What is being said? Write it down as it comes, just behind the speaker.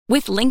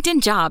With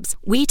LinkedIn Jobs,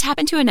 we tap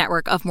into a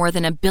network of more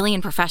than 1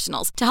 billion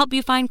professionals to help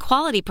you find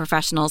quality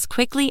professionals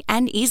quickly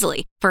and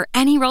easily for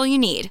any role you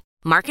need.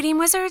 Marketing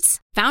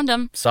wizards? Found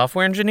them.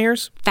 Software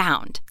engineers?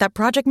 Found. That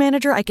project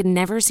manager I could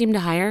never seem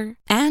to hire?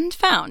 And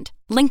found.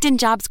 LinkedIn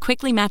Jobs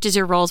quickly matches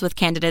your roles with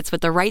candidates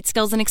with the right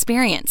skills and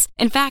experience.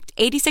 In fact,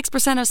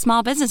 86% of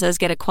small businesses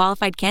get a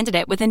qualified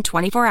candidate within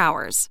 24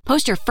 hours.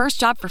 Post your first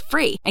job for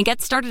free and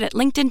get started at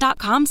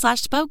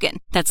linkedin.com/spoken.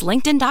 That's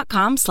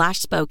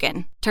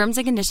linkedin.com/spoken. Terms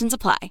and conditions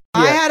apply.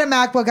 I had a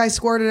MacBook. I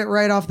squirted it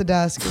right off the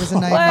desk. It was a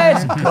nightmare.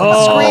 Let's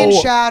go.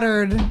 Screen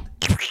shattered.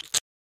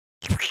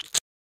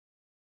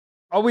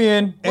 Are we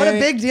in? What a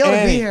big deal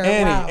to be here.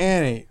 Wow.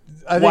 Annie,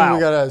 I think we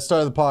gotta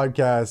start the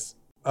podcast.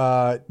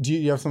 Do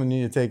you have something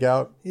you need to take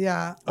out?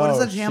 Yeah. What is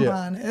a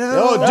tampon? Shit.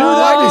 Oh, dude,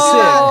 that'd be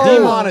sick.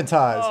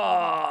 Demonetized.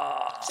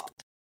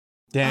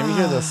 Damn, you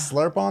hear the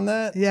slurp on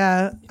that?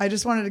 Yeah. I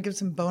just wanted to give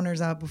some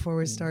boners out before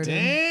we started.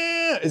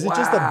 Damn. Is it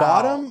just the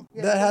bottom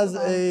that has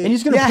a... And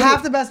he's gonna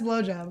half the best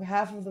blowjob.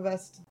 Half of the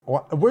best.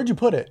 Where'd you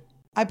put it?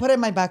 I put it in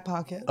my back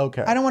pocket.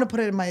 Okay. I don't want to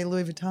put it in my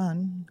Louis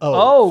Vuitton.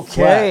 Oh,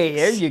 okay. Flex.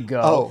 There you go.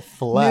 Oh,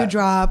 flex. New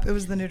drop. It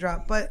was the new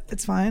drop, but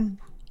it's fine.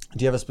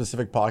 Do you have a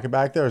specific pocket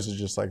back there, or is it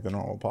just like the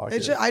normal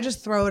pocket? I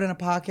just throw it in a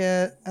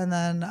pocket, and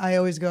then I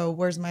always go,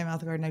 where's my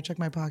mouth guard? And I check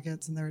my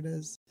pockets, and there it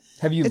is.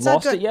 Have you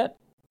lost it yet?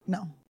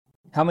 No.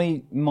 How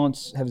many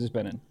months has this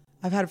been in?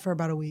 I've had it for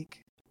about a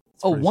week.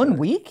 Oh, 1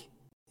 week?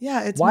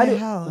 Yeah, it's my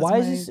hell. Why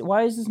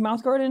is this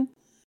mouth guard in?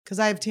 Because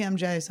I have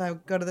TMJ, so I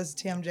go to this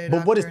TMJ doctor.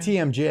 But what is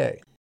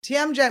TMJ?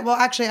 TMJ, well,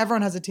 actually,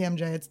 everyone has a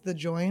TMJ. It's the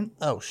joint.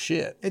 Oh,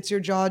 shit. It's your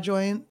jaw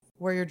joint,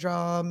 where your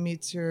jaw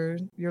meets your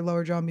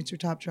lower jaw meets your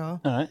top jaw.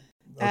 All right.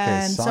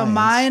 And so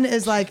mine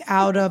is like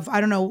out of,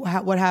 I don't know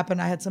what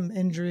happened. I had some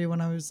injury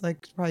when I was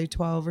like probably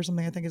 12 or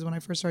something, I think is when I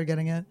first started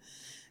getting it.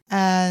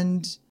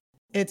 And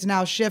it's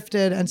now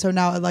shifted. And so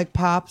now it like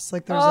pops.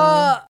 Like there's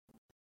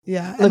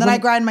yeah. And then I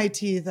grind my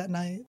teeth at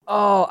night.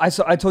 Oh, I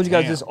told you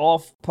guys this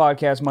off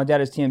podcast. My dad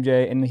is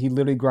TMJ, and he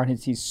literally grind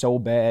his teeth so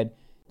bad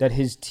that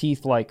his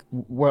teeth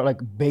were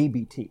like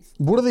baby teeth.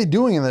 What are they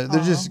doing in there?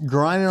 They're just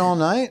grinding all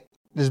night?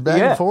 Just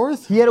back and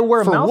forth? He had to wear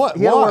a mouth. What?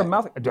 He had to wear a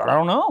mouth. I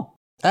don't know.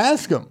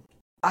 Ask him.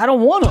 I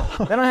don't want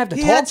to. Then I have to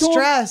talk to him. He had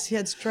stress.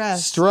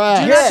 Stress.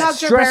 Do you not talk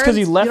to your stress because parents?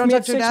 he left You don't me talk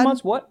at to your 6 dad?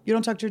 months. What? You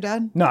don't talk to your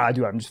dad? No, I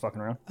do. I'm just fucking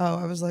around. Oh,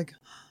 I was like...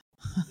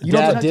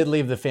 Dad did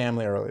leave the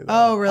family early, though.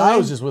 Oh, really? I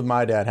was just with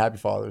my dad. Happy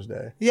Father's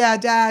Day. Yeah,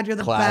 Dad, you're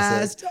the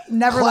best.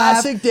 Never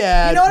Classic left.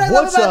 dad. You know what I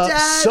love What's about up?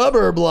 Dad?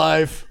 Suburb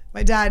life.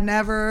 My dad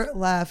never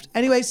left.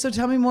 Anyway, so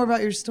tell me more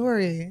about your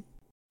story.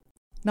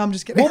 No, I'm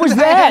just kidding. What was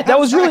that? That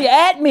was really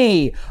at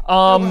me.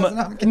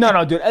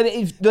 No, dude.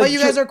 But you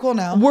guys are cool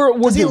now.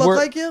 Does he look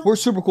like you? We're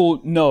super cool.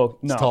 No.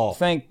 Tall.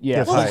 Well,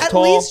 at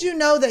least you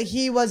know that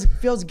he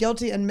feels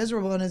guilty and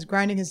miserable and is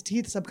grinding his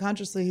teeth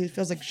subconsciously. He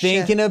feels like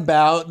thinking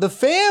about the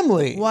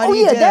family. What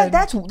he did.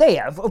 That's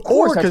of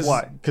course that's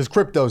why. Because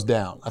crypto's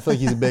down. I feel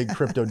like he's a big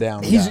crypto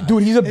down. He's a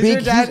Is big.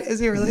 your dad?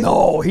 Is he really?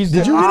 No, he's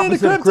Did the you get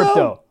opposite into of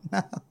crypto.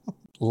 No.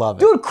 Love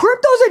it. Dude,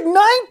 crypto's at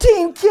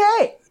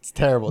 19K. It's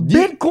terrible.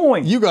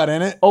 Bitcoin. You got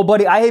in it. Oh,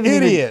 buddy, I have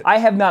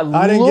not looked.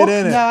 I didn't get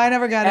in it. No, I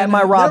never got in at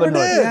my Robinhood.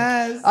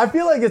 Yes. I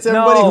feel like it's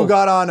everybody who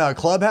got on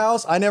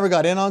Clubhouse. I never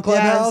got in on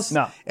Clubhouse. Yes.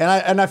 No.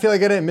 And I feel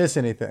like I didn't miss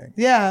anything.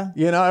 Yeah.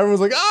 You know,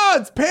 everyone's like,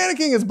 it's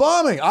panicking, it's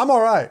bombing. I'm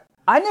all right.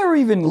 I never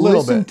even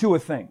listened to a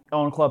thing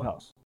on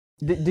Clubhouse.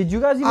 Did you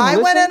guys even listen? I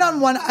went in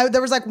on one.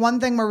 There was like one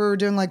thing where we were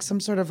doing like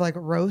some sort of like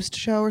roast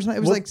show or something. It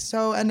was like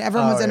so, and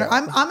everyone was in.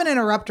 I'm an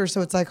interrupter,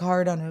 so it's like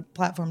hard on a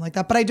platform like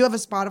that. But I do have a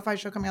Spotify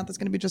show coming out that's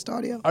going to be just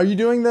audio. Are you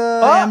doing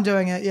the? I am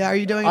doing it. Yeah. Are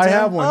you doing it too? I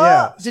have one.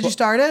 Yeah. Did you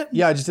start it?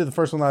 Yeah, I just did the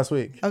first one last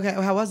week. Okay.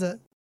 Well, how was it?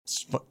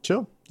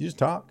 Chill. You just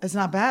talk. It's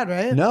not bad,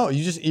 right? No,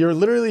 you're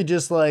literally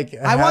just like.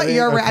 I want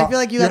your. I feel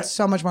like you got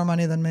so much more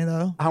money than me,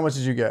 though. How much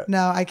did you get?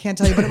 No, I can't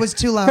tell you, but it was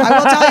too low. I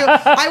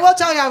will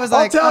tell you. I was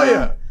like. I'll tell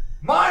you.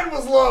 Mine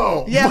was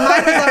low. Yeah,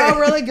 mine was like,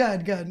 really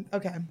good.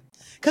 Okay.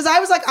 Because I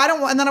was like, I don't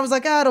want, and then I was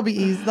like, it'll be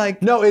easy.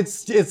 Like, no,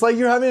 it's like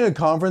you're having a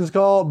conference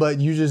call, but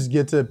you just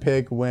get to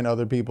pick when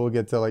other people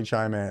get to like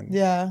chime in.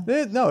 Yeah.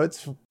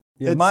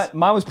 Mine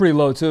was pretty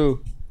low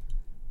too.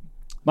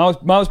 Mine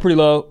was pretty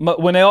low.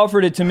 When they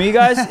offered it to me,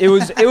 guys, it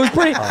was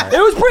pretty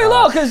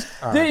low because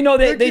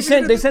they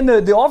send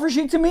the offer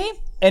sheet to me.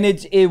 And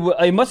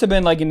it must have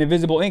been like an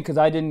invisible ink because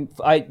I didn't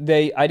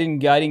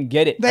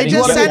get it. They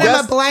just sent him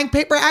a blank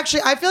paper.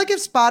 Actually, I feel like if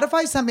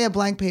Spotify sent me a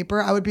blank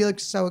paper, I would be like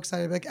so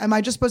excited. Like, am I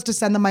just supposed to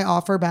send them my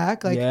offer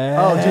back? Like,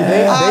 oh, dude,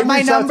 they my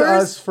reached out to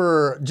numbers us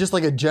for just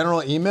like a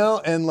general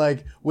email, and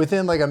like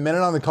within like a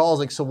minute on the call, I was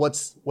like, so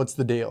what's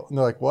the deal? And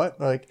they're like, what?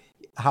 They're like,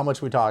 how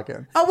much we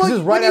talking? Oh, well, this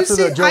is right after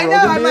the Joe Rogan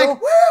I'm deal.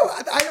 like, woo!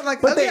 I'm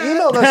like, but they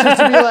emailed us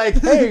just to be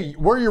like, hey,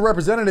 we're your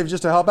representative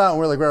just to help out, and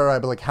we're like, right.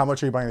 But like, how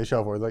much are you buying the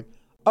show for? Like,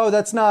 oh,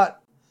 that's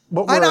not.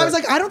 I know. I was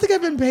like, I don't think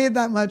I've been paid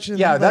that much.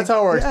 Yeah, that's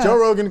how it works. Yeah. Joe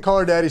Rogan, call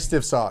her daddy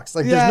stiff socks.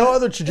 Like, there's no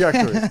other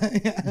trajectory.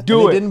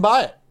 Do it. They didn't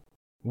buy it.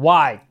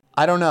 Why?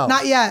 I don't know.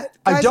 Not yet.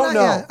 Guys, I don't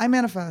know. Yet. I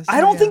manifest. I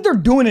don't think they're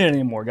doing it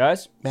anymore,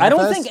 guys. Manifest? I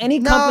don't think any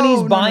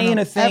company's buying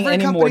a thing Every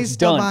anymore. company's It's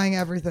still done. buying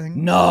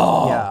everything.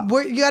 No.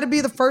 Yeah. You got to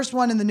be the first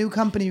one in the new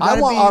company. I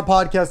want our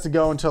podcast to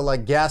go into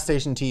like gas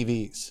station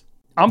TVs.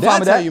 I'm fine That's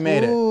with how that. you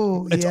made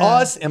Ooh, it. It's yeah.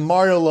 us and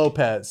Mario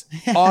Lopez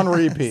on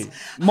repeat.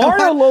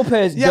 Mario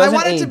Lopez Yeah, doesn't I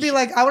want it age. to be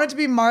like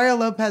Mario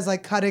Lopez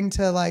like cutting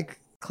to like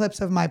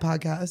clips of my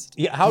podcast.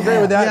 Yeah, how great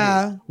would that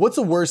Yeah. be? What's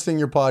the worst thing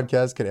your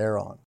podcast could air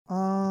on?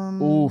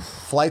 Oof.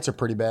 Flights are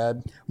pretty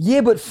bad.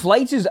 Yeah, but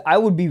flights is I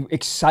would be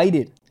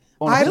excited.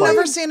 On a I've flight.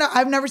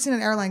 never seen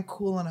an airline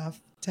cool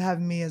enough to have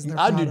me as their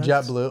I'd do product.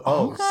 JetBlue.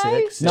 Oh,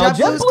 Okay. sick. No, JetBlue's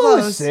JetBlue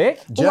close. is sick.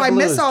 Oh, I JetBlue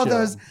miss is all chill.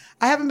 those.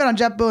 I haven't been on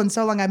JetBlue in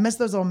so long. I miss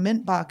those little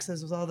mint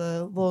boxes with all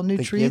the little new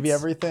They treats. give you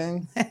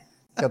everything.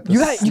 Got the You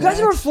guys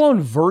ever snacks.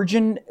 flown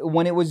Virgin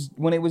when it was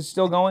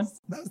still going?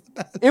 That was the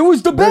best. It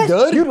was the best.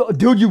 good?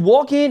 Dude, you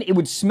walk in, it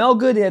would smell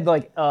good. They had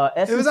like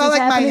It was all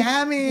like happening.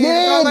 Miami. Yeah,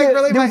 It was all, like,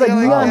 really there was like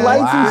Miami. neon Yeah.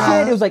 lights and Wow.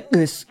 shit. It was like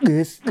this.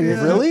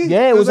 Really?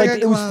 Yeah, it was like a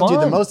it was club. fun.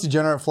 Dude, the most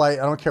degenerate flight,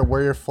 I don't care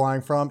where you're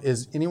flying from,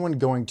 is anyone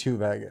going to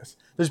Vegas.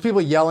 There's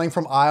people yelling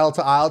from aisle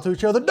to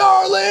each other,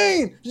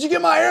 Darlene, did you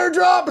get my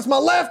airdrop? It's my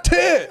left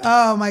tit.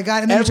 Oh my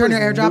god! And then you turn your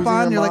Everyone's airdrop losing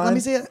on. their You're like, let me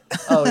mind. see it.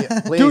 Oh, yeah.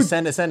 Please, Dude.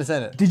 send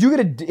it. Did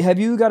you have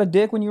you got a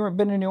dick when you were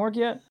been in New York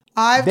yet?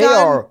 They gotten-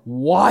 are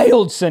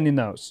wild sending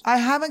those. I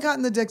haven't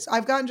gotten the dicks.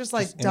 I've gotten just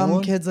like dumb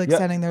anyone? kids like Yep.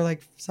 sending their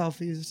like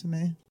selfies to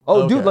me.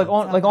 Oh, Okay. dude, like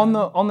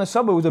on the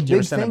subway it was a you big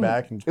ever send it thing.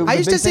 back? was I a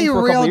used big to see thing for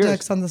a real couple years.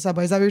 dicks on the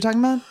subway. Is that what you're talking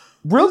about?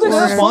 Real dicks Isn't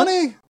are that fun.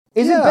 funny?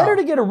 Is it Yeah. better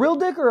to get a real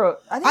dick or a?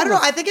 I don't know.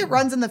 I think it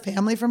runs in the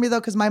family for me though,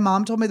 because my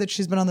mom told me that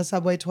she's been on the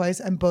subway twice,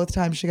 and both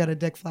times she got a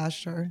dick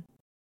flashed to her.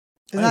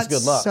 Isn't That's that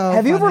good luck. So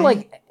Have you ever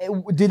funny?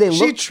 like? Did they look?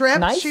 She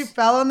tripped. Nice? She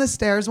fell on the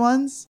stairs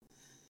once.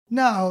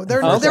 No,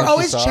 they're Oh, they're okay.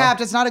 always She saw?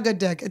 chapped. It's not a good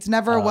dick. It's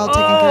never a well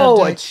taken care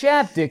Oh, of a dick.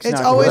 chap dick's It's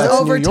not always good.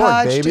 That's New York,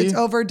 overtouched. baby. It's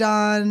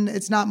overdone.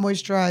 It's not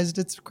moisturized.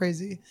 It's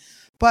crazy.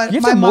 But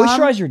You my have to mom,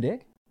 moisturize your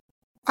dick.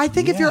 I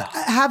think if you Yeah.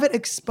 have it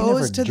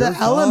exposed to the jerked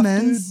off,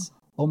 elements.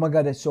 Oh my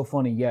god, that's so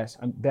funny. Yes,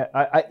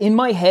 I in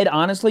my head,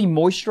 honestly,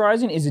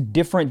 moisturizing is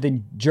different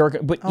than jerk.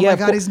 But Oh yeah, my of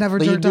god, course- he's never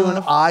Like you jerked doing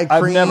off. eye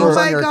I've creams never- Oh on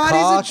my your god,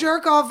 cock? he's a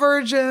jerk off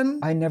virgin.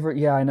 I never.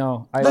 Yeah, I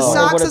know. I The know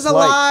socks what is it's a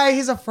like. lie.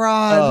 He's a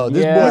fraud. Oh,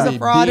 this Yeah. boy He's be a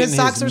fraud. His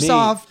beating socks are meat.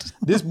 soft.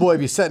 This boy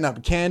be setting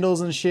up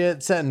candles and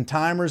shit, setting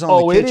timers on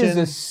Oh, the it kitchen. is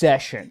a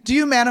session. Do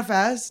you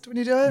manifest when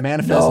you do it?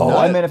 Manifest No, nut.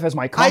 I manifest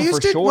my cum I used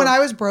for to sure. when I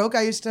was broke.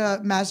 I used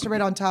to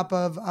masturbate on top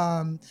of.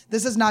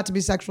 This is not to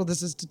be sexual.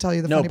 This is to tell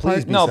you the No, funny please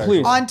part. be No, sexual.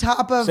 please. On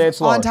top of Say it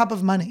slower. on top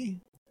of money.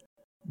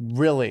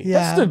 Really?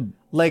 Yeah. That's the.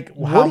 Like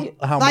What how do you-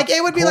 how Like much?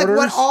 it would be like what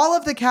Quarters? all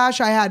of the cash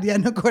I had. Yeah,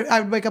 no,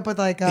 I would wake up with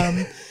like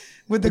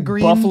with the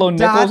green buffalo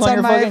nickels dots on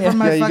your my fucking- from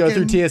my Yeah, you go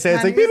through fucking TSA.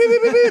 It's like beep beep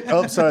beep beep beep.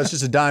 Oh, sorry, it's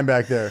just a dime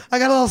back there. I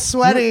got a little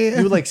sweaty.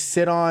 You would like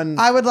sit on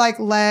I would like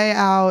lay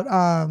out.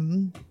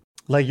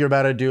 like you're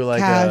about to do like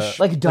Cash.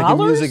 a Like a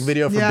dollars? music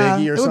video for Yeah,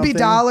 Biggie or it would something. be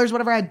dollars.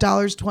 Whatever I had,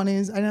 dollars,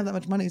 20s. I didn't have that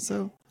much money,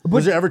 so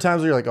Was there ever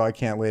times where you're like, oh, I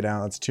can't lay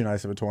down. That's too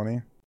nice of a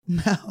 20.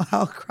 no,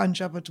 I'll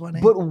crunch up a 20.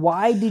 But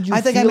why did you?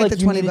 I think I feel make like the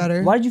you 20 needed-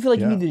 better. Why did you feel like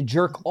you Yeah. needed to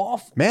jerk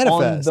off?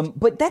 Manifest. On the,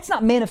 but that's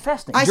not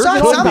manifesting. I Jerking saw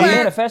it off is somewhere.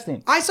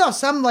 manifesting. I saw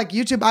some like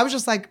YouTube. I was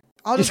just like,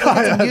 I'll just You look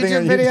saw at some that thing YouTube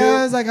on YouTube?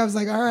 videos. Like I was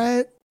like, all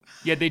right.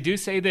 Yeah, they do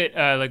say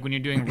that like when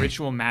you're doing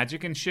ritual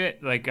magic and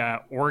shit, like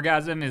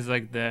orgasm is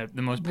like the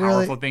most Really?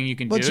 powerful thing you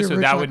can What's do. your So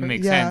ritual that would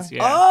make yeah. sense. Yeah.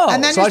 Oh,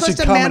 And then So you're I should supposed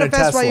to come in a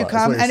manifest while Tesla, you is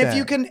come. what And you're if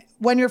you saying. can,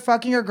 when you're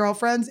fucking your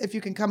girlfriends, if you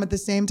can come at the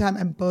same time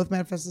and both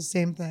manifest the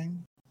same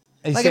thing.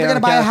 And Like, say if you're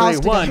on gonna buy a count of house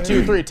three, 1, together.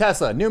 2, 3,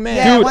 Tesla, new man.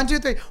 Yeah, Dude. 1, 2,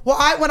 3. Well,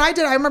 I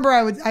remember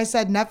I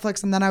said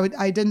Netflix and then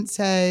I didn't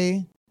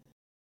say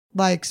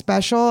like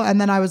special. And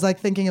then I was like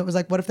thinking it was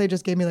like, what if they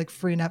just gave me like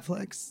free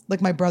Netflix?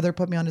 Like my brother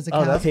put me on his Oh,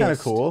 account. that's kind of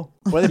Taste. cool.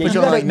 Where they Yeah, put you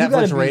you on like gotta- you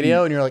gotta Netflix be-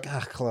 radio and you're like,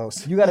 ah,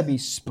 close. you got to be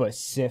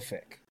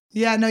specific.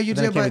 Yeah, no, you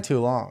Then do, it can't be but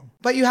too long.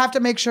 you have to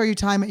make sure you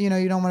time it. You know,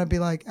 you don't want to be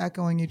like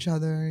echoing each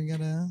other. You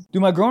gotta.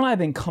 Dude, my girl and I have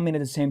been coming at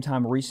the same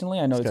time recently.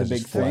 I know it's a guy's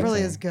big just It thing.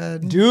 really is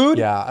good. Dude,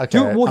 Yeah, okay,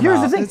 Dude, well, I'm here's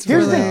out. the thing. It's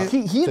Here's really- the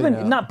thing. He's Say been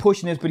no. not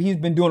pushing this, but he's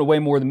been doing it way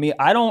more than me.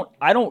 I don't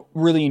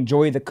really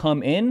enjoy the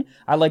come in.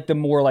 I like the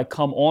more like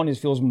come on. It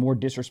feels more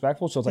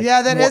disrespectful. So it's like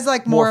Yeah, that is,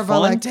 like, more of a,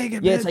 fun. like, take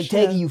it, Yeah, it's bitch, like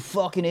take it, yeah. you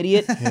fucking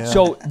idiot.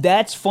 So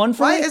that's fun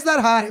for Why me. is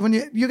that hot when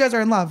you guys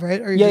are in love, right?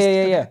 Or you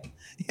Yeah, just,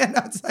 yeah. Yeah,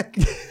 no, it's like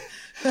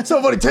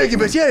Somebody take it,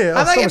 bitch. Yeah, yeah.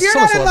 I'm like, if you're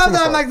not in love,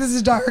 then I'm like, this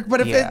is dark. But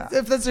if Yeah.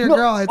 if that's your No,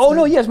 girl, it's oh like,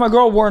 no, yes, my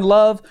girl, we're in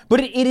love,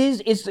 but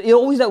it's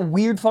always that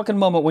weird fucking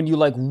moment when you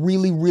like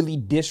really, really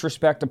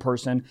disrespect a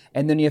person,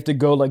 and then you have to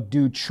go like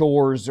do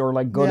chores or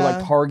like go to like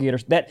Yeah. Target or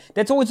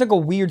that's always like a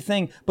weird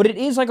thing. But it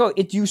is like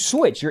you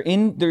switch. They're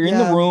in the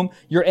Yeah. room.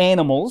 You're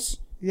animals.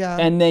 Yeah.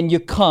 And then you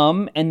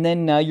come, and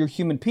then now you're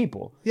human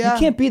people. Yeah. You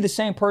can't be the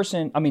same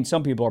person. I mean,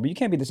 some people are, but you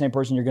can't be the same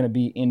person you're going to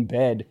be in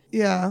bed.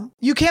 Yeah.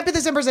 You can't be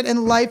the same person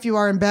in life you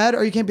are in bed,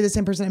 or you can't be the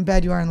same person in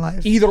bed you are in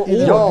life. Either or.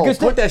 Yo, Because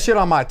put that shit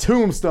on my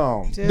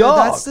tombstone. Dude,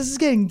 Dog. this is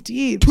getting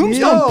deep.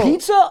 Tombstone dude.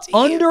 pizza,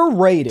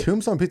 underrated.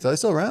 Tombstone pizza, are they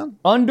still around?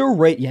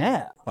 Underrated,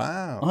 yeah.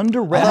 Wow.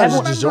 Underrated. I I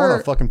thought it was remember-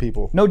 DiGiorno fucking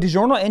people. No,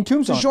 DiGiorno and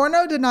Tombstone.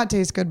 DiGiorno did not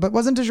taste good, but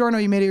wasn't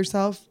DiGiorno you made it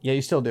yourself? Yeah,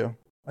 you still do.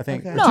 I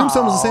think. Okay. The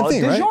Tombstone was the same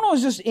thing, right? DiGiorno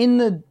is just in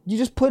the, you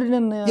just put it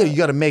in the. Yeah, you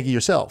got to make it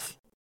yourself.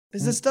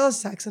 Is this still a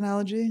sex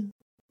analogy?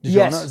 DiGiorno?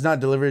 Yes. It's not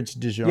delivered to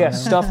DiGiorno. Yeah,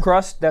 stuffed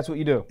crust, that's what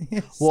you do.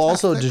 Well,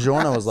 also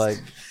DiGiorno was like,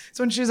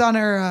 So when she was on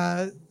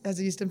her has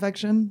a yeast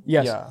infection.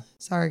 Yes. yeah,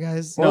 Sorry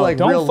guys, Or No, like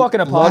don't real fucking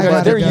low apologize.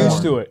 budget They're go.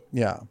 used to it.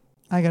 yeah.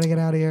 I gotta get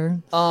out of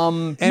here.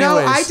 Um, No,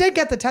 Anyways. I did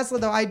get the Tesla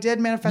though. I did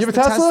manifest You have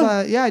the a Tesla?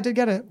 Tesla. Yeah, I did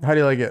get it. How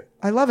do you like it?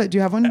 I love it. Do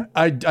you have one?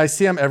 I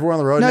see them everywhere on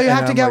the road. No, you and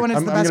have to I'm get like, one. It's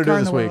I'm the gonna best do car it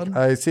in this the week. world.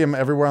 I see them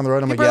everywhere on the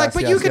road. I'm People like, are yes,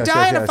 like, but yes, you could yes,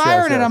 die yes, in a yes, fire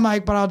yes, in it. yes. I'm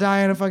like, but I'll die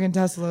in a fucking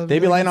Tesla. They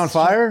be lighting on It's-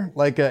 fire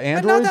like But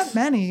androids. not that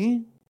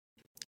many.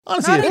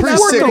 Honestly, Not it's in pretty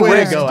that sick worth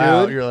way it, to go dude.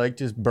 out. You're like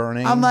just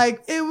burning. I'm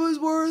like, it was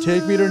worth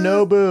take it. me to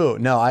Nobu.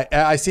 No,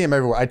 I see them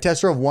everywhere. I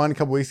test drove one a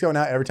couple weeks ago.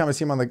 Now every time I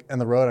see them on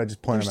the road, I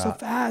just point They're them so out.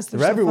 fast. They're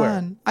They're so everywhere.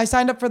 fun. I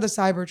signed up for the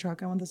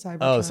Cybertruck. I want the Cybertruck.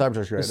 Oh, the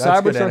Cybertruck's great. The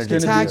That's good Cybertruck's energy.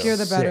 The gonna be tackier,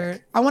 the sick. better.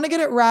 I want to get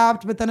it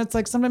wrapped, but then it's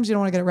like sometimes you don't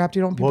want to get it wrapped.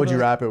 You don't. Want What would people you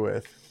to- wrap it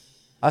with?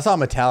 I saw a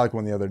metallic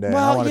one the other day. and I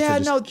Well, wanted yeah,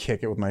 to just no.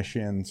 kick it with my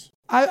shins.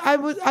 I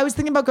was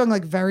thinking about going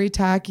like very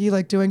tacky,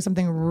 like doing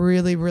something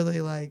really,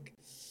 really like.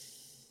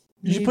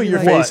 You should maybe put your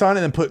like- face on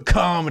it and then put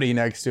comedy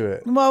next to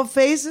it. Well,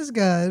 face is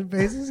good.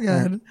 Face is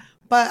good.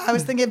 But I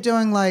was thinking of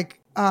doing like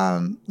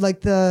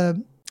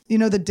the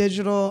the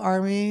digital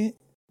army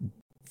I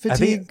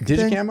fatigue think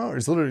thing. digicamo or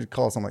it's literally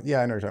called something like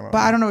yeah, I know what you're talking But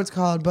about. I don't know what it's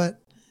called, but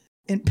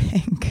in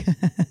pink.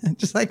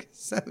 Just like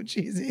so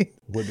cheesy.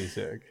 Would be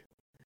sick.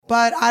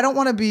 But I don't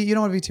want to be you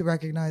don't want to be too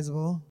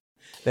recognizable.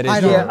 That I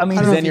is don't- true. Yeah, I mean,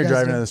 I don't know then if you're you guys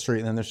driving do. down the street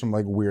and then there's some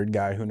like weird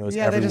guy who knows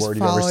Yeah, they every just word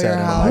you've ever follow said your on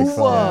a house. Who,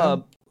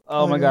 microphone.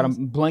 oh my God,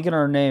 I'm blanking on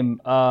her name.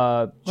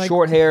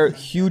 Short hair,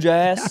 huge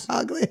ass. How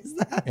ugly is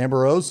that? Amber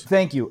Rose?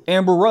 Thank you.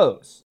 Amber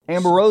Rose.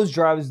 Amber Rose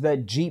drives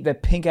that Jeep,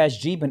 that pink ass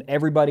Jeep, and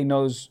everybody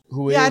knows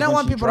who it is. Yeah, I don't when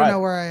want she people drives. to know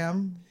where I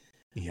am.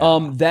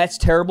 That's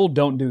terrible.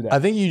 Don't do that. I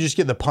think you just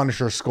get the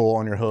Punisher skull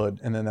on your hood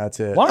and then that's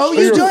it. Why don't Oh, you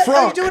you your do it. Oh,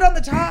 you frunk. do it on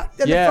the top,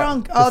 the Yeah,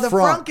 frunk. the Oh, the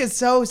frunk. frunk is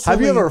so silly.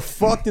 Have you ever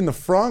fucked in the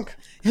frunk?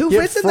 Who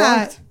Get fits in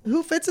that? frunked?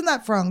 Who fits in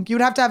that frunk? You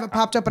would have to have it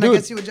popped up, and I Dude,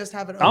 guess you would just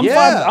have it. I'm open.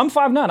 Yeah. I'm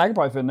 5'9". I could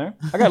probably fit in there.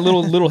 I got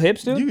little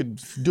hips, dude. You could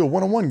do a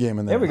one-on-one game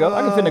in there. There we go.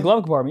 I can fit in the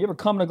glove compartment. You ever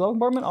come in the glove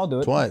compartment? I'll do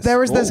it. Twice. There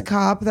was this Whoa.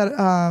 cop that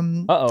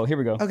Uh-oh, here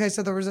we go. Okay,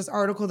 so there was this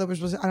article that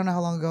was I don't know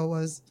how long ago it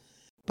was,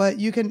 but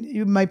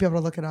you might be able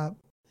to look it up.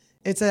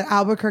 It's an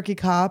Albuquerque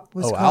cop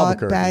was Oh, caught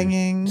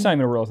Albuquerque. It's not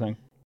even a real thing.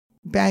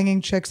 banging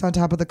chicks on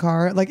top of the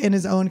car, like in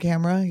his own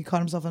camera. He caught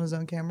himself on his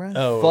own camera.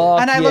 Oh.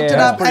 Fuck And I looked it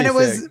yeah. up, and Pretty it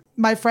was sick.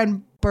 my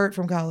friend Bert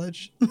from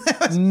college.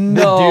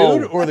 No. The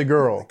dude or the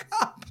girl?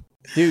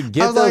 Dude, I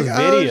get was those like,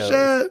 oh,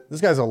 videos. shit. This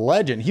guy's a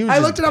legend. He was I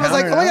just looked it up. I was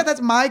like, pounding oh my it god, out.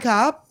 that's my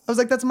cop. I was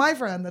like, that's my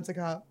friend. That's a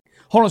cop.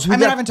 Hold on, so I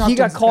mean, I haven't talked he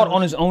to him got since caught college.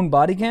 on his own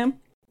body cam?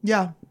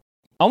 Yeah.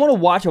 I want to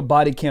watch a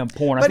body cam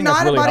porn. I But think that's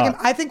not really a body hot.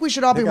 cam. I think we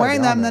should all They be gotta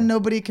wearing be on them. Then there.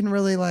 nobody can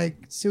really like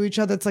sue each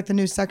other. It's like the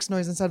new sex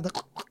noise instead of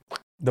the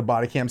The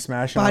body cam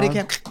smashing body on.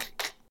 cam.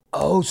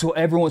 Oh, so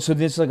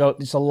there's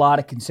it's a lot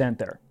of consent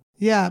there.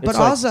 Yeah, but It's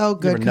like, also You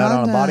good ever nut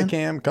on a body content.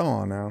 cam? Come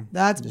on now.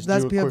 That's Just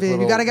that's do a quick POV. You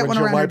little got to get one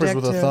windshield around your wipers dick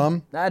with a too.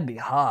 thumb. That'd be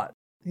hot.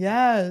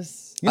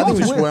 Yes. I think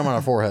we should what's wear them on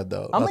our forehead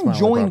though. I'm That's my only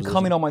enjoying proposition.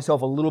 coming on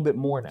myself a little bit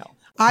more now.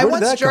 I Where did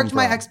once that come jerked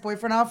my from?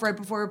 ex-boyfriend off right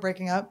before we were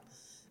breaking up.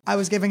 I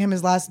was giving him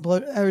his last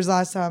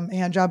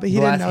hand job, but he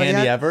The didn't last know handy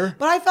yet. ever?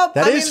 But I felt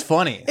That I is mean,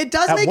 funny. It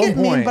does At make one it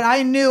mean, point- but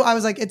I knew I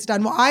was like, it's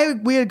done. Well,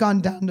 we had gone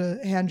down to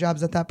hand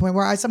jobs at that point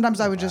where I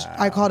would just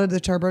I called it the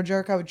turbo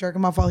jerk. I would jerk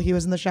him off while he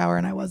was in the shower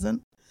and I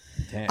wasn't.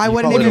 Damn, I you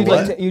wouldn't probably even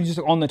what? like You just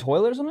on the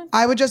toilet or something?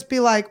 I would just be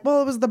like,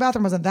 well, the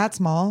bathroom wasn't that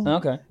small.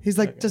 Okay. He's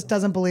like, just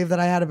doesn't believe that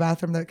I had a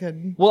bathroom that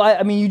could. Well,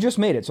 I mean, you just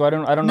made it, so I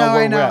don't know No,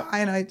 where I know, we're at.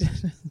 I know.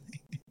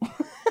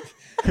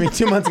 I mean,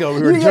 2 months ago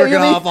we were You- jerking you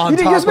mean- off on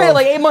you top just made it of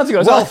like 8 months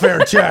ago. so- welfare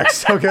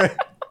checks. Okay.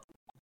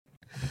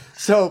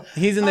 So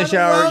he's in the On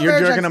shower. welfare You're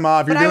jerking checks. him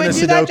off. You're But I doing a would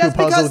do that Sudoku just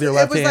puzzle because with your it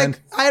left was hand.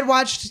 Like, I had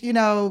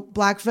watched,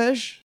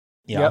 Blackfish.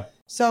 Yep.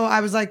 So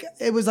I was like,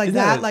 it was like Isn't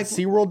that. a Like,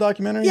 SeaWorld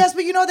documentary? yes,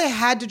 but they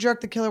had to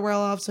jerk the killer whale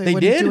off so he They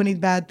wouldn't did? do any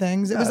bad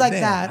things. It was God like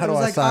damn. that. How It do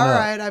was I like, sign all up?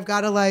 right,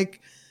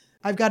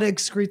 I've got to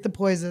excrete the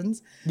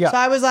poisons. Yeah. So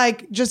I was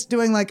like, just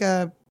doing like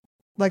a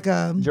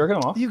Jerking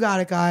him off. you got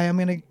it, guy. I'm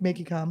gonna make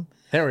you come.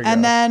 There we go.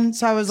 And then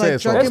so I was Say like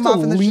it's like- jerking That's him the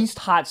off in the least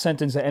hot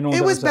sentence that anyone's It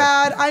ever was said.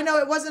 bad. I know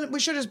it wasn't. We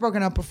should have just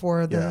broken up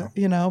before the,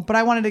 but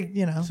I wanted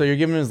to, So you're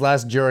giving him his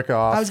last jerk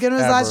off. I was giving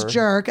him his last ever.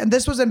 jerk, and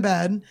this was in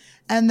bed.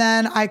 And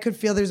then I could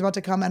feel that he was about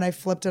to come, and I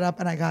flipped it up,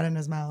 and I got in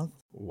his mouth.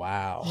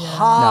 Wow. Yeah.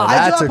 Now I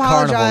that's do a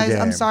carnival apologize.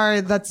 I'm game.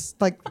 sorry. That's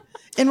like,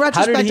 in How did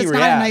retrospect, he it's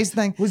react? not a nice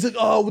thing. Was it,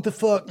 oh, what the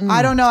fuck? Mm.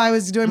 I don't know. I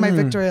was doing my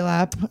victory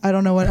lap. I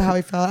don't know how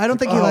he felt. I don't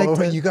think he Oh,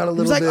 liked it. you got a He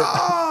was little like, bit-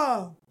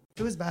 oh.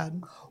 It was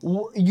bad.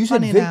 You said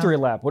Funny victory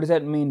now. lap. What does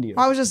that mean to you?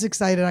 I was just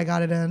excited I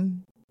got it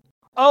in.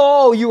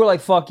 Oh, you were like,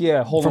 fuck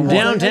yeah. Hold From on.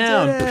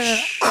 downtown.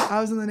 I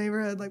was in the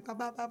neighborhood like, bah,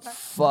 bah, bah, bah.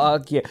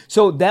 Fuck yeah.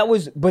 So that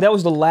was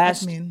the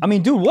last. mean. I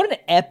mean, dude, what an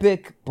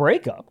epic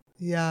breakup.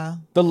 Yeah.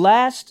 The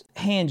last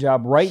hand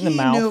job right in the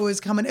mouth. He knew it was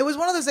coming. It was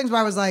one of those things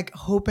where I was like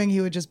hoping he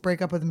would just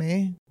break up with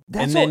me.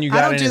 And then you I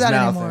got don't in do his that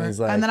mouth anymore. and he's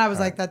like, And then I was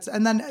all like, that's,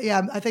 and then,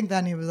 yeah, I think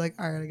then he was like,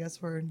 all right, I guess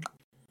we're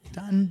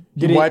done.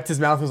 He wiped his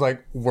mouth and was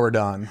like, we're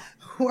done.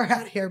 We're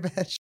out of here,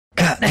 bitch.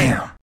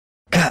 Goddamn.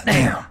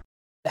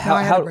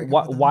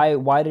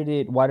 Why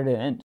did it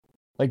end?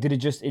 Like, did it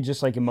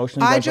just like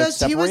emotionally?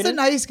 He was a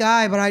nice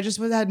guy, but I just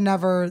had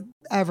never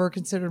ever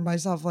considered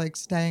myself like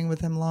staying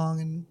with him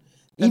long, and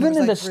then even it was,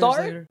 in like, the 3 years start.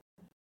 later.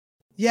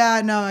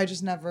 Yeah, no, I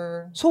just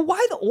never. So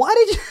why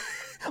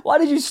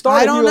did you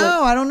start? I don't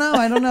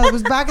know. It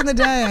was back in the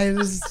day. It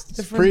was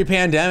different.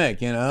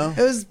 Pre-pandemic, you know?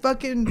 It was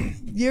fucking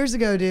years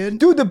ago, dude.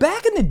 Dude, the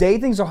back in the day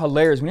things are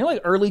hilarious. When you're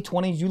like early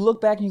 20s, you look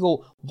back and you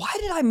go, why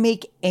did I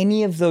make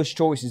any of those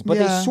choices? But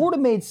they sort of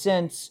made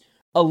sense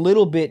a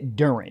little bit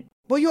during.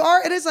 Well,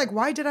 it is like,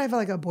 why did I have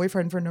like a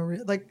boyfriend for no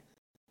reason? Like,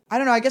 I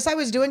don't know. I guess I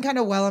was doing kind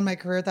of well in my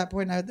career at that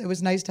point. And it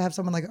was nice to have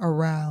someone like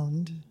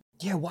around.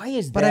 Yeah, why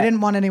is that? But I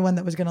didn't want anyone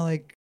that was going to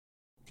like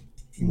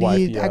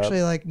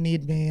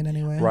need me in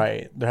any way.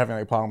 Right. They're having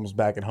like problems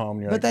back at home.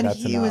 And you're But like, then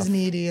that's he enough. was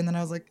needy. And then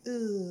I was like,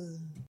 ugh.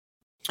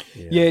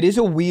 Yeah, it is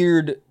a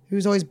weird. He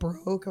was always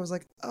broke. I was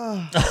like,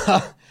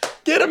 ugh.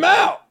 Get him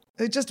out.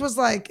 It just was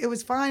like, it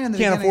was fine in the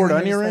Can't beginning. afford and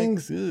then onion it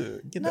was like- rings?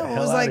 Ugh, get the No, hell it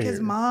was out like of his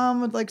here.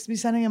 mom would like be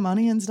sending him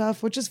money and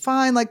stuff, which is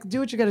fine. Like, do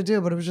what you got to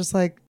do. But it was just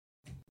like,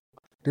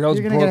 Dude, I was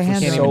You're gonna get a broke for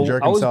hand Can't even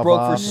jerk himself for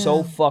off.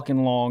 so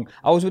fucking long.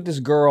 I was with this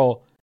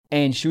girl,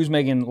 and she was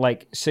making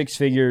like 6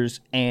 figures,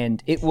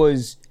 and it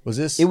was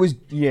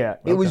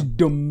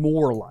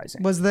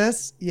demoralizing. was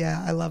this?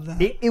 Yeah, I love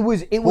that. It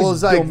was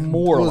like,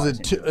 demoralizing.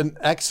 was it an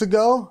X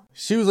ago?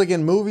 She was like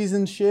in movies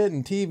and shit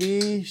and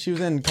TV. She was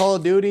in Call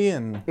of Duty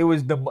and It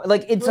was it's Who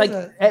like is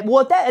it? at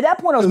that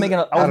point I was making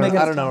I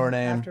don't know her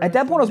name. After- at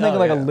that point I was making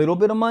like a little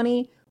bit of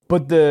money,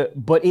 but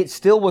it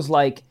still was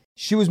like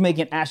she was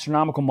making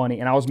astronomical money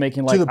and I was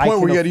making like to the point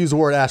where you had to use the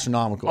word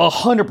astronomical.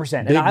 100%.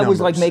 And Big I was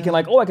like numbers. making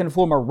like, I can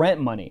afford my rent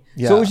money.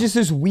 Yeah. So it was just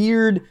this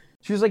weird.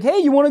 She was like, "Hey,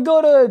 you want to go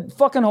to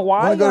fucking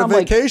Hawaii?" Wanna go to And I'm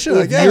like, vacation? "If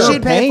Like, yeah. you're And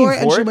she'd pay paying for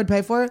it, and she would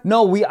pay for it.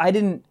 No, I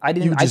didn't.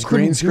 You I just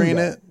couldn't green screen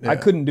do that. it? I Yeah.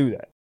 couldn't do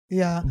that.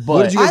 Yeah, But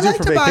What did you guys I do like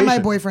for to buy my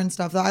vacation? boyfriend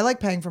stuff though. I like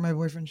paying for my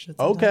boyfriend shit.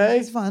 sometimes. Okay.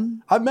 It's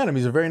fun. I've met him.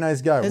 He's a very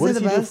nice guy. Isn't What he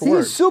does the he do best? for work?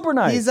 He's super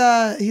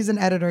nice. He's an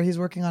editor. He's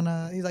working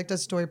on he like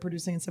does story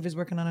producing and stuff. He's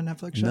working on a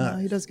Netflix show. Nice. Now.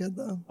 He does good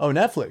though. Oh,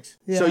 Netflix.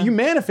 So Yeah. you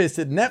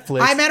manifested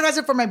Netflix. I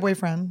manifested for my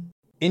boyfriend.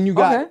 and you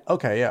got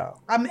okay, yeah.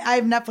 I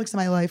have Netflix in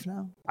my life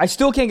now. I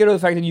still can't get over the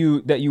fact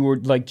that you were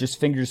like just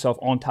fingered yourself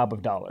on top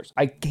of dollars.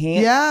 I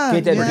can't Yeah,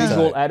 get that yeah.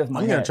 visual out of my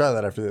I'm head. gonna try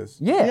that after this.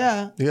 Yeah.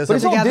 Yeah. You guys But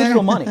it's have- all Together.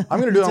 digital money. I'm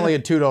gonna do it on like a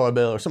 $2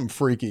 bill or something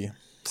freaky.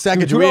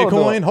 Sacagawea $2 bill.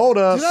 coin. Hold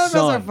up. $2 bills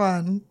Son. are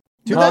fun.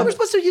 $2 They were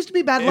supposed to used to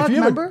be bad luck. If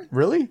you have Remember?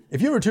 really?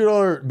 If you have a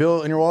 $2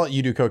 bill in your wallet,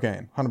 you do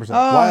cocaine. 100%.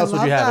 Oh, Why I else would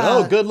love you have it? that.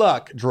 Oh, good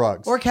luck.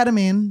 Drugs. Or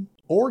ketamine.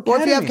 Or Or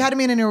if you have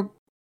ketamine in your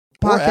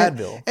pocket.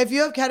 Advil. If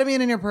you have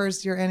ketamine in your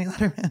purse, you're Annie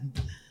Lederman.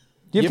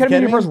 Do you You have have ketamine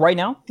in your ketamine? purse right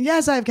now?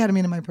 Yes, I have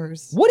ketamine in my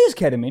purse. What is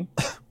ketamine?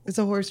 It's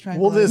a horse Well,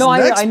 tranquilizer. this No,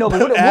 next I know, but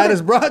what- ad what-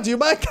 is brought to you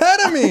by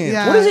ketamine.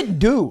 Yeah. What does it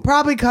do?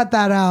 Probably cut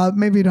that out.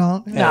 Maybe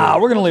don't. Nah,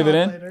 we're gonna leave it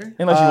in Later.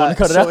 unless you want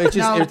to cut it so out. it just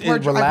No, it I put it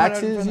in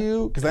relaxes front of-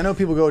 you because I know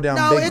people go down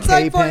No, big it's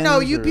like for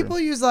K-pens you or- people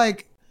use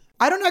like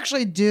I don't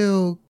actually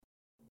do.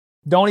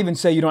 Don't even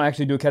say you don't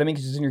actually do ketamine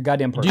because it's in your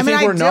goddamn purse. Do you I mean,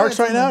 think I we're do narcs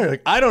it right now? sometimes. You're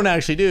like, I don't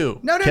actually do.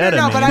 No,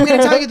 ketamine. but I'm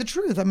going to tell you the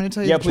truth. I'm going to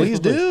tell you Yeah, the truth. Please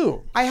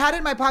do. I had it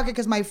in my pocket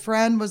because my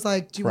friend was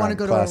like, "Do you want to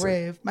go Friend, to classic.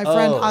 a rave?" My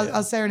friend, Oh,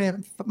 I'll say her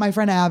name. My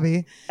friend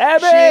Abby.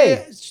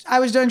 Abby! I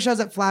was doing shows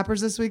at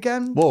Flappers this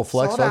weekend. Whoa,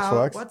 flex, Sold flex, out.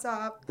 flex. What's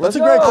up? That's a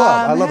great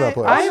club. I love Hey, that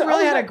place. I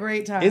really had a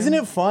great time. Isn't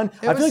it fun?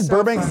 It I feel was like so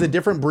Burbank fun. is a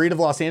different breed of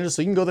Los Angeles,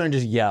 so you can go there and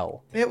just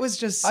yell. It was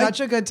just such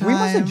a good time. We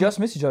must have just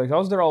missed each other 'cause I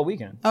was there all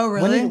weekend. Oh,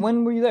 really?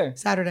 When were you there?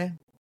 Saturday.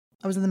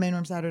 I was in the main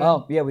room Saturday.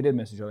 Oh, yeah, we did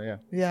miss each other, yeah.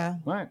 Yeah.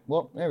 All right,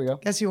 well, there we go.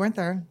 Guess you weren't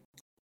there.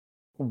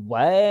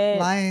 What?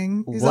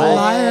 Lying. He's What? a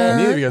liar.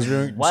 Neither of you guys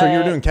were doing. So you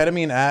were doing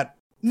ketamine at.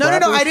 No,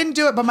 Flappers? I didn't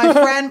do it. But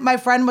my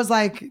friend was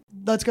like,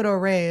 "Let's go to a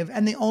rave,"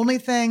 and the only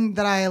thing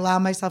that I allow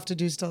myself to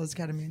do still is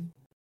ketamine.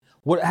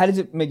 What? How does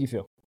it make you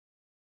feel?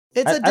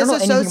 It's I a don't know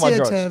anything about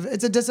drugs. disassociative.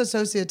 It's a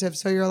disassociative.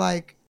 So you're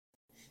like,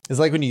 It's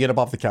like when you get up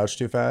off the couch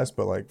too fast,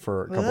 but like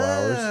for a couple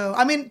hours. "Whoa."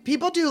 I mean,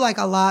 people do like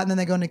a lot, and then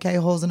they go into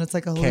K-holes, and it's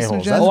like a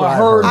K-holes, hallucinogen. that's Oh, what I I've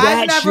heard heard. that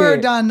I've never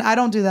shit. done. I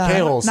don't do that.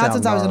 K-holes Not sound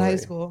since I was in high gnarly.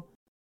 school.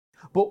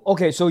 But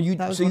okay, so you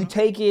That was one of-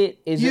 take it.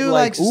 Is You it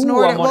like ooh,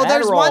 snort I'm it. on Well,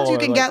 there's Adderall, ones you or,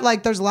 can like- get.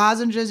 Like there's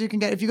lozenges you can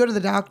get if you go to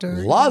the doctor.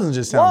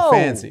 Lozenges sound Whoa.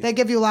 fancy. They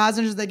give you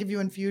lozenges. They give you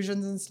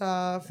infusions and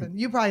stuff. And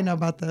you probably know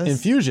about this.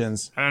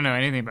 Infusions. I don't know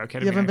anything about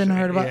ketamine. You haven't been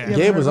actually. heard about- Yeah, you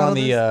Gabe heard was about on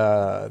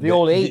this? the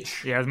old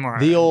H. yeah, it was more.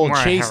 The old more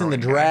a chasing the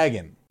heroin guy.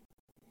 dragon.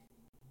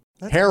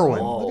 That's heroin.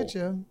 cool. Look at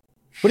you.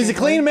 But he's a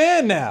clean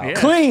man now. Yeah.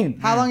 Clean.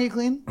 How long you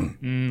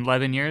cclean?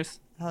 11 years.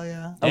 Hell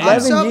yeah. 11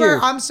 I'm sober. years.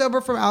 I'm sober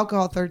from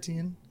alcohol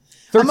 13.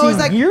 I'm always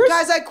like, years?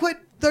 guys, I quit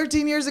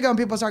 13 years ago, and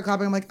people start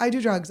clapping. I'm like, I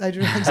do drugs.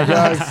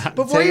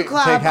 Before you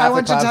clap, I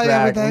want you to tell you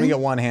everything. Let me get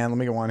one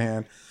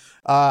hand.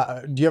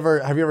 Have you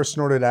ever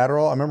snorted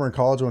Adderall? I remember in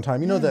college one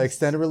time, the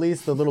extended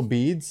release, the little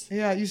beads.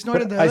 Yeah, you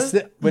snorted those.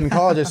 When in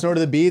college, I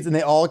snorted the beads, and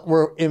they all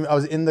were. I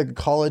was in the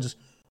college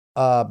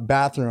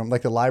bathroom,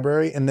 like the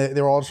library, and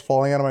they were all just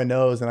falling out of my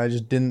nose, and I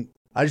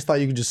just thought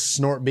you could just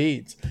snort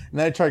beads, and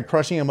then I tried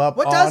crushing them up.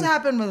 What does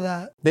happen with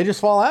that? They just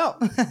fall out.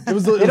 It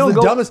was the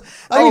dumbest.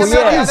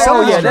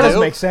 That does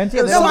make sense.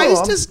 Yeah, no, I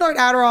used to snort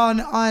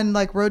Adderall on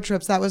like road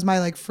trips. That was my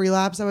like free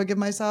laps I would give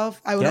myself.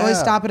 I would always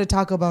stop at a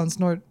Taco Bell and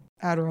snort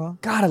Adderall.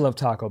 God, I love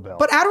Taco Bell.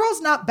 But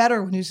Adderall's not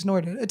better when you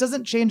snort it. It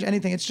doesn't change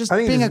anything. It's just I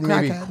think being it's a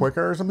maybe crackhead.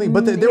 quicker or something.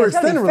 But they were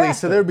extended release,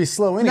 so they would be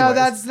slow anyway. No,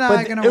 that's not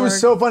going to work. It was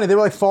so funny. They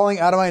were like falling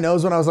out of my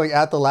nose when I was like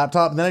at the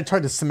laptop, and then I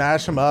tried to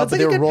smash them up, That's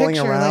but like they a were good rolling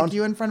picture, around. like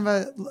you in front of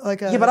a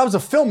Yeah, but I was a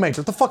filmmaker.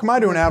 What the fuck am I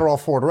doing Adderall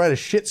for? To write a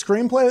shit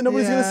screenplay that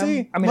nobody's gonna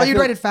see? I mean, well, you'd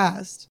write it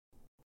fast.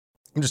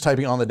 I'm just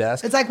typing on the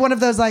desk. It's like one of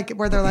those like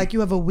where they're like, you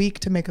have a week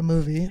to make a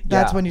movie.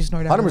 That's when you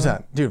snort Adderall.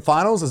 100%. Dude,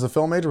 finals as a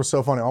film major was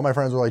so funny. All my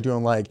friends were like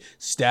doing like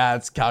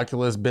stats,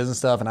 calculus, business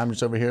stuff, and I'm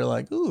just over here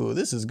like, ooh,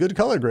 this is good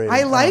color grading.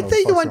 I like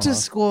that you went to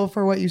school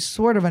for what you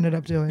sort of ended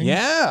up doing.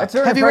 Yeah.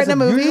 Have you written a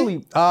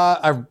movie?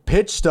 I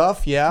pitched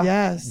stuff, yeah.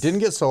 Yes. Didn't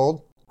get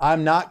sold.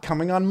 I'm not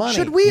coming on money.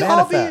 Should we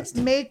Manifest.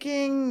 all be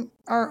making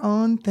our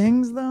own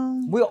things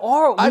though? We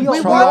are. We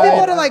want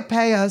people to like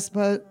pay us,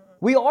 but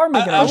We are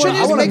making. I our want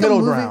just a make a middle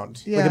movie.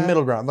 ground, Yeah. like a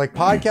middle ground. Like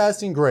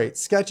podcasting, great.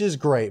 Sketches,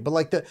 great. But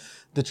like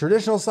the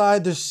traditional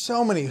side, there's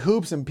so many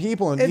hoops and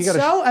people, and it's you gotta.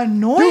 so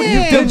annoying. Dude,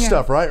 you did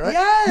stuff, right?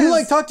 Yes. You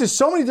like talk to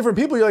so many different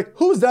people. You're like,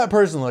 who's that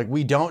person? Like,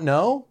 we don't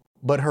know.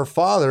 But her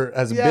father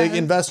has a big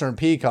investor in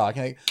Peacock.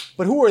 And like,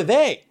 but who are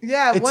they?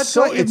 Yeah, it's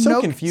so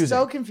confusing.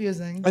 So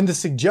confusing. And the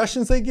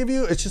suggestions they give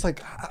you, it's just like,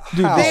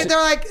 Dude, how? they're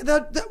like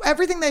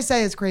everything they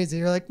say is crazy.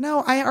 You're like,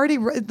 no,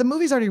 the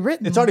movie's already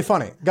written. It's already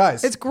funny,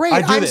 guys. It's great.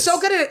 I'm so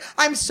good at it.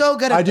 I'm so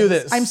good at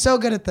this. I'm so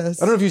good at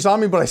this. I don't know if you saw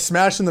me, but I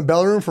smashed in the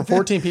bell room for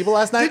 14 people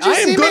last night. Did you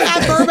see me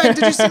at Burbank?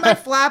 Did you see my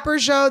flapper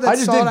show that I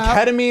just sold did out?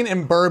 ketamine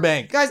in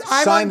Burbank. Guys,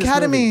 I'm on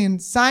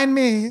ketamine. Sign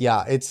me.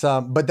 Yeah, it's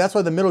but that's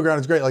why the middle ground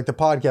is great. Like the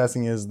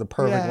podcasting is the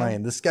perfect Yeah.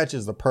 lane. The sketch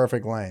is the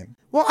perfect lane.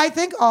 Well, I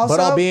think also.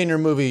 But I'll be in your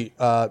movie,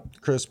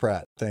 Chris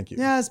Pratt. Thank you.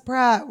 Yes,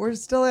 Pratt. We're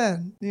still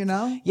in. You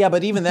know. Yeah,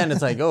 but even then,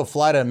 it's like, oh,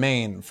 fly to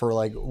Maine for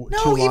like 2 lines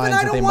I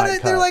that they don't might want to.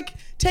 cut. They're like,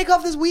 take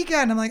off this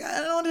weekend. I'm like, I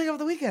don't want to take off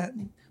the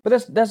weekend.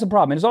 But that's the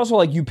problem. And it's also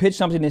like you pitch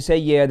something, they say,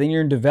 yeah, then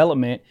you're in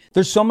development.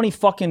 There's so many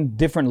fucking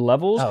different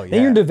levels. Oh, yeah. Then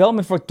you're in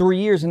development for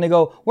 3 years and they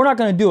go, we're not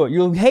going to do it.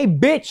 You're like, hey,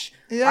 bitch,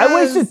 Yes. I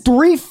wasted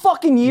 3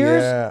 fucking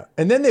years. Yeah,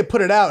 and then they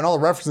put it out, and all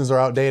the references are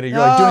outdated. You're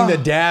like doing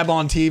the dab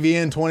on TV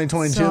in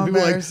 2022. So and people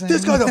are like, embarrassing.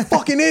 "This guy's a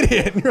fucking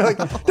idiot." And you're like,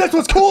 "That's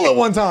what's cool at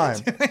one time."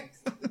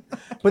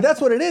 But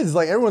that's what it is. It's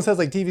like everyone says,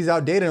 like TV's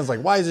outdated. And it's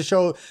like, why is the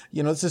show?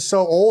 It's just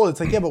so old.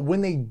 It's like, yeah, but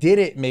when they did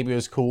it, maybe it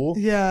was cool.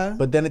 Yeah.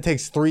 But then it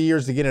takes 3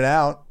 years to get it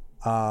out,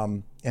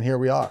 and here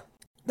we are.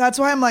 That's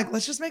why I'm like,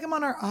 let's just make them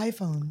on our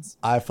iPhones.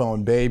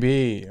 iPhone,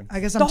 baby. I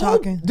guess I'm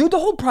talking. Dude, the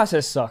whole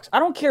process sucks. I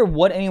don't care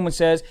what anyone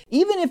says.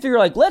 Even if you're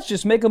like, let's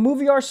just make a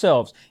movie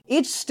ourselves.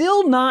 It's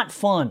still not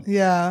fun.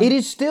 Yeah. It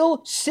is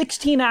still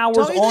 16 hours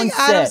Don't you on think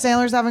Adam set.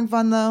 Sandler's having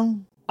fun though?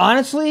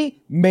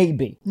 Honestly,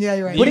 maybe. Yeah,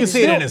 you're right. You can it's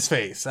see it still- in his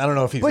face. I don't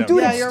know if he's. But having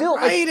dude, fun. Yeah, you're still,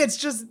 right. It's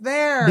just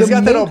there. He's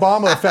got that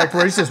Obama effect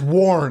where he's just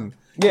worn.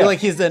 Yeah. You're like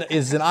he's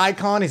an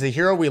icon. He's a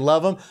hero. We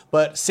love him.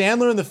 But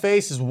Sandler in the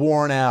face is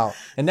worn out.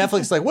 And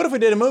Netflix is like, what if we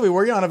did a movie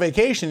where you're on a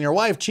vacation and your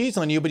wife cheats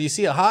on you, but you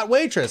see a hot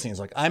waitress? And he's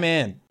like, I'm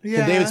in. Yeah.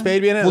 Can David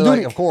Spade be in it? Well, They're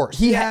dude, like, of course.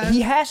 He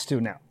has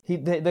to now.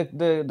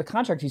 The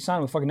contract he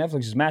signed with fucking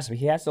Netflix is massive.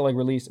 He has to like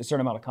release a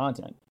certain amount of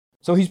content.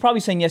 So he's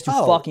probably saying yes to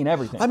fucking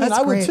everything. I mean, That's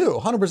I would great. too,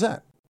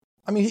 100%.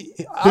 I mean,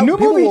 the new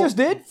movie he just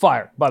did,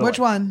 fire. By the way, Which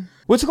one?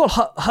 What's it called?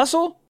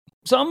 Hustle?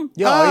 Something?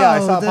 Yeah, I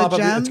saw it the pop up.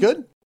 gem? It's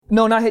good.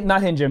 No, not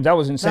Hidden Gems. That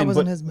was insane.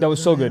 wasn't but his that was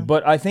movie, so yeah. good.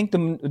 But I think the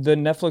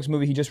Netflix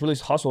movie he just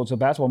released, Hustle. It's a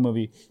basketball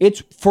movie.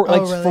 It's for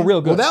really? for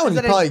real good. Well, that one Is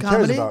he it a probably cares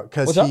comedy? about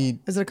because What's up? he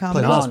Is it a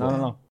comedy? plays no, basketball.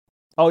 no.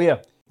 Oh yeah,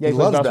 yeah. He plays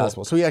loves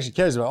basketball, so he actually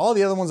cares about it. All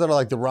the other ones that are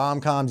like the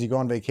rom-coms. You go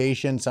on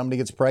vacation, somebody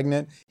gets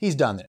pregnant. He's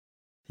done it.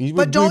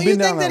 But don't you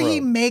think that he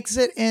makes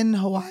it in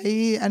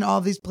Hawaii and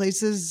all these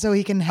places so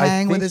he can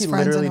hang with his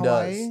friends in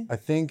Hawaii? I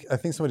think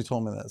somebody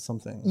told me that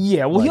something.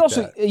 Yeah, well,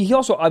 like he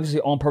also obviously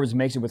on purpose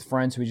makes it with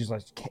friends, so he's just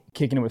like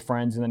kicking it with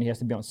friends, and then he has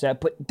to be on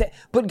set.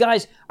 But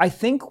guys, I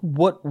think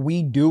what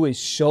we do is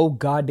so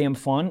goddamn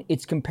fun.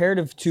 It's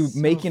comparative to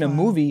making a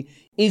movie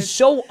is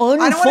so unfun.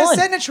 I don't want to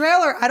sit in a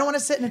trailer. It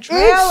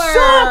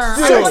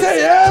sucks, dude. 6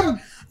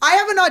 a.m. I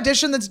have an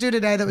audition that's due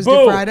today that was Boo.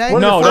 due Friday.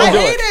 No, I don't do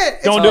hate it.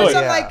 it. Don't do it.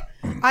 I'm Yeah. like,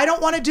 I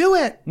don't want to do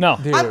it. No.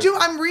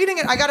 I'm reading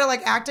it. I got a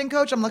like acting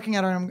coach. I'm looking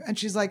at her and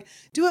she's like,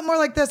 do it more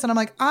like this. And I'm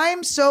like,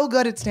 I'm so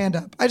good at stand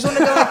up. I just want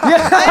to go like,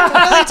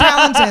 I'm really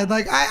talented.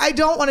 Like, I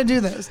don't want to do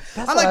this.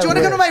 I'm like, do you want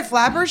to come to my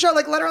flapper show?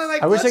 Like, literally,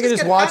 like, I wish I could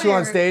just get watch out you of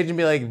on here. stage and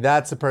be like,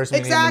 that's the person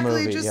you need in the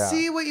Exactly. movie. Just Yeah.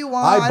 see what you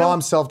want. I don't-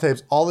 bomb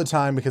self-tapes all the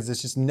time because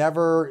it's just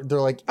never,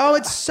 they're like, Oh,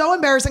 it's so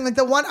embarrassing. Like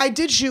the one I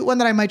did shoot one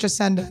that I might just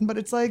send in, but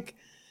it's like,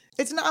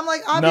 It's not. I'm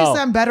like, obviously,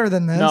 I'm better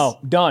than this. No,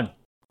 done.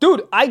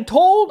 Dude,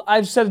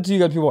 I've said it to you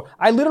guys before.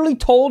 I literally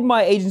told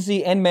my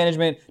agency and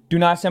management, do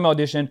not send my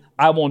audition.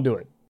 I won't do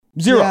it.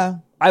 Zero. Yeah.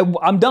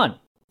 I'm done.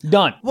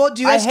 Done. Well,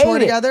 do you guys tour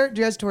together? Do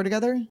you guys tour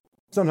together?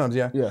 Sometimes,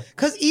 yeah. Yeah.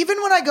 Because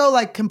even when I go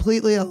like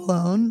completely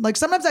alone, like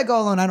sometimes I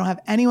go alone, I don't have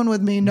anyone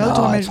with me, no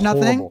tour manager,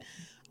 nothing. Horrible.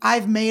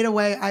 I've made a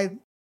way.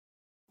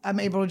 I'm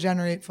able to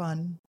generate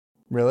fun.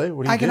 Really?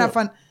 What do you I can do? have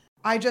fun.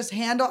 I just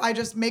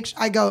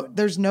I go,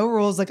 there's no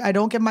rules. Like I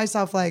don't give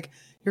myself like,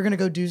 you're going to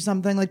go do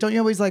something. Like, don't you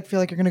always like feel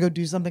like you're going to go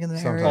do something in the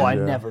area? Oh, I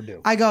never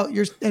do. I go,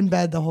 you're in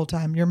bed the whole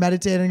time. You're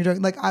meditating. You're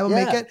doing, like, I will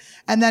make it.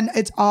 And then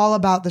it's all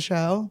about the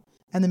show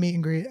and the meet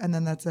and greet. And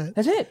then that's it.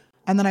 That's it.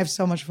 And then I have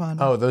so much fun.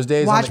 Oh, those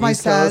days Watch on the my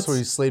East Coast stats. where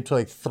you sleep till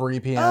like 3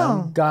 p.m.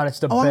 Oh. God, it's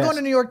the best. I'm going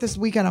to New York this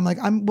weekend. I'm like,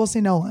 we'll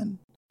see no one.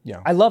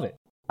 Yeah. I love it.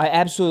 I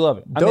absolutely love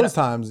it. Those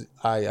times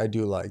I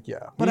do like,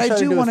 yeah. But You I try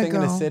to do do a want to thing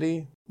go. in a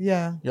city.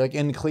 Yeah. You're like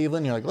in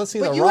Cleveland. You're like, let's see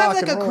the But rock you have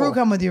like and a roll. crew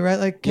come with you, right?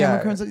 Like camera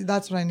Yeah. crew.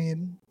 That's what I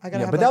need. I gotta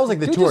Yeah, have but that was like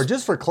the Dude, tour.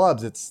 Just for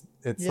clubs, it's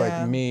Yeah.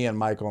 like me and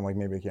Michael and like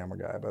maybe a camera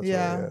guy. That's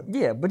Yeah. really it.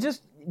 Yeah, but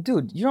just,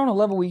 dude, you're on a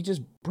level where you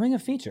just bring a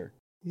feature.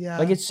 Yeah.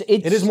 Like it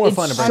is more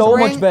fun to bring so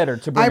something. much better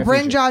to bring I a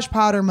bring feature. Josh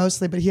Potter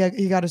mostly, but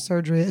he got a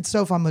surgery. It's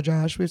so fun with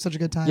Josh. We have such a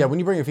good time. Yeah, when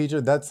you bring a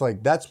feature,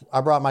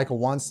 I brought Michael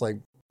once, like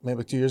maybe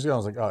like 2 years ago. I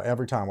was like, oh,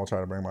 every time I'll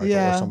try to bring Michael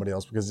or somebody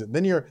else because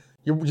then you're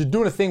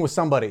doing a thing with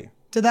somebody.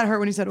 Did that hurt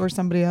when you said or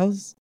somebody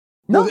else?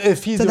 No,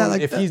 if he's So doing that,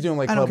 like, if he's doing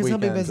like I know, club 'cause he'll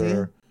be weekends busy.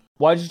 or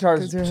Why'd you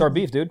start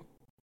beef, dude?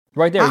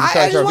 Right there, you I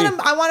started just start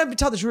beef. I want to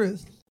tell the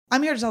truth.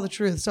 I'm here to tell the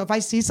truth. So if I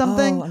see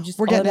something,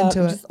 we're getting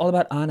into I'm it. just all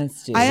about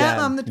honesty. I Zen,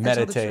 am. I tell the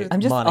meditate. truth. I'm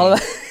just money. all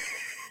about...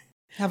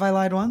 Have I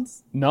lied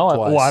once? No,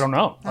 Twice. well, I don't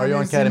know. Are you on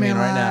Have seen me ketamine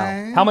right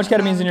now? lie? How much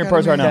ketamine's in your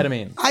purse right now?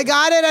 Ketamine. I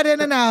got it at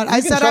In-N-Out. I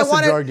can said I trust a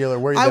wanted. drug dealer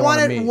where I they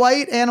wanna wanted meet.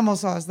 white animal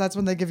sauce. That's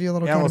when they give you a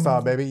little Animal ketamine.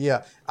 style, baby.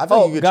 Yeah, I feel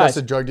like you could guys. trust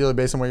a drug dealer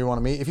based on where you want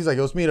to meet. If he's like,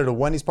 let's meet at a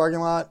Wendy's parking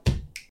lot,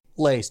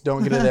 lace,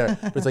 don't get it there.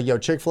 But it's like, yo,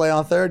 Chick-fil-A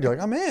on Third. You're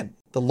like, oh man,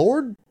 the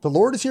Lord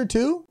is here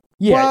too.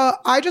 Yeah. Well,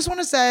 I just want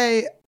to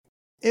say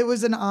it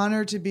was an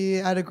honor to be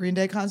at a Green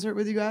Day concert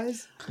with you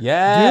guys.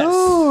 Yes,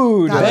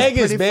 Dude. That was Vegas,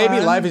 pretty baby,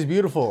 fun. life is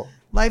beautiful.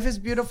 Life is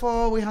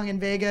beautiful. We hung in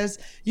Vegas.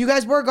 You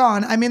guys were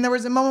gone. I mean, there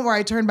was a moment where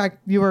I turned back.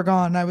 You were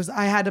gone.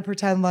 I had to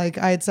pretend like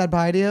I had said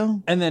bye to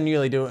you. And then you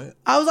really do it.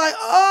 I was like,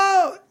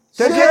 oh,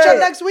 we'll Shit. catch up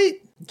next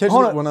week. Catch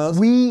Hold one on. of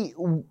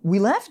those. We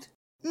left?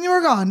 You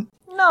were gone.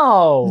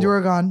 No. You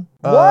were gone.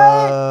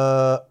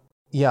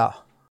 Yeah,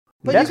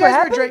 But That's you what guys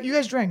happened? drank. You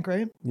guys drank,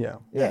 right? yeah,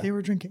 Yeah, you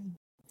were drinking.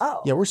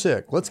 Oh. yeah. We're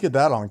sick. Let's get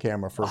that on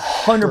camera for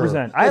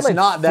 100%. I had It's like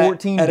not that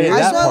 14 edit beers. I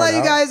that just want to part let you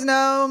out. guys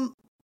know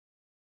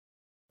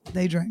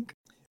they drink.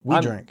 We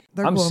I'm- drink.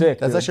 They're I'm cool. sick.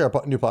 That's dude. actually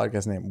our new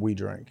podcast name. We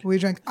drink. We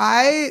drink.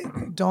 I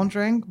don't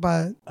drink,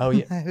 but Oh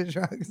yeah. I do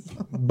drugs.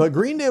 But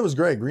Green Day was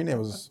great. Green Day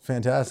was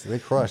fantastic. They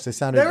crushed. They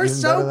sounded They were even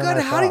so better than good.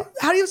 I How do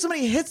thought. you have so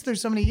many hits through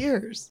so many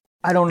years?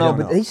 I don't know, don't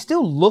but know. they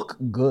still look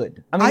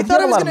good. I mean, I they thought get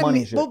I a was lot of gonna money meet.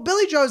 and shit. Well,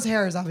 Billy Joe's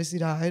hair has obviously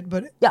died,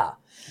 but Yeah.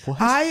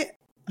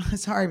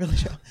 sorry, Billy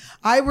Joe.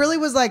 I really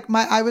was like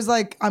I was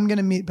like, I'm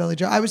gonna meet Billy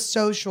Joe. I was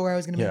so sure I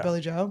was gonna meet Yeah.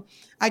 Billy Joe.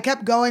 I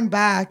kept going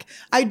back.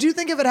 I do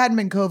think if it hadn't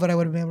been COVID, I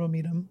would have been able to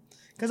meet him.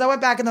 Because I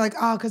went back and they're like,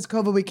 oh, because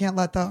COVID, we can't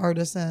let the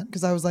artist in.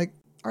 Because I was like,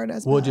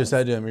 artist. What you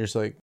said to him? You're just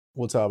like,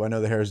 "What's up? I know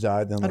the hair's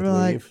died." Then I'd like be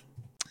like, leave.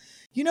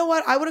 You know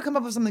what? I would have come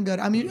up with something good.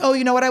 I mean,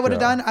 you know what I would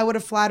have Yeah. done? I would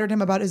have flattered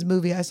him about his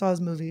movie. I saw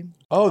his movie.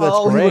 Oh, that's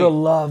Oh, he great. would have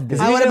loved it.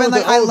 Is I he would've gonna been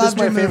go, like, I "Oh, this loved is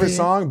my your favorite movie."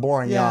 song."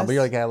 Boring, yeah. Yes. But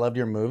you're like, "I loved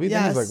your movie."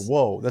 Yes. Then he's like,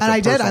 "Whoa, that's And a I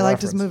did. I personal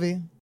liked his reference.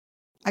 movie.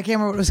 I can't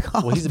remember what it was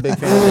called. Well, he's a big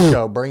fan of the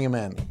show. Bring him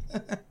in.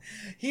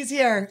 He's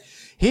here.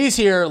 He's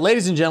here,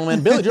 ladies and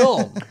gentlemen. Billy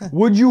Joel.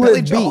 Would you Billy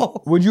have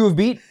Joel. beat? Would you have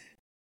beat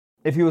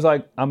if he was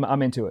like,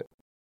 I'm into it.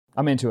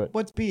 I'm into it.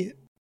 What's beat?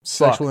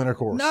 Sexual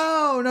intercourse.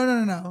 No.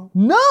 No.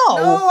 No,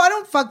 I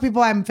don't fuck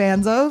people I'm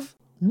fans of.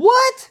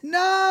 What?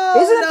 No.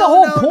 Isn't it the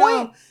whole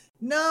point?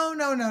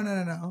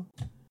 No.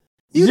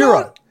 Zero.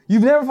 don't-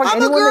 You've never fucked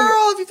I'm a anyone that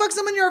girl. If you fuck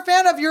someone you're a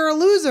fan of, you're a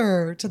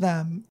loser to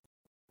them.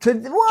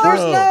 what?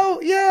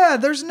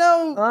 There's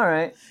no. All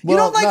right. You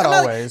don't like. not I'm not-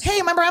 always. hey,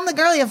 remember I'm the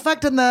girl you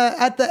fucked at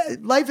the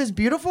Life is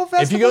Beautiful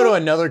festival. If you go to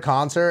another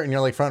concert and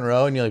you're like front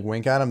row and you like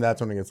wink at him, that's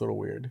when it gets a little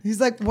weird.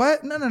 he's like,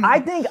 what? No. I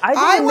think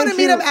I it want to makes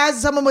meet you- him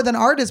as someone with an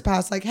artist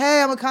pass. Like,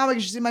 hey, I'm a comic.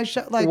 You should see my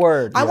show. Like,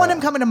 Word, I want yeah.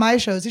 him coming to my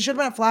shows. He should have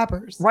been at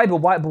Flappers. Right, but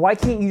why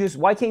can't you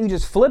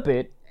just flip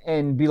it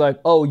and be like,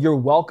 oh, you're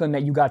welcome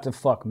that you got to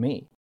fuck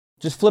me.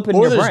 Just flip it in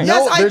Or your there's brain. no-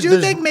 Yes, I there's- do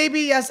there's- think maybe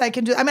yes I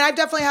can do. I mean, I've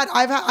definitely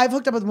I've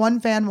hooked up with one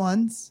fan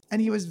once,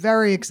 and he was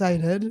very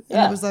excited. And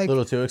Yeah. it was like, A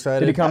little too excited.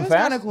 Did he come that was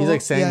fast? kinda cool. He's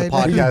like saying Yeah, the he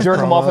podcast. did. Did you jerk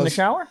him off in the promos.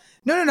 shower?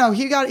 No.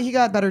 He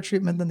got better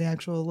treatment than the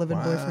actual live-in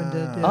boyfriend did.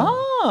 Yeah.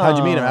 Oh. How'd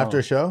you meet him after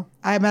a show?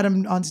 I met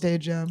him on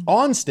stage. Yeah.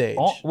 On stage.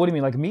 Oh, what do you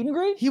mean, like a meet and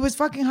greet? He was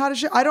fucking hot as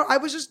shit. I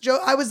was just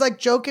I was like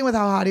joking with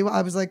how hot he was.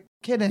 I was like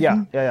kidding.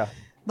 Yeah.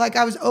 Like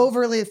I was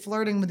overly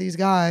flirting with these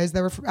guys.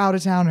 They were out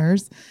of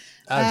towners.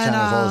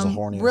 Out-of-towners always the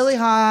horniest. Really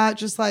hot,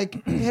 just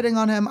like hitting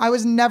on him. I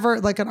was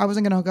never like I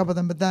wasn't gonna hook up with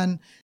him, but then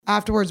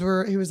afterwards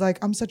he was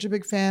like, I'm such a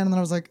big fan, and then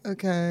I was like,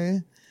 okay.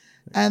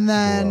 And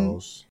then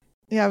Gross.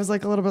 Yeah, I was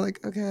like a little bit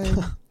like, okay.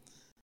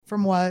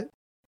 From what?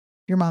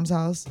 Your mom's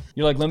house.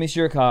 You're like, let me see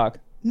your cock.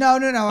 No.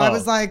 I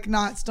was like,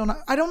 still not.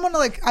 I don't want to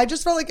like, I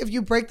just felt like if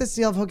you break the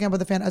seal of hooking up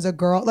with a fan as a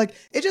girl, like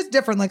it's just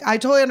different. Like I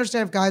totally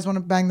understand if guys want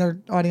to bang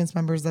their audience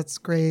members. That's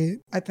great.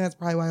 I think that's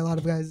probably why a lot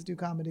of guys do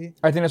comedy.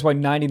 I think that's why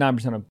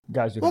 99% of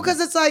guys do. Well, because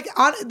it's like,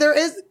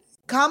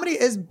 comedy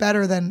is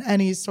better than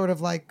any sort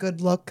of like good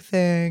look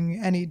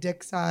thing, any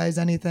dick size,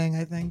 anything.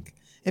 I think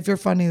if you're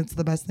funny, it's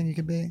the best thing you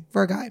could be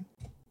for a guy.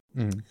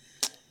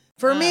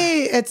 For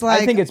me, it's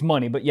like, I think it's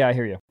money, but yeah, I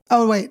hear you.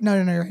 Oh wait, no,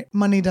 you're right.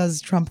 Money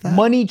does trump that.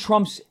 Money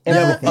trumps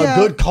everything. A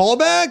good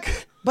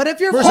callback? But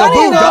if you're Versus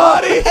funny a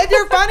enough, Bugatti. if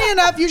you're funny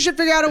enough, you should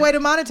figure out a way to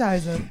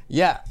monetize it.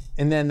 Yeah.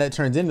 And then that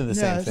turns into the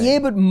same thing. Yeah,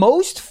 but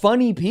most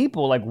funny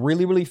people, like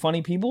really, really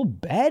funny people,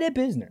 bad at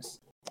business.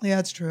 Yeah,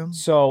 it's true.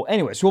 So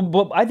anyway,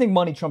 but I think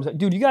money trumps.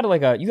 Dude, you got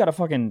a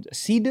fucking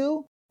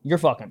Sea-Doo? You're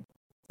fucking.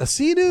 A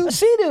Sea-Doo? A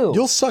Sea-Doo.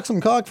 You'll suck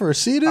some cock for a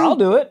Sea-Doo? I'll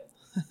do it.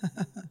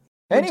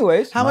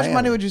 Anyways. How much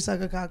money would you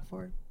suck a cock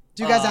for?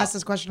 Do you guys ask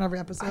this question every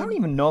episode? I don't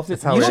even know if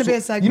it's how it should be a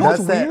segment. You know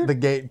That's what's weird? the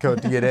gate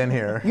code to get in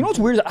here. You know what's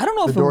weird? I don't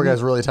know if the door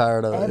guy's really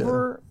tired of it.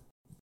 Ever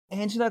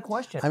answer that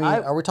question? I mean,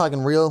 are we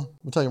talking real?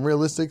 We're talking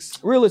realistics?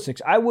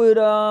 Realistics. I would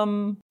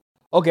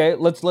okay,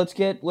 let's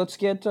get in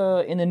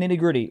the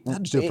nitty-gritty.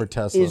 I'd do it for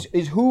Tesla.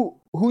 Is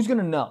who's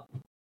gonna know?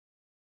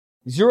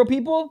 0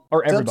 people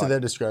or It's everybody? up to their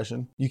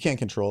discretion. You can't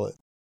control it.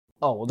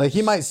 Oh, well, like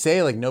he might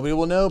say like nobody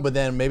will know, but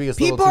then maybe it's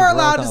people are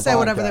allowed to say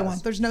whatever they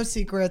want. There's no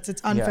secrets. It's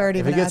unfair to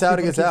If even it gets ask out,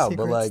 it people gets to keep out.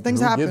 secrets. But like, things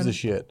who happen. gives a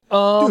shit?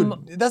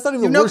 Dude, that's not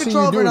even the no worst thing you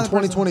control do over in another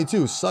person.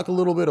 2022. Suck a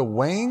little bit of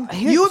wang.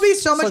 You would be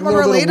so much Suck a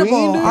more little bit of relatable,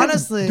 ween, dude.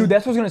 honestly. Dude,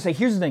 that's what I was gonna say.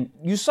 Here's the thing: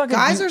 you suck.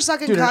 Guys are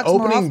sucking Dude, an cocks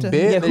more opening often.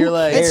 bit Yeah, that you're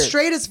like, It's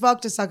straight as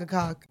fuck to suck a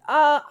cock.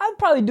 I'd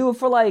probably do it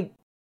for like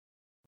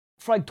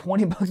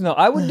 $20. No,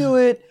 I would do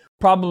it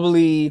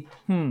probably.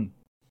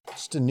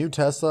 just a new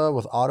Tesla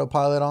with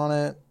autopilot on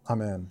it. I'm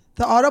in.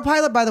 The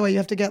autopilot, by the way, you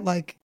have to get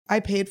like, I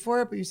paid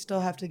for it, but you still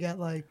have to get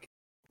like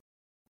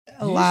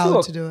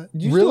allowed to do it.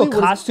 Did you Really? do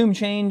a costume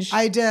change?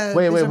 I did.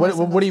 Wait, These are my what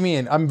sunglasses. do you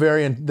mean? I'm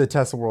very in the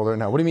Tesla world right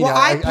now. What do you mean? Well,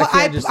 I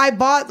can't just... I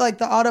bought like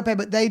the auto pay,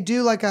 but they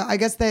do like I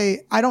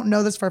don't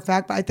know this for a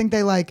fact, but I think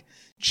they like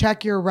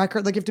check your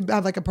record. Like you have to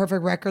have like a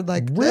perfect record.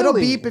 Like it'll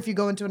Really? beep if you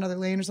go into another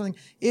lane or something.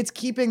 It's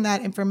keeping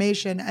that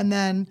information. And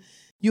then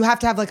you have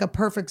to have like a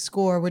perfect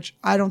score, which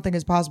I don't think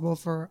is possible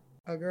for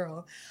a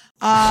girl.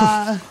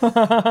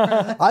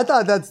 I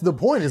thought that's the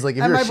point is like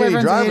if And you're a my shitty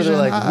boyfriend's driver, Asian,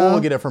 they're like, we'll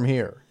get it from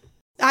here.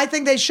 I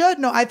think they should.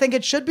 No, I think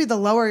it should be the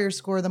lower your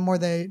score, the more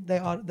they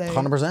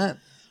 100%.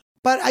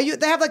 But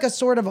they have like a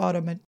sort of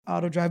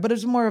auto drive, but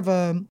it's more of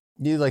a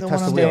You like The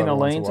test one the on Stay in wheel a every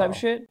once lane a type while.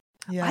 shit.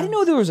 yeah. I didn't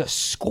know there was a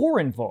score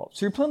involved.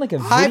 So you're playing like a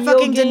video I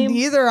fucking game. didn't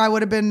either. I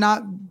would have been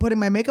not putting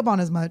my makeup on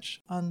as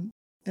much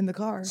in the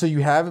car. So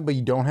you have it, but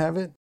you don't have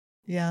it?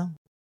 Yeah. How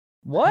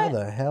What?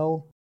 the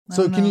hell? I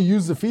So don't can know. you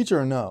use the feature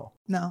or no?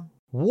 No.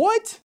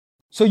 What?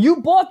 So you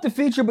bought the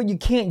feature, but you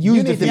can't use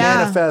You the need to feature. Yeah.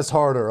 manifest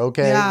harder,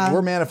 okay? Yeah.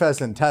 We're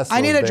manifesting Tesla.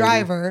 I need a baby.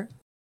 driver.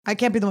 I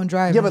can't be the one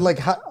driving. Yeah, but like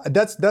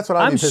that's what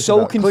I'd I'm be pissed so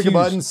about. Click a confused.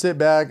 button, sit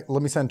back,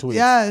 let me send tweets.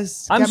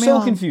 yes. I'm get me so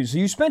home. confused. So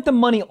you spent the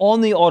money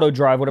on the auto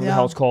drive, whatever the Yeah.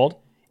 hell it's called,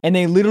 and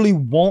they literally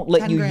won't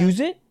let 10 you grand. use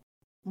it?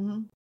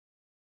 Mhm.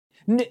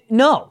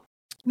 No.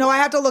 No, I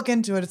have to look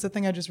into it. It's a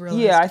thing I just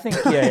realized. Yeah, I think.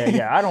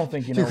 Yeah. I don't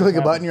think you know. You click a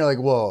what's button, you're like,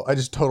 whoa, I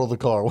just totaled the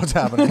car. What's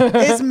happening?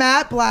 Is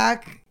matte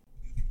black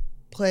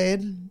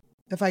played?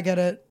 If I get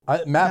it.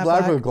 Matte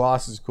black with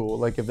gloss is cool.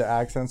 Like if the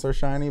accents are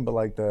shiny, but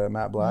like the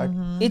matte black.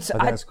 Mm-hmm. It's I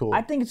think that's cool.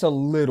 I think it's a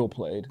little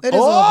played. It is a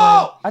little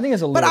played. I think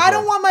it's a little. But I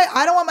don't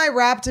played. want my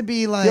rap to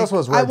be like. also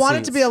has I red want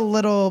it to be seats. a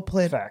little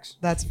played. Facts.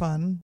 That's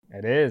fun.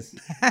 It is.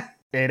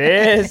 It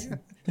is. I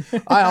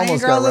Banging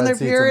almost got girls in red their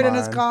seats period in in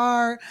his mine.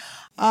 car.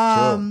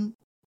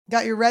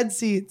 Got your red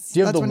seats. Do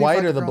you have That's the when white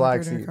fuck or a the girl in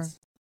black period in your car. seats?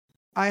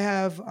 I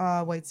have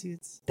white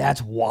seats.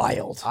 That's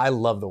wild. I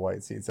love the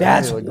white seats.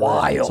 That's They look great.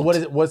 wild. So what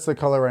is it? What's the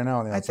color right now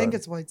on the I outside? think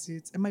it's white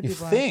seats. It might You be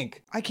black.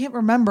 think? I can't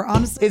remember.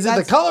 Honestly, Is it the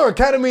that's- color of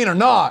ketamine or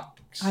not?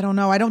 I don't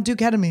know. I don't do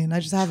ketamine. I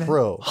just have it.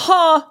 True.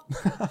 Huh?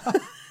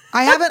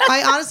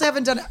 I honestly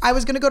haven't done it. I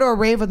was gonna go to a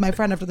rave with my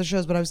friend after the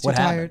shows, but I was too What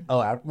tired. happened?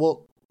 Oh,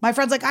 well, My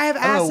friend's like, I have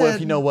I don't acid. know if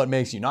you know what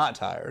makes you not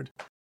tired.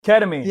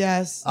 Ketamine.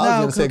 Yes. I was no,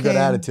 gonna say good cocaine.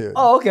 attitude.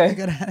 Oh, okay.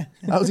 Good attitude.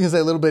 I was gonna say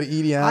a little bit of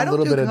EDM, I a don't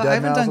little do bit of coke. Dead I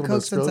haven't Mouse, a done little bit coke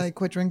of since Strokes. I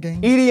quit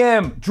drinking.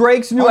 EDM.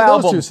 Drake's new Oh, those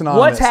album. two synonymous.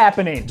 What's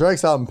happening?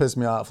 Drake's album pissed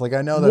me off. Like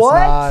I know that's What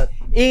not.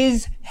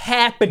 is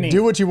happening?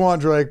 Do what you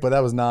want, Drake, but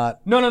that was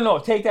not. No.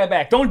 Take that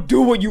back. Don't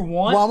do what you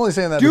want. Well, I'm only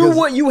saying that Do because-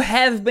 what you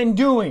have been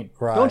doing.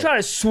 Right. Don't try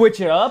to switch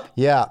it up.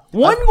 Yeah.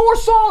 One more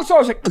song, so I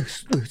was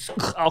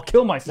like, I'll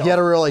kill myself. He had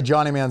a real like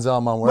Johnny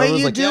Manziel moment. Where Wait, everyone's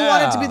you like, do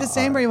want it to be yeah. the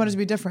same, or you want it to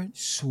be different?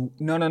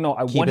 No.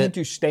 I want him it.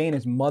 to stay in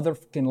his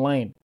motherfucking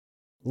lane.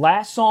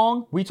 Last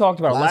song we talked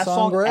about. Last Last song,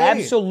 song, great.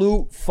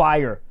 absolute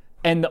fire.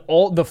 And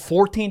all the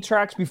 14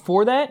 tracks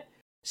before that,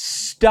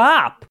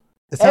 stop.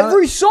 It sounded-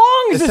 Every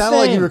song is It the sounded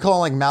like same. you were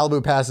calling like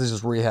Malibu passes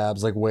just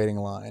rehabs, like waiting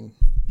line.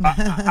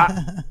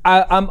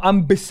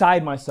 I'm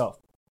beside myself.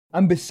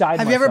 I'm beside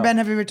Have myself.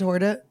 you ever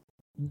toured it?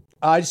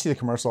 I just see the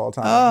commercial all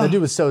the time. Oh. That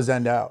dude was so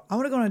zenned out. I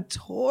want to go on a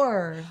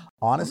tour.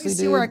 Honestly, Let me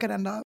see dude, where I could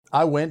end up.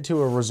 I went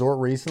to a resort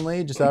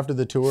recently just after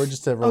the tour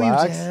just to Oh, you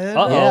relax. did?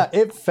 Uh-oh. Yeah,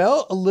 it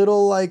felt a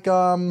little like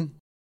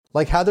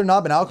had there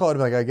not been alcohol, I'd be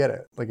like, I get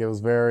it. Like it was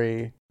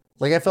very,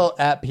 like I felt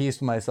at peace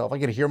with myself. I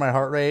could hear my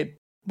heart rate.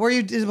 Was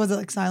it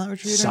like silent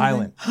retreat? or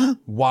Silent. anything?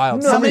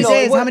 Wild. How many No,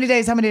 days? what- How many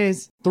days? How many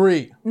days?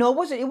 3. No, it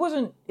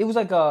wasn't. It was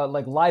like a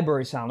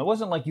library sound. It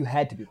wasn't like you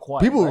had to be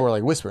quiet. People right? were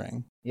like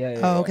whispering. Yeah.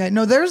 Oh, okay.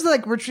 No, there's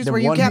like retreats The where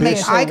you one can't big-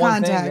 make Say eye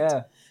one thing, contact.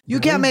 yeah. You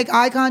can't make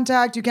eye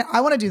contact. You can't. I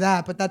want to do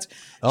that, but that's.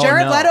 Oh,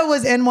 Jared no. Leto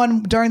was in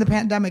one during the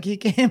pandemic. He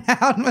came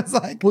out and was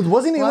like,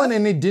 Wasn't he What? one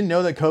and he didn't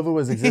know that COVID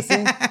was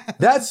existing?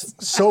 That's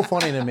so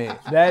funny to me.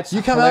 That's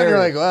You come out and you're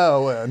like,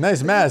 hilarious. "Wow,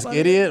 nice mask,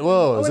 idiot!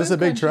 Whoa, "Oh, is it this a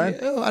big crunchy.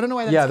 trend?" Ew, I don't know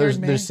why that Yeah, scared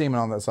me. there's semen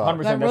on that sock.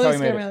 100%. That That's really how he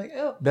scared made me. it. Like,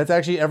 ew. That's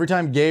actually every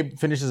time Gabe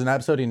finishes an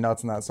episode, he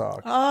nuts in that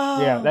sock.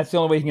 Yeah, that's the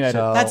only way you can edit.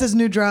 So- That's his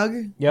new drug.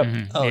 Yep.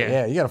 Oh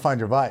yeah, you got to find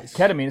your vice.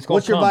 Ketamine. It's called.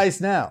 What's your cum. vice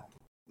now?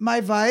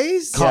 My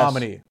vice.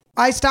 Comedy.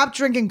 I stopped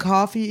drinking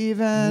coffee.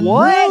 Even.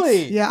 What?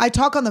 Really? Yeah, I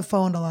talk on the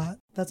phone a lot.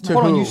 That's my. To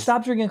Hold on. who? You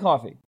stopped drinking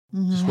coffee.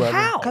 Just whatever.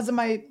 How? Because of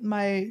my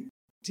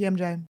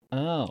TMJ.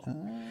 Oh.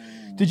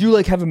 Did you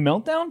like have a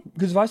meltdown?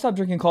 Because if I stopped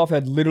drinking coffee,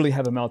 I'd literally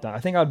have a meltdown. I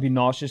think I'd be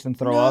nauseous and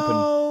throw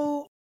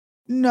up.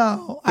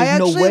 No. I There's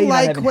no way actually you're not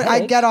like. having I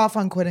headaches. get off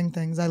on quitting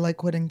things. I like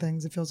quitting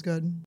things. It feels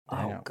good.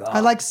 Oh god. I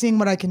like seeing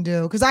what I can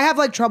do because I have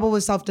like trouble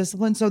with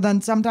self-discipline. So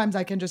then sometimes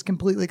I can just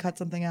completely cut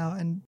something out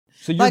and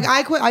So you're like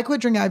I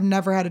quit drinking. I've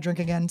never had a drink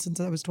again since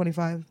I was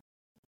 25.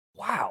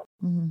 wow.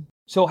 Mhm.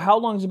 So how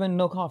long has it been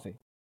no coffee?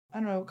 I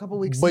don't know, a couple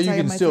weeks. But since you I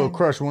had can my still thing.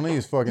 crush one of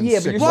these fucking. Yeah,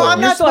 but sick you're Well, still, I'm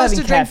you're not still supposed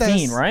having to drink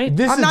caffeine, this. right?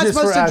 This I'm is not just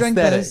supposed for to drink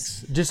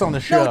aesthetics, just on the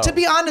show. No, to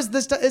be honest,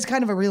 this is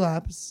kind of a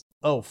relapse.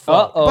 Oh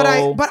fuck.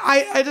 Uh-oh. But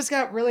I just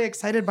got really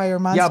excited by your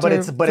monster. Yeah, but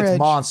it's fridge.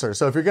 Monster.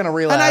 So if you're gonna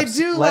relapse, And I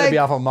do let it be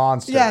like- off of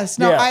Monster. Yes,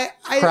 no, Yeah.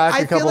 Crack I a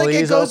feel couple of like it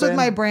these goes with open.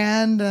 my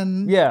brand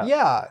and Yeah.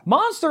 Yeah,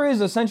 Monster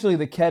is essentially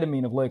the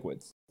ketamine of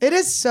liquids. it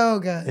is so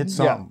good. it's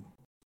Yeah. something.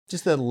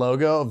 Just the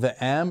logo of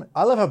the M.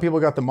 I love how people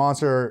got the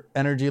Monster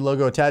Energy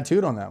logo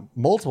tattooed on them.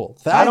 Multiple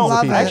I thousands don't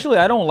of people. actually.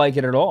 I don't like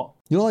it at all.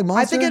 You don't like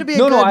Monster? I think it'd be a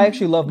No, good, no, I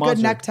actually love good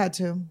Monster. neck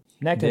tattoo.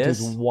 Neck This?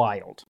 tattoo's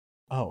wild.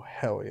 Oh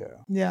hell yeah!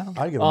 Yeah.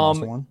 I'd get a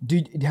Monster one.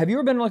 Have you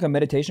ever been to like a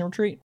meditation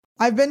retreat?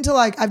 I've done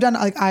like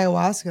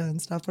ayahuasca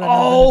and stuff. But I've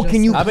Oh, never been to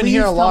can you just- I've been please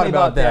hearing a tell lot me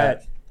about about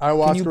that. Can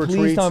Ayahuasca you please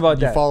retreats. tell me about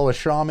You that? follow a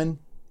shaman.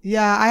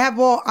 Yeah, I have.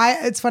 Well,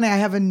 it's funny. I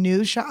have a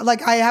new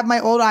like I have my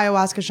old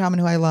ayahuasca shaman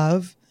who I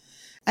love,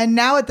 and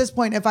now at this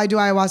point, if I do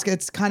ayahuasca,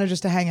 it's kind of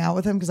just to hang out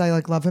with him because I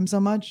like love him so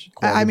much.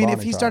 I mean, if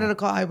bonding he time. started a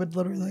call, I would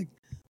literally like,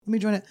 let me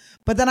join it.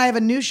 But then I have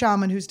a new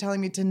shaman who's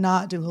telling me to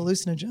not do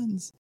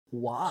hallucinogens.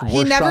 Why? He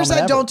Worst never shaman said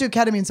ever. don't do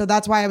ketamine, so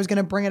that's why I was going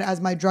to bring it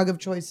as my drug of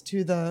choice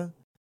to the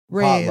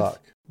rave.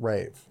 Potluck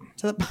rave.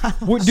 To the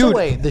Dude, So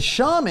wait, the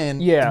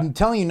shaman Yeah.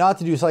 telling you not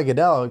to do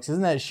psychedelics,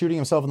 isn't that shooting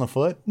himself in the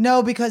foot?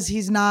 No, because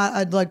he's not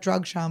a like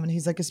drug shaman.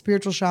 He's like a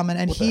spiritual shaman,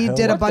 and he hell?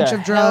 did a What bunch the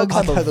of drugs.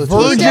 hell type I of thought those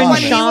were He did virgin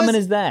when he shaman was-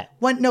 is that?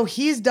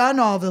 He's done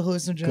all of the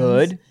hallucinogens.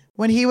 Good.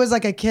 When he was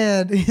like a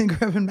kid, he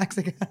grew up in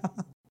Mexico.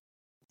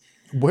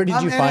 Where did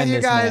I'm you in find it, you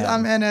this guys. man?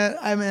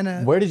 I'm in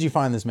it. Where did you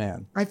find this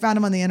man? I found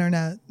him on the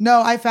internet.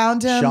 No, I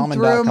found him Shaman.com.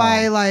 through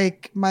my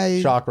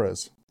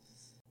Chakras.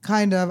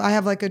 kind of. I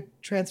have like a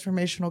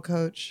transformational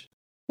coach.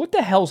 What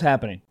the hell's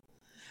happening?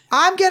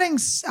 I'm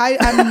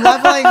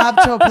leveling up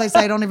to a place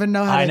I don't even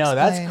know how to I know,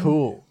 that's explain.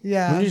 cool.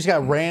 Yeah. When you just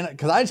got ran,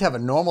 because I just have a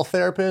normal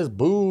therapist.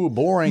 Boo,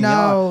 boring.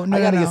 No, no,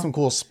 I got to no. get some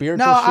cool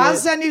spiritual No, shit. I'll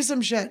send you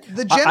some shit.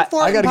 The Jim I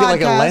Fortin got to podcast.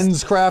 get like a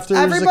Lens Crafters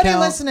Everybody account.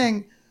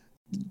 listening,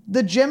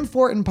 the Jim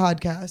Fortin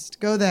podcast.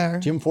 Go there.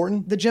 Jim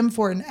Fortin? The Jim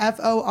Fortin,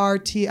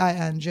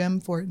 Fortin, Jim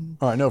Fortin.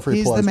 All right, no free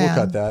He's plugs. the We'll man.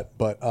 cut that.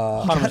 But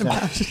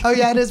 100%. Oh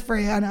yeah, it is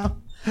free. I know.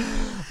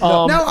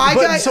 Um, No, I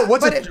but, got. so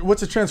but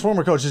what's a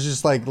transformer coach? It's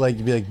just like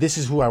you'd be like, this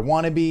is who I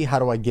want to be. How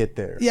do I get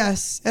there?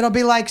 yes, it'll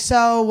be like,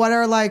 so what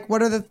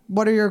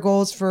are your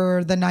goals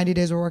for the 90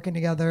 days we're working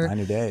together?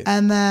 90 days.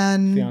 And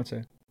then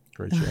Fiance.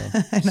 Great show.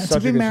 to Such a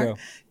be good married,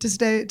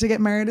 show. to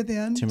get married at the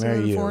end to marry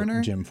the you,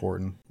 foreigner. Jim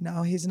Fortin.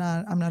 No, he's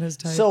not. I'm not his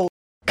type. So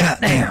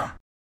Goddamn.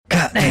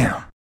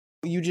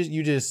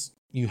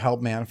 you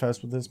help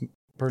manifest with this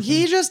person.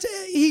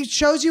 he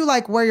shows you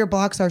like where your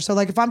blocks are. So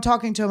like if I'm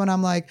talking to him and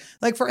I'm like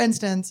for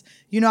instance,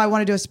 I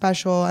want to do a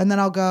special, and then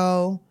I'll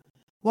go,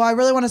 well, I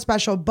really want a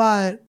special,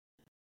 but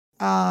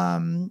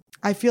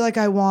I feel like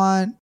I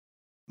want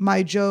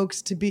my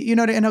jokes to be,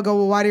 and he'll go,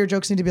 well, why do your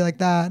jokes need to be like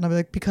that? And I'll be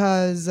like,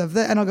 because of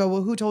that. And I'll go,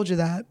 well, who told you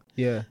that?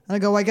 Yeah. And I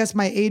go, well, I guess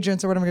my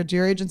agents or whatever. Do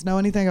your agents know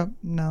anything? I go,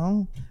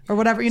 no, or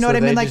whatever. You know So what I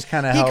mean? they Like just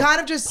kinda he help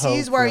kind of just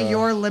sees poke where the-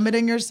 you're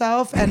limiting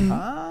yourself, and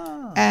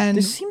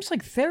This seems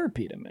like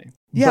therapy to me.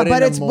 yeah, but but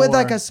in a it's with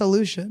like more- a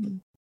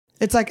solution.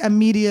 It's like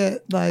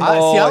immediate, like I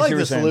Oh, I like see what the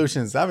you're saying.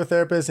 solutions. I have a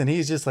therapist, and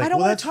he's just I like, don't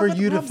well, wanna that's talk for about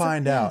the you to problems,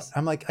 find like, out. yes.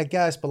 I'm like, I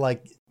guess, but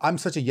like, I'm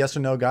such a yes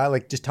or no guy.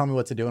 Like, just tell me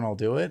what to do, and I'll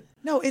do it.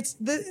 no, it's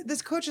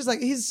this coach is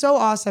like, he's so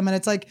awesome, and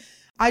it's like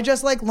I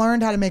just like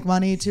learned how to make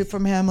money too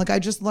from him. Like I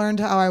just learned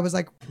how I was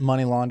like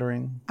Money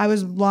laundering. I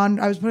was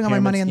putting all my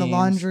money in the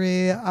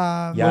laundry.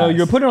 No,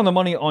 you're putting on the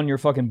money on your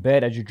fucking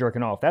bed as you're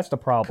jerking off. That's the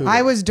problem.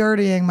 I was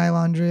dirtying my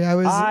laundry.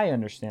 I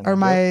understand.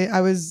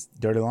 I was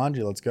dirty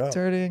laundry. Let's go.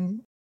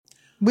 Dirtying.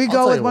 We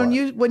go with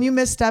when you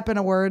misstep in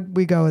a word,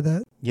 we go with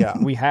it. Yeah,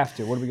 we have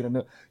to. What are we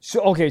gonna do?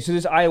 So this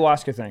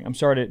ayahuasca thing. I'm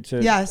sorry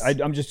to. Yes,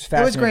 I'm just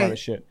fascinated by this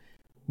shit.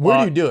 Where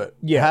do you do it?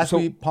 Yeah, it has to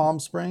be Palm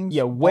Springs.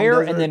 Yeah,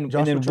 where and then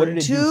what did it do for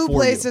you? 2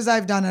 places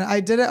I've done it. I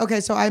did it. Okay,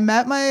 so I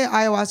met my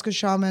ayahuasca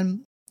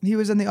shaman. He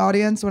was in the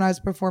audience when I was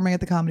performing at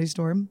the Comedy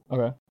Store.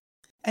 Okay.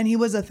 And he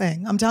was a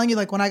thing. I'm telling you,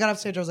 like when I got off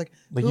stage, I was like,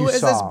 who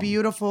is this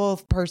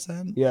beautiful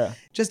person? Yeah.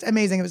 Just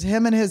amazing. It was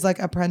him and his like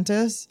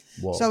apprentice.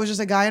 Whoa. So it was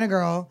just a guy and a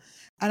girl.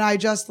 And I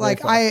just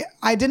like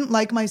I didn't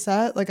like my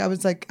set. Like I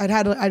was like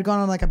I'd gone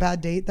on like a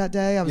bad date that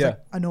day. I was like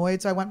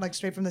annoyed, so I went like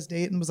straight from this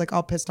date and was like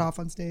all pissed off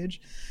on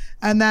stage.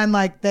 And then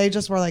like they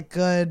just were like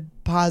good,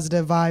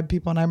 positive vibe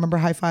people, and I remember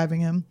high-fiving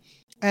him.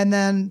 And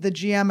then the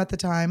GM at the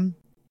time,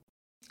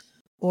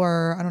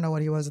 or I don't know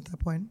what he was at that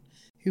point,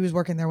 he was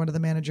working there, one of the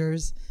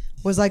managers,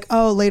 was like,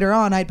 oh, later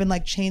on I'd been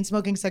like chain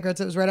smoking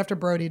cigarettes. It was right after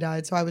Brody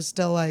died, so I was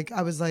still like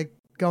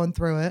going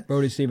through it.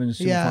 Brody Stevens,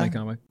 super funny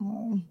comic.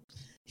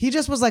 He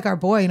just was like our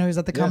boy, you know, he was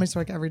at the Comedy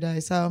Store like every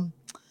day. So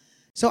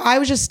I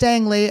was just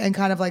staying late and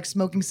kind of like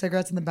smoking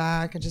cigarettes in the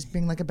back and just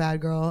being like a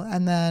bad girl.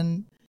 And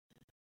then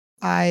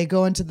I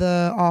go into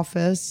the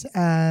office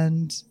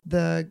and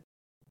the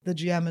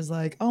GM is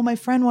like, oh, my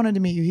friend wanted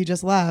to meet you. He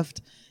just left.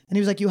 And he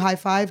was like, you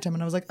high-fived him.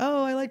 And I was like,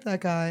 oh, I liked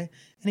that guy.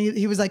 And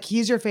he was like,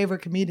 he's your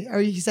favorite comedian. Or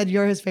he said,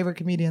 you're his favorite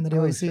comedian that he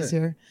always sees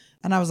here.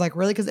 And I was like,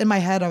 really? Because in my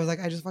head, I was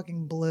like, I just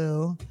fucking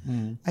blew.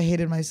 I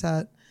hated my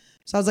set.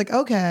 So I was like,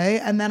 okay.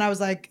 And then I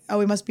was like, oh,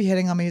 he must be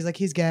hitting on me. He's like,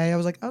 he's gay. I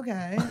was like,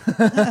 okay.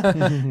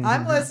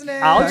 I'm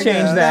listening. I'll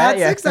change that.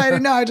 That's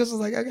exciting. No, I just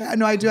was like, okay.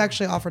 No, I do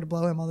actually offer to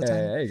blow him all the time.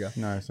 Yeah, there you go.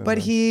 Nice. But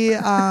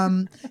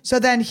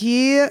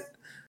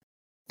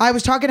I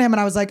was talking to him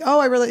and I was like,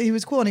 oh, he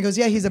was cool. And he goes,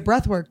 yeah, he's a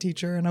breathwork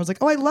teacher. And I was like,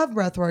 oh, I love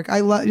breathwork.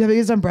 Have you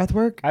guys done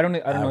breathwork? I don't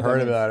know. I've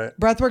heard about it.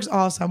 Breathwork's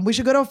awesome. We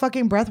should go to a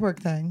fucking breathwork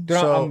thing. Dude,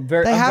 I'm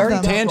very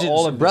tangents.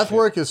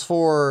 Breathwork is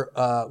for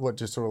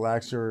just to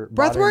relax your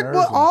breathwork.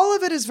 Well, all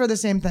of it is for the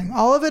same thing.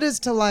 All of it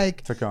is to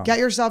like get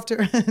yourself to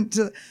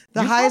the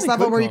highest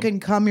level where you can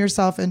come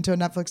yourself into a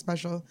Netflix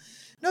special.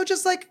 No,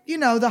 just like, you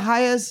know, the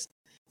highest.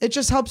 It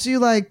just helps you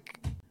like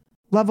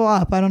level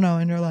up. I don't know,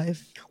 in your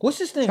life. What's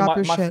this thing?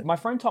 My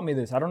friend taught me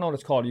this. I don't know what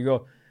it's called. You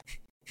go.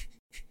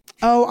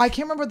 Oh, I can't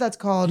remember what that's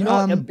called. You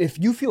know, if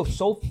you feel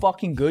so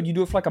fucking good, you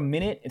do it for like a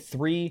minute,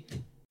 three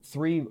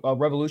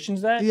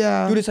revolutions.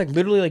 Dude, it's like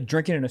literally like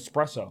drinking an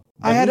espresso.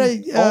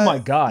 Oh my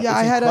god! Yeah,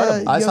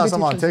 I saw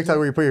something on TikTok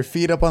where you put your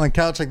feet up on the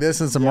couch like this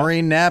and it's a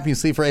marine nap. And you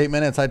sleep for 8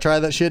 minutes. I tried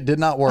that shit, did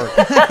not work.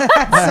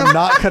 I am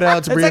not cut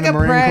out to be in the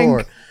Marine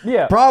Corps.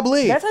 Yeah,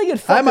 probably. That's how you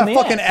get I have fucking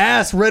my fucking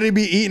ass ready to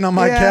be eaten on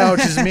my couch.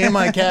 It's me and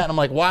my cat, and I'm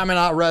like, why am I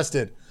not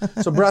rested?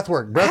 So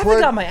breathwork. I haven't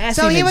got my ass.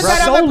 So he was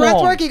like, I'm a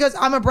breathwork. He goes,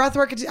 I'm a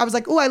breathwork. I was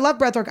like, oh, I love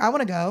breathwork. I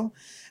want to go.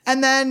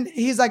 And then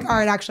he's like, all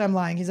right, actually, I'm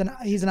lying. He's an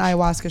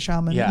ayahuasca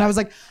shaman. Yeah. And I was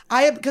like,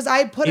 because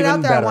I put it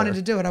out there, I wanted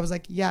to do it. I was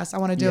like, yes, I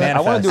want to do it.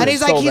 I want to do it. And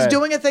he's like, he's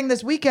doing a thing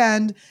this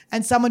weekend,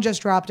 and someone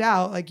just dropped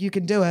out. Like, you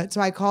can do it. So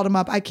I called him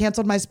up. I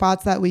canceled my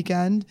spots that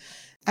weekend,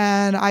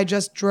 and I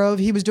just drove.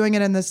 He was doing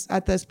it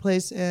at this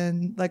place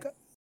in like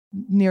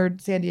near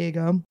San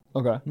Diego.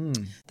 Okay.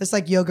 This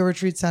like yoga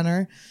retreat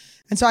center.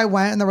 And so I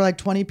went, and there were like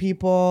 20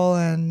 people,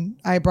 and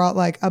I brought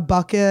like a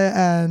bucket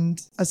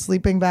and a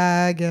sleeping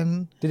bag.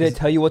 And did they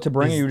tell you what to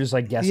bring, or you were just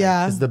like guessing?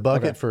 Yeah. Is the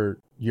bucket for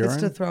urine?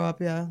 It's to throw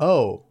up, yeah.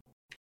 Oh.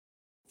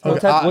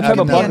 What type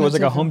of bucket? Was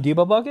it like a Home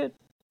Depot bucket?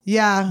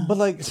 Yeah. But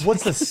like,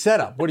 what's the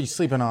setup? What are you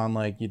sleeping on?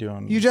 Like, you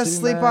doing? You just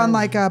sleep on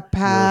like a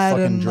pad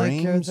and like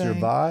dreams, your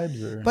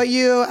vibes, or? But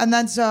and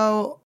then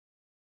so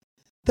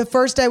the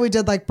first day we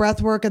did like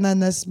breath work, and then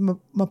this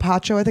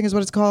mapacho, I think is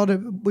what it's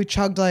called. We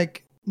chugged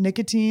like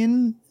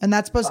nicotine, and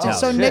that's supposed to.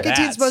 So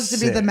nicotine's supposed to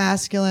be the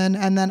masculine,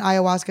 and then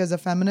ayahuasca is a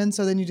feminine.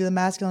 So then you do the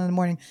masculine in the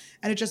morning,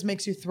 and it just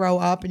makes you throw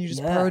up, and you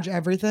just purge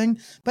everything.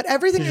 But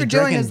everything you're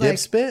doing is like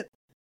spit.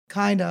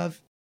 Kind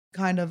of.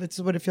 It's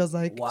what it feels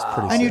like.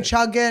 Wow. And you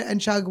chug it and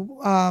chug,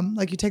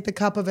 like you take the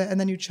cup of it and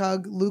then you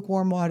chug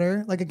lukewarm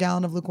water, like a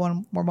gallon of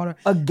lukewarm water.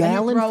 A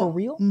gallon for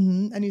real?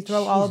 Mm-hmm, and you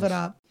throw all of it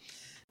up.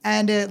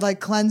 And it like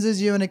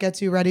cleanses you and it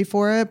gets you ready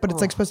for it. But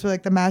it's like supposed to be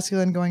like the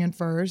masculine going in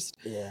first.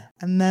 Yeah.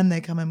 And then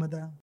they come in with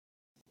the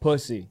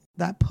pussy.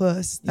 That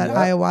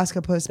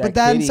ayahuasca puss. But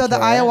then so the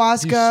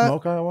ayahuasca. Do you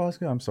smoke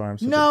ayahuasca? I'm sorry.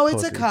 No,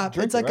 it's a cup.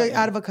 It's like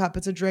out of a cup.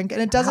 It's a drink.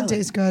 And it doesn't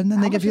taste good. And then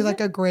they give you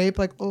like a grape.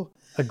 Like,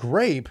 a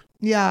grape?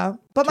 Yeah,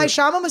 but my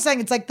shaman was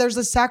saying it's like there's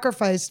a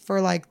sacrifice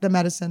for like the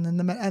medicine,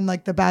 and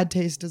like the bad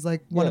taste is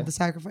like one of the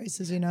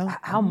sacrifices, you know.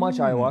 How much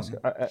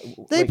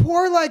ayahuasca? They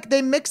pour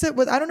they mix it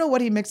with, I don't know what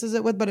he mixes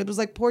it with, but it was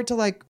like poured to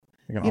like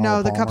you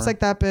know, the cup's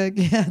like that big.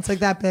 Yeah, it's like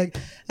that big,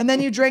 and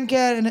then you drink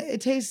it, and it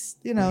tastes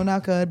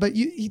not good. But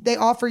they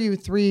offer you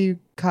 3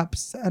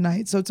 cups a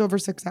night, so it's over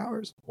 6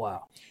 hours.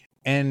 Wow.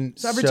 And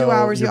so every 2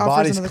 hours, your he offers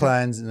body's another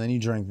cleansed, and then you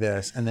drink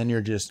this, and then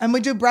you're just. And we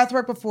do breath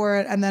work before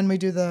it, and then we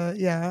do the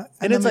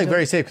And it's like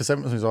very safe because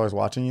someone's always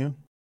watching you.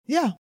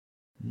 Yeah.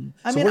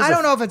 I So mean, I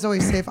don't know if it's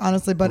always safe,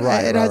 honestly, but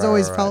it has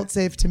always felt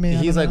safe to me.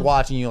 He's like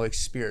watching you like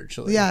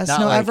spiritually. Yes, Not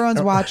no, like,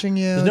 everyone's watching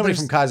you. There's nobody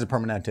from Kaiser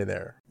Permanente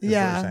there.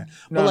 Yeah.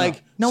 But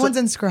like. No one's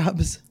in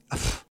scrubs.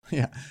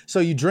 Yeah. So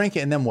you drink it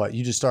and then what?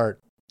 You just start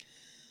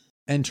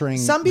entering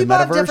some people the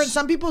have metaverse? different,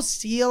 some people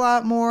see a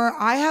lot more.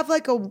 I have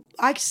like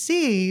I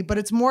see, but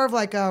it's more of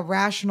like a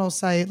rational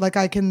sight. Like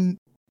I can,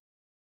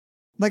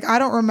 like, I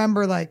don't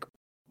remember like,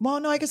 well,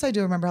 no, I guess I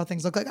do remember how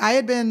things look. Like I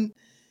had been,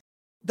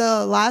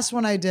 the last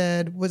one I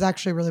did was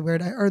actually really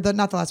weird.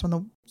 Not the last one,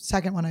 the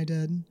second one I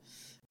did.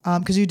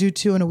 Because you do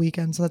 2 in a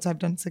weekend. So I've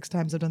done 6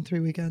 times. I've done 3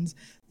 weekends.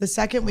 The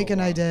second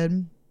weekend I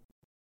did,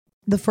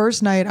 the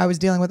first night I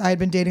had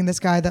been dating this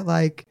guy that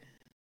like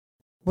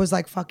was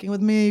like fucking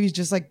with me. He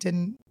just like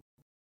didn't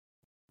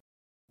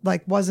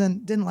like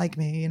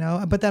me, you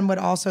know, but then would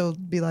also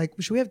be like,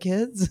 should we have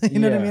kids? You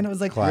know what I mean? It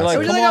was like, Classic. it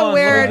was like a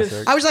weird,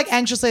 I was like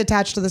anxiously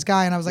attached to this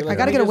guy and I was like, I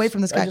got to get away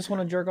from this guy. I just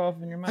want to jerk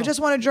off in your mouth. I just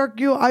want to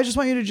jerk you. I just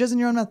want you to jizz in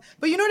your own mouth.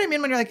 But you know what I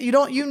mean? When you're like,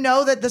 you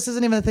know that this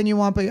isn't even the thing you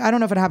want, but I don't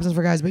know if it happens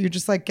for guys, but you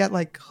just like get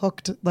like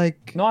hooked.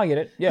 Like, no, I get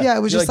it. Yeah. Yeah.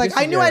 It was just like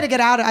I knew I had to it. get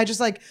out. I just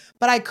like,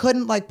 but I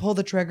couldn't like pull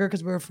the trigger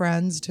because we were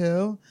friends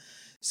too.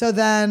 So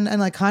then,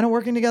 and like kind of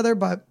working together,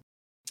 but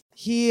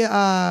so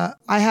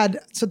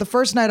the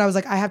first night I was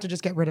like, I have to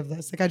just get rid of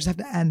this. Like, I just have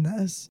to end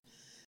this.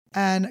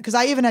 And because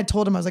I even had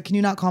told him, I was like, can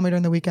you not call me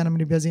during the weekend? I'm going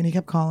to be busy. And he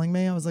kept calling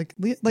me. I was like,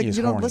 you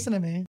don't horny. listen to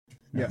me.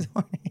 Yeah.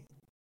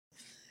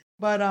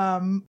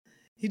 But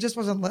he just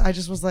wasn't, I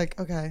just was like,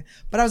 okay.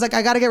 But I was like,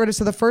 I got to get rid of,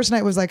 so the first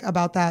night was like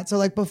about that. So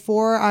like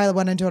before I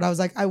went into it, I was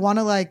like, I want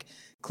to like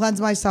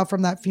cleanse myself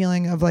from that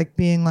feeling of like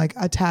being like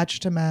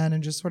attached to men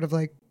and just sort of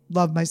like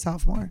love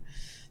myself more.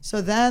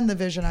 So then the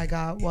vision I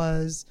got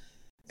was,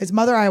 it's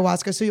Mother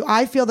Ayahuasca. So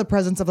I feel the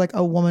presence of like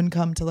a woman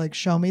come to like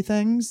show me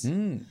things.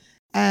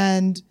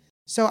 And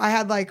so I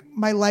had like,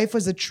 my life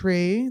was a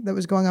tree that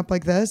was going up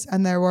like this.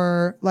 And there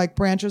were like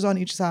branches on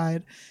each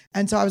side.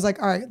 And so I was like,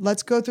 all right,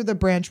 let's go through the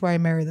branch where I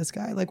marry this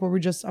guy. Like where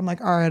I'm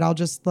like, all right, I'll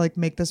just like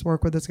make this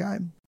work with this guy.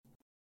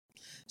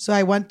 So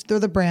I went through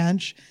the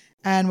branch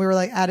and we were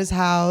like at his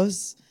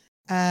house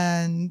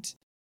and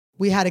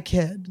we had a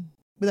kid.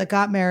 We like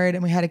got married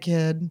and we had a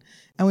kid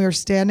and we were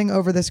standing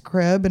over this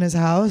crib in his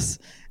house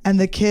and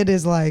the kid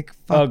is like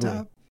fucked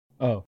up.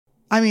 Oh.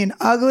 I mean,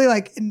 ugly,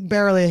 like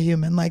barely a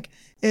human. Like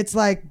it's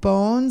like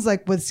bones,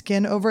 like with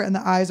skin over it and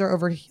the eyes are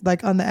over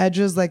like on the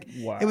edges. Like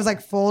It was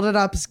like folded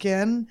up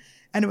skin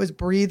and it was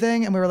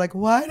breathing. And we were like,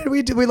 what did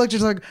we do? We looked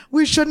just like,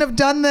 we shouldn't have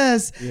done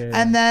this. Yeah.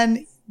 And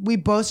then we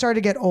both started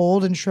to get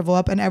old and shrivel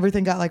up and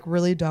everything got like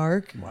really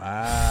dark.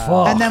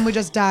 Wow. And then we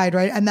just died,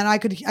 right? And then I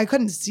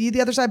couldn't see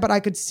the other side, but I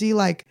could see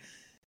like,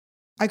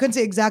 I couldn't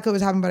see exactly what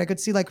was happening, but I could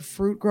see like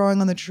fruit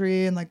growing on the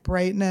tree and like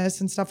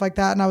brightness and stuff like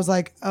that. And I was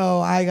like, oh,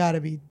 I gotta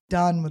be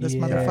done with this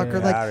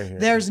motherfucker. Like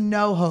there's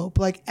no hope.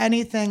 Like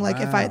anything, like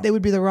if they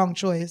would be the wrong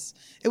choice.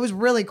 It was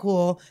really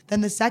cool.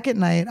 Then the second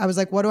night I was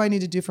like, what do I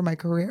need to do for my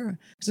career?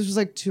 Because this was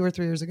like 2 or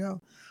 3 years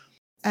ago.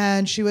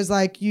 And she was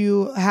like,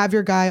 you have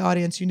your guy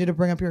audience. You need to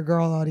bring up your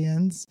girl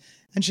audience.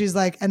 And she's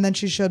like, and then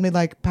she showed me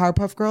like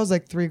Powerpuff Girls,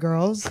 like 3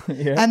 girls.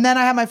 Yeah. And then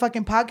I had my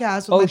fucking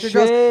podcast with my 3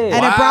 girls.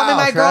 And it brought me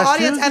my girl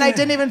audience and I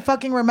didn't even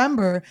fucking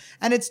remember.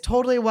 And it's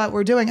totally what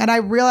we're doing. And I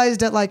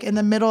realized it like in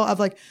the middle of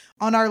like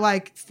on our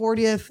like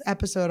 40th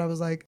episode, I was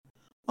like,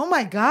 oh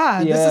my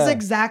God, this is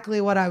exactly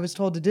what I was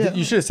told to do.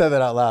 You should have said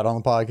that out loud on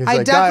the podcast.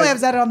 I definitely have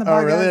said it on the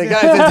podcast. Oh, really? Yeah.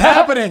 Guys, it's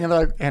happening. And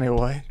they're like,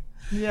 anyway.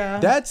 Yeah.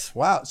 That's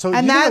wow. So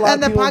and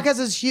the podcast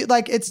is huge.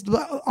 Like it's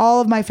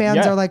all of my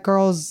fans are like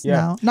girls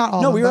now. Not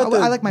all. No, we were at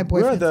I like my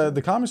boyfriend. We were at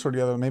the comedy store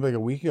together maybe like a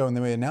week ago, and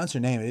then we announced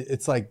your name.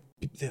 It's like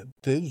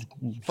they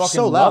fucking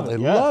so loud. They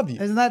love you.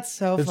 Isn't that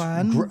so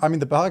fun? I mean,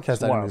 the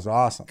podcast idea is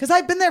awesome. Because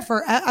I've been there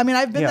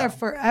I've been there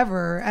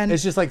forever, and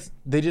it's just like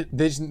they just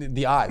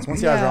the eyes.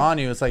 Once the eyes are on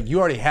you, it's like you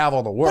already have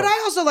all the work. But I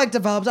also like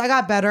developed. I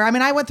got better. I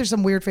mean, I went through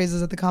some weird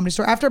phases at the comedy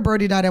store. After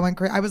Birdie died, I went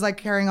crazy. I was like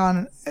carrying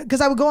on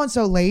because I would go on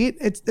so late.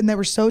 And they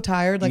were so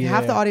tired. Like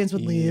half the audience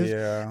would leave,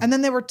 and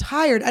then they were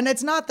tired. And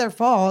it's not their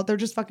fault. They're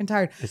just fucking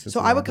tired. So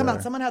I would come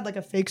out. Someone had like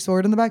a fake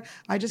sword in the back.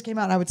 I just came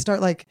out and I would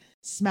start like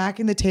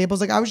smacking the tables.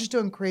 Like I was just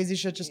doing crazy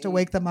shit just to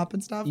wake them up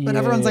and stuff. But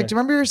everyone's like, do you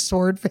remember your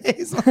sword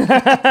phase?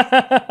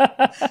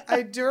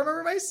 I do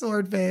remember my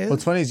sword phase.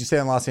 What's funny is you say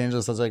in Los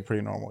Angeles, that's like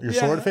pretty normal. Your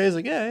sword phase,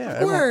 like, yeah.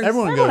 Of course.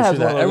 Everyone goes through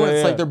that.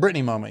 It's like their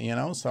Britney moment, you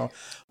know? So,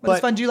 but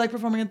it's fun. Do you like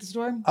performing at the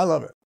store? I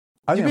love it.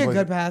 You'd be a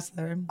good pass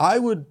there. I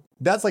would.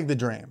 That's like the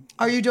dream.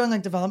 Are you doing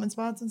like development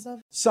spots and stuff?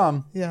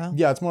 Some. Yeah.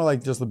 Yeah, it's more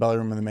like just the belly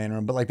room and the main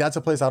room. But like that's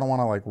a place I don't want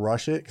to like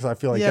rush it because I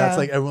feel like that's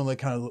like everyone like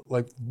kind of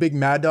like big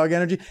Mad Dog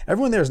energy.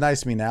 Everyone there is nice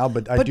to me now,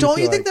 but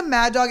don't you think the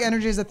Mad Dog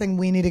energy is a thing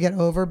we need to get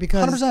over?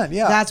 Because 100%,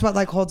 yeah. That's what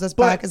like holds us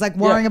back is like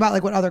worrying about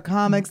like what other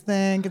comics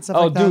think and stuff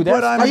like that. Dude,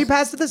 are you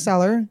passed to the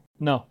cellar?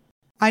 No.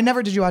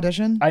 Did you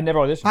audition? I never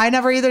auditioned. I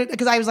never either,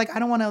 because I was like, I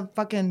don't want to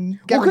fucking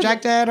get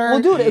rejected or.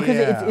 Well, dude,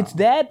 because it's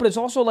that, but it's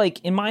also like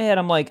in my head,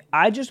 I'm like,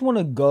 I just want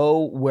to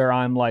go where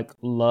I'm like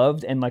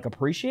loved and like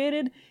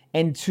appreciated,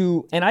 and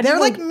they're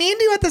like mean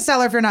to you at the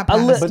cellar if you're not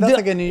passed. But that's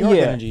like a New York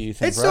energy. You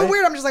think, it's so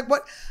weird. I'm just like,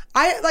 what?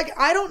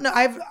 I don't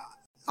know.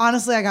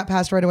 Honestly, I got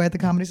passed right away at the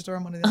Comedy Store.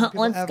 I'm one of the only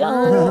people Let's ever.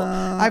 go.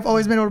 I've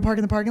always been able to park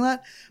in the parking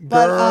lot.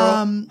 But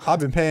Girl, I've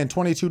been paying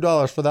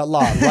 $22 for that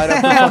lot right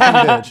up the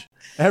fucking bitch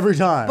every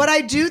time. But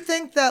I do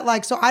think that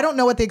like, so I don't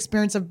know what the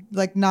experience of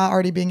like not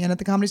already being in at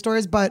the Comedy Store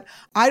is, but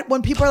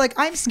when people are like,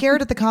 I'm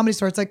scared at the Comedy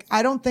Store, it's like,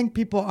 I don't think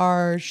people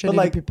are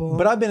shitty to people.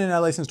 But I've been in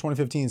LA since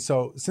 2015.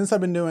 So since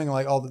I've been doing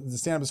like all the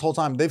stand-up this whole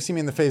time, they've seen me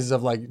in the phases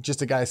of like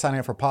just a guy signing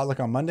up for potluck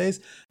on Mondays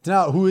to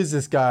now who is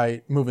this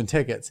guy moving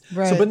tickets?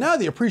 Right. So, but now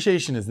the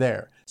appreciation is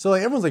there. So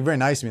like everyone's like very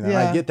nice to me then.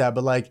 I get that.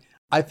 But like,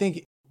 I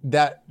think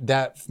that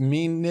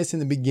meanness in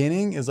the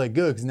beginning is like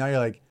good because now you're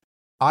like,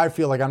 I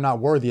feel like I'm not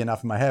worthy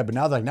enough in my head, but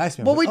now they're like nice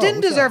to me. Well, we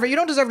didn't deserve it. You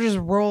don't deserve to just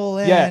roll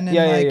in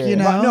you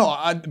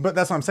know. But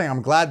that's what I'm saying.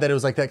 I'm glad that it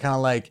was like that kind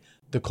of like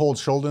the cold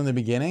shoulder in the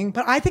beginning.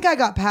 But I think I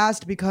got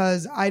passed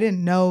because I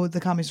didn't know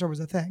the Comedy Store was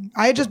a thing.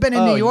 I had just been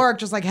in New York,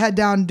 just like head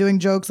down doing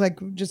jokes, like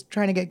just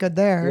trying to get good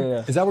there.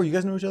 Yeah. Is that where you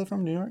guys know each other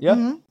from, New York? Yeah.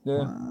 Mm-hmm. Yeah.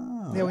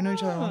 Wow. Yeah, we know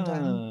each other a long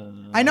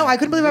time. I know. I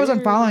couldn't believe I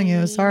wasn't following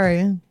you. Sorry.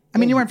 I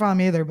mean, you weren't following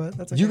me either, but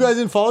that's okay. You guys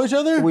didn't follow each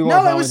other?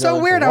 No, it was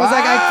so weird. I was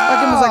like, I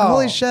fucking was like,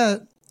 holy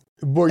shit.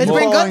 It's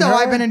been good though.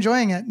 I've been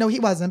enjoying it. No, he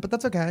wasn't, but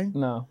that's okay.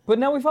 No, but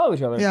now we follow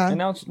each other. Yeah, and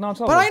now it's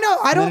over. But I know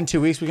I don't. And then in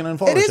 2 weeks we can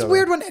unfollow. It is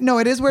weird when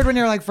it is weird when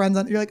you're like friends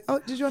on. You're like, oh,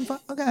 did you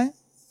unfollow? Okay,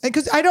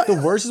 because I don't.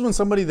 The worst is when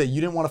somebody that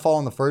you didn't want to follow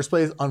in the first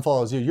place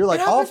unfollows you. You're like,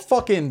 I'll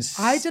fucking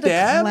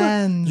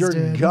stab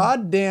your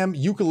goddamn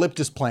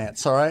eucalyptus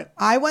plants. All right.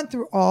 I went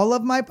through all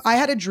of my. I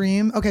had a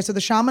dream. Okay, so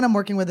the shaman I'm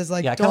working with is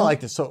like. Yeah, I kind of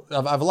like this. So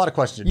I have a lot of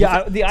questions.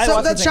 Yeah,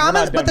 so the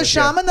shaman, but the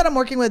shaman that I'm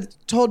working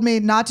with told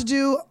me not to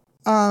do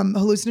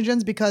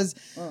hallucinogens because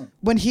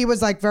when he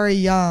was like very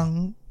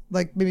young,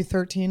 like maybe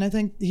 13, I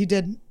think he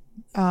did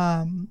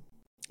what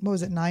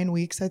was it, 9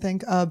 weeks I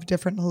think of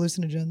different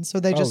hallucinogens. So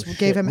they just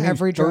gave him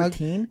every drug.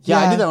 13? Yeah,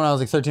 I did that when I was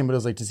like 13, but it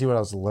was like to see what I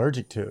was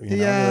allergic to. You know?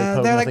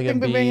 Yeah, they're like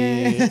bing, bing,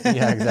 bing.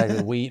 Yeah,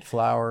 exactly. Wheat,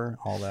 flour,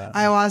 all that.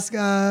 Ayahuasca.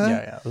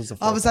 Yeah. It was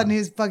all of a sudden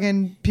he's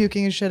fucking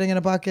puking and shitting in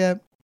a bucket.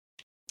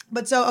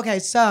 But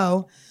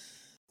so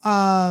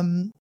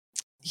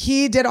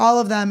he did all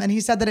of them and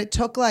he said that it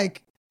took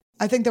like,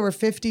 I think there were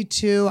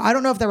 52. I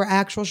don't know if there were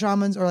actual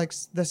shamans or like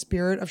the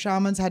spirit of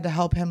shamans had to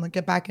help him like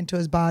get back into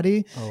his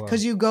body.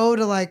 Because you go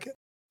to like,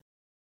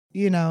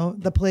 you know,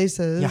 the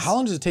places. Yeah, how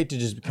long does it take to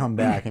just come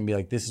back and be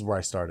like, this is where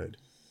I started?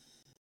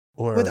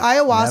 Or with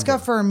ayahuasca, never?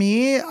 for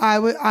me,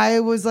 I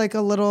was like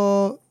a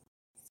little.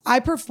 I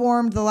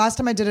performed the last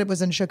time I did it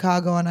was in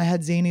Chicago, and I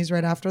had zanies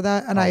right after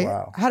that, and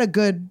I had a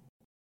good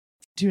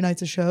 2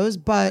 nights of shows,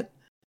 but.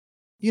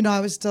 You know,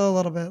 I was still a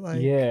little bit like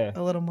a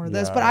little more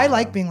this, but I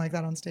like being like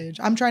that on stage.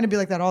 I'm trying to be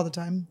like that all the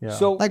time. Yeah.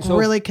 So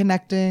really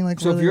connecting. Like,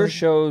 so really, if your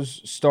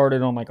shows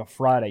started on like a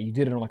Friday, you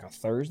did it on like a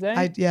Thursday?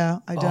 I did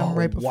them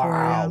right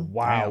before.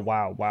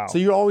 Wow. So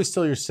you're always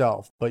still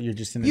yourself, but you're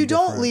just in. You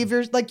don't leave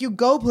your like you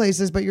go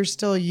places, but you're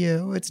still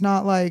you. It's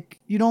not like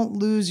you don't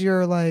lose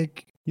your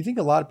like. You think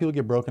a lot of people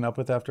get broken up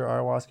with after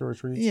ayahuasca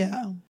retreats?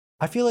 Yeah.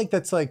 I feel like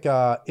that's like,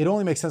 it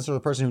only makes sense for the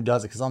person who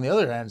does it. Because on the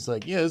other hand, it's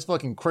like, yeah, this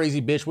fucking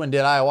crazy bitch went and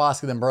did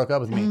ayahuasca, then broke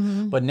up with me.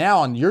 Mm-hmm. But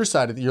now on your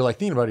side, you're like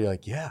thinking about it, you're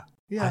like, yeah,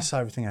 I saw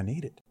everything I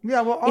needed.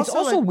 Yeah, well, it's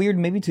also like, weird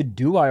maybe to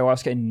do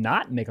ayahuasca and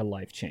not make a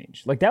life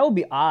change. Like that would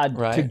be odd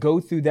to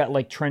go through that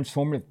like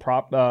transformative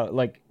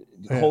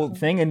whole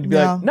thing and be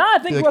like, nah, I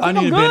think I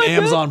need to be an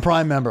Amazon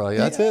Prime member. Like,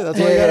 that's it. That's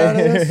what I got out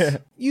of this.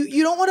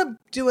 You don't want to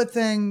do a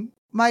thing.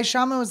 My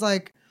shaman was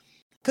like,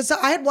 because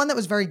I had one that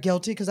was very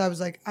guilty because I was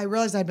like, I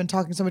realized I'd been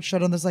talking so much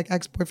shit on this like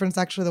ex-boyfriend. It's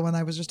actually the one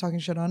I was just talking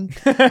shit on.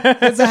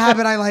 It's a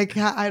habit I like.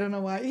 I don't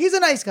know why. He's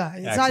a nice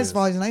guy. It's not his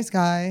fault. He's a nice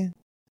guy.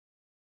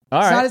 All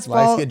right. It's not his fault.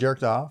 Likes to get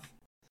jerked off.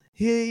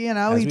 He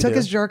took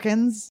his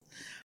jerkins.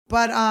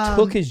 But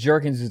took his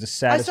jerkins is the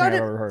saddest thing I've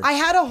ever heard. I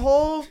had a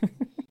whole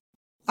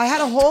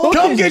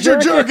Come get your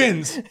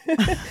jerkins.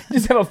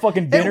 Just have a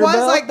fucking dinner. It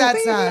was like that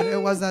sad.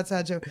 It was that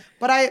sad too.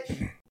 But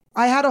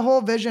I had a whole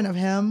vision of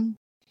him.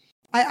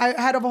 I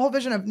had a whole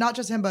vision of not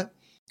just him, but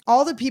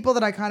all the people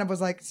that I kind of was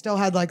like, still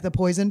had like the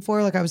poison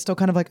for, like I was still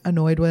kind of like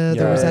annoyed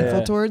with or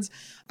resentful towards.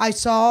 I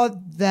saw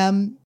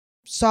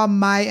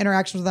my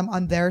interactions with them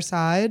on their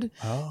side.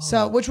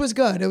 So, which was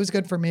good. It was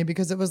good for me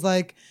because it was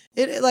like,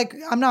 like,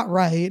 I'm not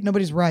right.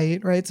 Nobody's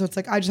right. So it's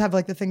like, I just have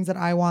like the things that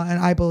I want and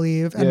I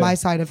believe and my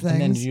side of things.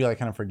 And then did you like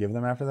kind of forgive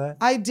them after that?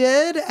 I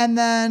did. And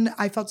then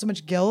I felt so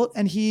much guilt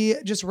and he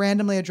just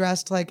randomly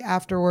addressed like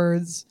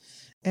afterwards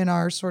in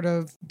our sort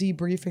of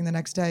debriefing the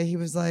next day, he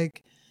was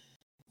like,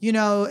 you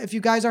know, if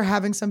you guys are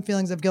having some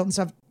feelings of guilt and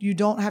stuff, you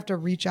don't have to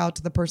reach out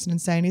to the person and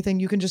say anything.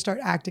 You can just start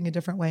acting a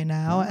different way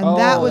now. And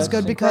that was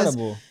good because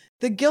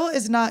the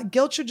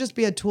guilt should just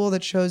be a tool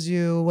that shows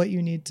you what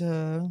you need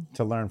to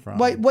learn from.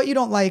 What you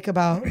don't like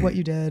about what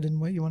you did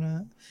and what you want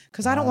to,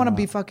 because I don't want to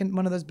be fucking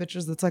one of those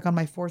bitches that's like on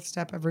my 4th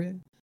step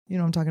every, You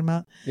know what I'm talking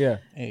about? Yeah.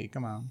 Hey,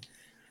 come on.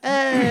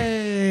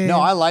 Hey. No,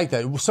 I like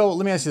that. So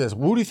let me ask you this: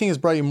 who do you think has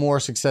brought you more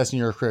success in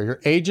your career, your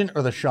agent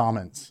or the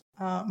shamans?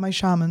 My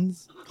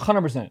shamans.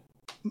 100%.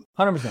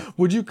 100%.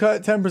 Would you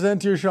cut 10%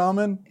 to your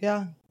shaman?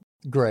 Yeah.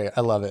 Great,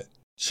 I love it.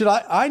 Should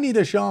I need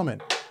a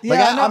shaman? Yeah,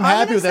 Like no, I'm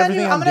happy with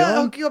everything I'm gonna doing.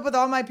 hook you up with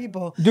all my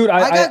people, Dude,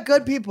 I got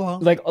good people.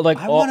 Like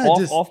I wanna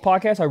off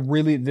podcast. I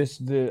really the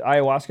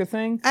ayahuasca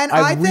thing. And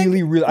I I think-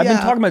 really I've been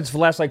yeah. talking about this for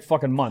the last like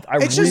fucking month.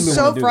 It's really just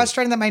so wanna do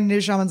frustrating that my new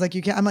shaman's like,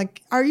 you can't. I'm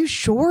like, are you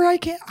sure I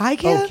can't? I Oh,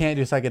 can't. can't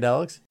do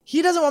psychedelics?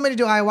 He doesn't want me to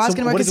do ayahuasca So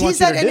anymore what because does he he want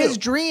you said to in do? his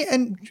dream,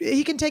 and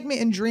he can take me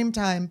in dream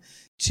time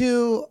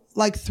to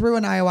like through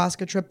an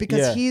ayahuasca trip because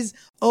Yeah. he's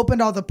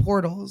opened all the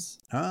portals.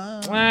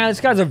 This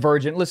guy's a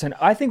virgin. Listen,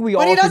 I think we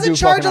all But he should doesn't do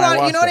charge a fucking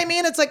lot. You know what I ayahuasca.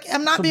 mean? It's like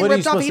I'm not So being what are you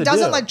ripped off. supposed He to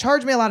doesn't do? like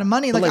charge me a lot of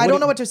money. Like like, I what don't do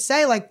know you- what to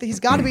say. Like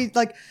he's got to be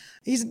like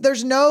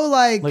there's no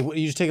like. Like, what,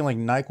 you just taking like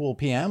NyQuil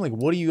PM? Like,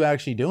 what are you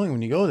actually doing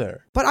when you go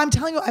there? But I'm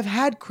telling you, I've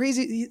had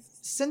crazy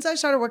since I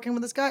started working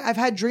with this guy. I've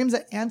had dreams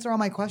that answer all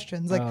my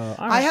questions. Like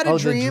I had a The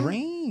dream.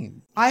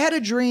 dream. I had a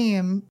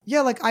dream.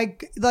 Yeah, like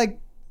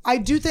I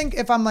do think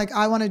if I'm like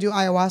I want to do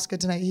ayahuasca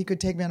tonight, he could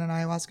take me on an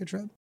ayahuasca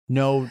trip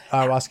No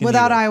ayahuasca.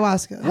 without needed.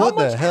 ayahuasca. What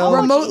the hell?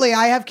 Remotely,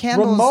 I have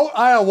candles. Remote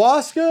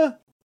ayahuasca?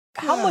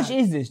 How much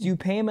is this? Do you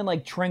pay him in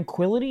like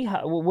tranquility?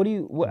 What do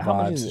you? How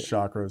much is Vibes, it?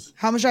 chakras.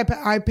 How much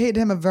I paid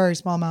him a very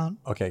small amount.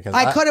 Okay, because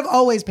I could have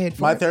always paid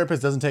for My it.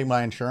 therapist doesn't take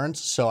my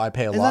insurance, so I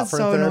pay a Isn't lot that for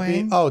so therapy.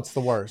 annoying? Oh, it's the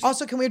worst.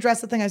 Also, can we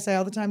address the thing I say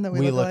all the time that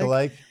we look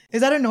alike.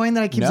 Is that annoying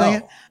that I keep No. saying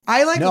it?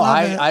 I like No,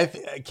 love it.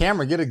 I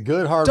Cameron, get a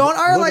good hard Don't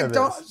look at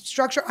don't this.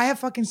 structure. I have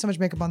fucking so much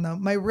makeup on though.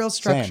 My real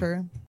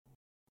structure.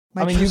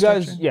 My I mean, true you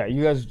guys, structure. yeah,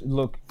 you guys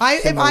look.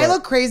 If similar. I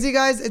look crazy,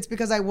 guys, it's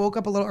because I woke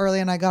up a little early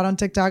and I got on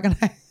TikTok and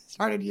I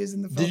started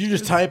using the filters. Did you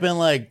just type in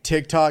like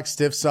TikTok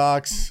stiff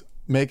socks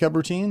makeup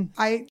routine?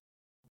 I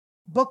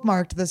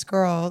bookmarked this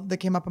girl that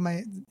came up on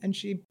my and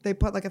they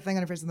put like a thing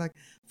on her face and like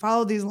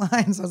follow these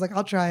lines. I was like,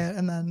 I'll try it,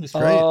 and then It's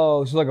great.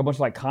 Oh, so like a bunch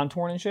of like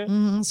contouring and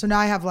shit. so now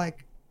I have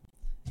like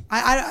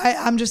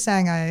I'm just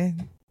saying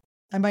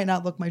I might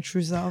not look my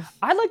true self.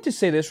 I'd like to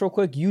say this real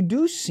quick. You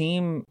do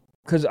seem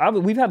because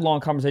we've had long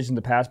conversations in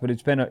the past, but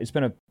it's been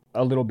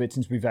a little bit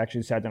since we've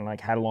actually sat down and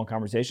like had a long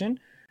conversation.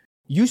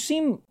 You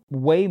seem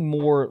way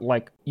more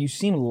like you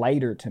seem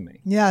lighter to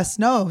me. Yes,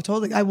 no,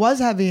 totally. I was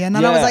heavy, and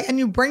then I was Yeah. like, and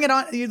you bring it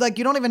on. You like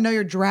you don't even know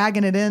you're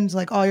dragging it into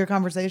like all your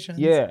conversations.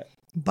 Yeah,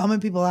 bumming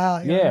people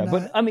out. you yeah. know,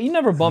 But I mean, you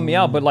never bum me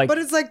out. But like, but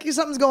it's like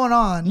something's going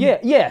on. yeah,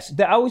 yes.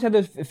 I always have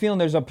this feeling.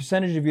 There's a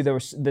percentage of you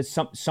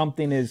that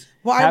something is.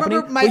 Well, I happening,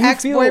 remember my but you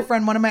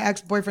ex-boyfriend. One of my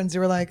ex-boyfriends. You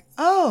were like,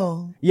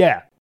 oh.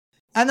 Yeah.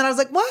 And then I was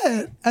like,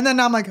 what? And then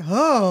I'm like,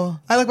 oh.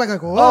 I look back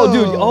like, whoa. Oh,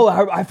 dude. Oh,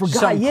 I forgot.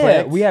 Something Yeah,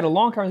 clicked. we had a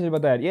long conversation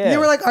about that. Yeah. You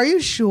were like, are you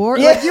sure?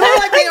 Yeah. Like, you were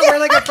like being a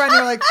really good friend. You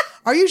were like,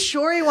 are you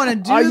sure you want to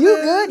do Are this? you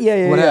good? Yeah,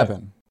 yeah. What yeah.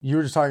 happened? You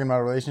were just talking about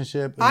a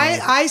relationship. and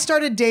then- I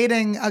started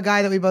dating a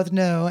guy that we both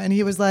knew, and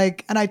he was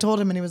like, and I told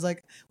him, and he was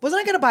like,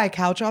 wasn't I going to buy a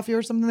couch off you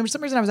or something? There was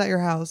some reason I was at your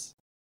house.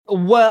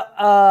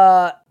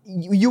 Well,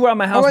 you were at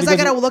my house. Or was I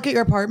because going to look at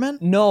your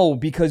apartment? No,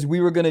 because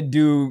we were gonna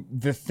do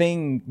the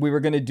thing. We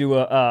were gonna do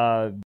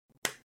a.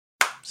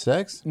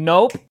 Sex?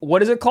 Nope.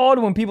 What is it called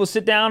when people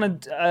sit down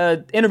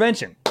and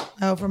intervention?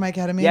 Oh, for my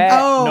ketamine? Yeah.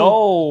 Oh,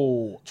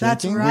 No.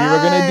 that's Drinking? right. We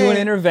were gonna do an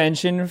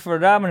intervention for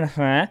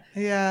that.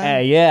 Yeah.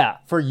 Yeah.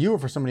 For you or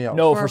for somebody else?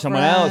 No, For for a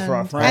someone else, for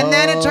a friend. friend. And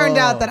then it turned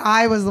out that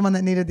I was the one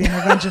that needed the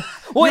intervention.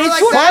 well, You were it's like,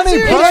 sort that's of,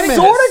 your it dating-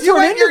 sort of You turned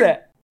went, into you're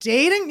that.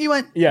 dating? You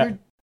went, Yeah. you're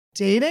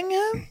dating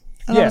him?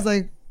 And Yeah. I was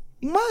like,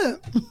 what?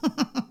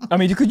 I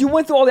mean, because you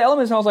went through all the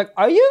elements, and I was like,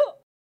 "Are you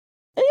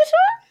sure?"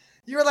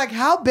 You were like,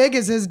 how big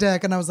is his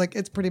dick? And I was like,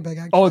 it's pretty big,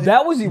 actually. Oh,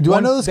 that was the Do I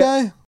one know this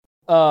guy?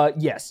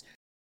 Yes.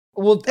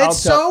 Well, I'll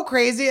It's tell- so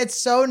crazy. It's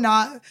so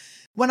not.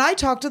 When I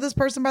talk to this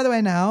person, by the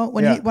way, now,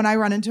 when Yeah. when I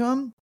run into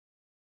him,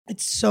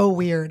 it's so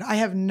weird. I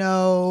have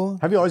no.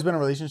 Have you always been a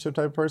relationship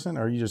type of person,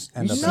 or you just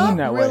end You up? seem Not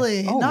that way.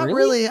 really. Oh, Not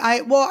really? really.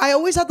 I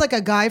always had like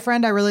a guy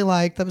friend I really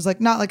liked that was like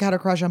not like had a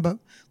crush on, but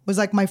was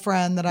like my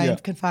friend that I Yeah.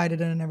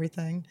 confided in and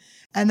everything.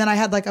 And then I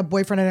had like a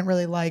boyfriend I didn't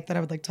really like that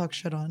I would like talk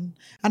shit on.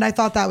 And I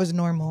thought that was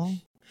normal.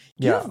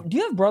 Yeah. Do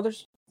you have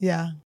brothers?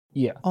 Yeah.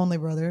 Yeah. Only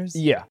brothers.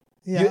 Yeah.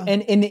 Yeah.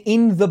 And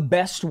in the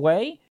best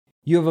way,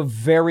 you have a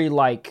very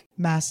like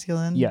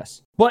Masculine.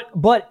 yes, but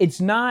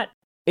it's not.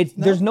 It's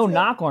No, there's no it's good.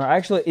 knock on it.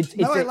 Actually, it's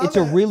No, I it's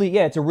a love it. really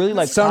it's a really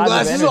like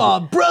Sunglasses positive energy.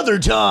 on, brother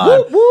time.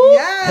 Woo, woo.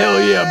 Yes.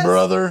 Hell yeah,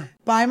 brother.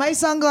 Buy my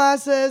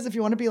sunglasses. If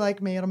you want to be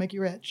like me, it'll make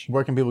you rich.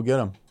 Where can people get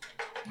them?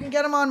 You can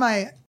get them on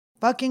my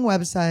fucking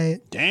website.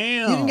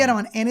 Damn. You can get them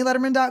on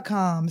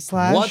AnnieLetterman.com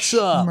What's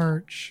up?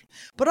 /merch.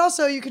 But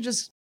also you could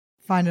just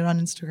find it on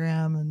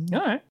Instagram and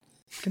All right.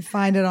 you can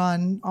find it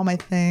on all my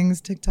things,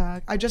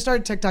 TikTok. I just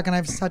started TikTok and I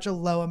have such a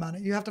low amount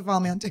of, you have to follow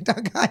me on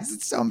TikTok, guys.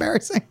 It's so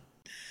embarrassing.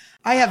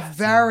 I have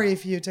very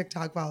few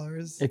TikTok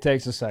followers. It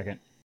takes a second.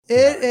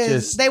 It is.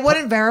 just- They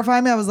wouldn't verify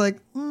me. I was like,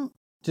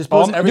 Just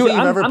post everything dude,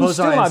 you've ever I'm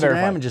posted on still not Instagram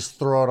verified. and just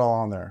throw it all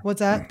on there. What's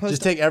that?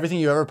 Just take everything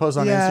you ever post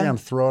on Instagram,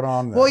 throw it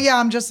on there. Well, yeah,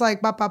 I'm just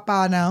like,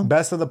 now.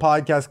 Best of the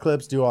podcast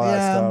clips, do all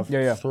that stuff.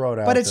 Yeah. Throw it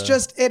out But it's there.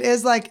 just, it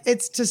is like,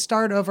 it's to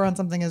start over on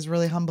something is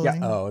really humbling.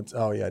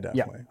 Yeah,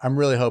 definitely. I'm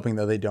really hoping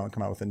that they don't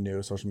come out with a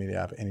new social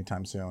media app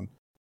anytime soon.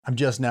 I'm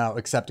just now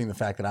accepting the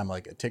fact that I'm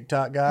like a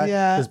TikTok guy.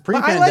 Yeah. Because But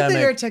pre-pandemic. I like that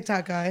you're a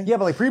TikTok guy. Yeah,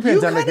 but like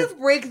pre-pandemic. You kind of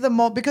break the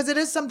mold because it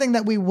is something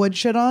that we would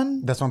shit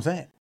on. That's what I'm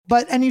saying.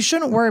 And you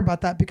shouldn't worry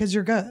about that because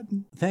you're good.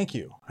 Thank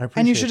you. I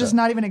appreciate And you should just that.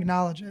 not even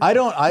acknowledge it. I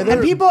don't either.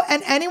 And people,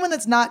 and anyone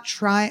that's not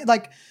trying,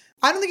 like,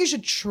 I don't think you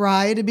should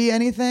try to be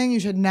anything. You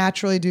should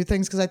naturally do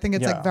things because I think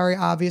it's like very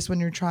obvious when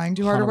you're trying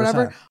too hard or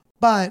whatever. 100%.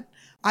 But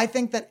I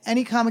think that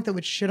any comic that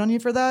would shit on you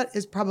for that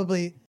is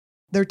probably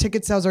their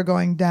ticket sales are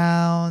going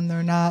down.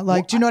 They're not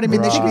like, do you know what I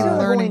mean? They should be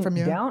learning from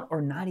you. Down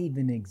or not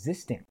even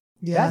existing.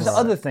 Yeah, That's the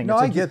other thing. No,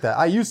 It's I like get that.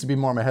 I used to be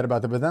more in my head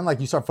about that, but then like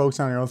you start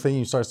focusing on your own thing,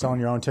 you start selling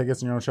your own tickets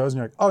and your own shows, and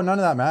you're like, oh, none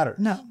of that matters.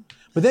 No.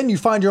 But then you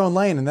find your own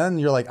lane, and then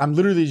you're like, I'm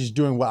literally just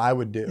doing what I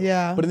would do.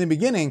 Yeah. But in the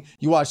beginning,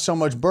 you watch so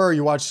much Burr,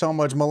 you watch so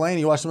much Mulaney,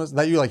 you watch so much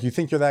that you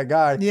think you're that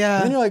guy. Yeah.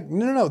 And then you're like,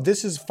 no,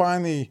 this is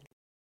finally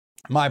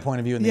my point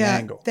of view and the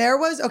angle. There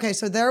was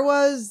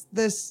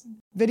this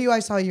video I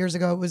saw years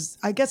ago. It was,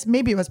 I guess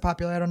maybe it was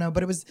popular, I don't know,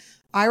 but it was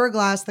Ira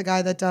Glass, the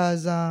guy that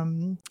does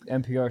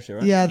NPR show,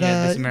 right? Yeah,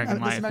 This American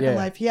Life.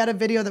 Life. He had a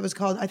video that was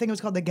called, I think it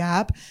was called The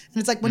Gap. And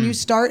it's like when you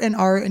start in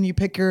art and you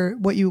pick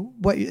what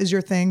is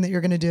your thing that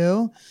you're gonna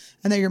do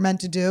and that you're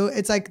meant to do,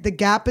 it's like the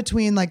gap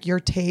between like your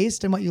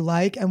taste and what you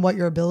like and what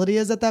your ability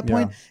is at that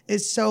point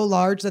is so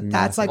large that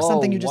that's like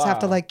something you just have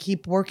to like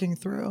keep working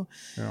through.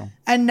 Yeah.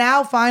 And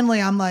now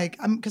finally I'm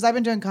because I've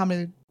been doing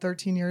comedy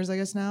 13 years, I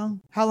guess now.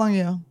 How long are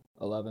you?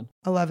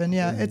 11,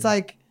 yeah. It's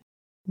like,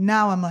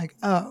 now I'm like,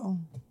 oh.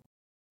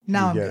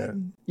 Now I'm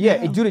good.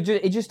 Yeah, dude,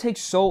 it just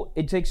takes so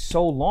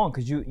long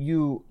because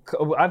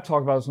I've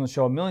talked about this on the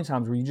show a million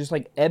times where you just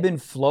like ebb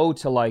and flow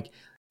to like,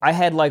 I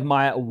had like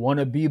my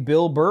wannabe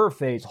Bill Burr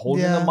phase,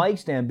 holding the mic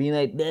stand, being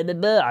like, blah, blah,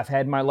 blah. I've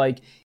had my like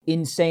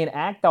insane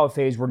act out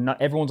phase where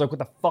everyone's like, what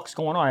the fuck's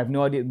going on? I have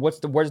no idea. Where's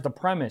the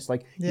premise?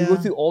 Like you go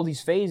through all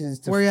these phases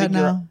to Where you figure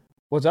at now? out.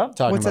 What's up?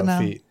 Talking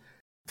about feet.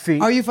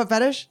 Feet. Are you foot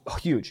fetish? Oh,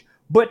 huge.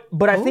 But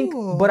I think I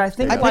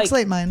like,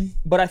 pixelate mine.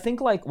 But I think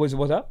like what's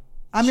up?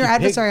 I'm your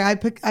adversary. I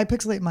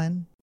pixelate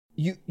mine.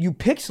 You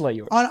pixelate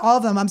yours on all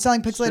of them. I'm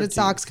selling pixelated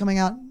socks coming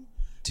out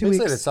 2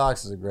 weeks. Pixelated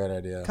socks is a great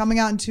idea. Coming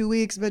out in 2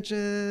 weeks,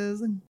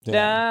 bitches.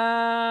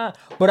 Yeah.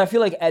 But I feel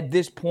like at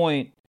this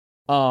point,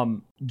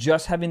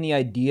 just having the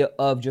idea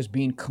of just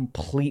being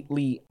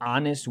completely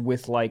honest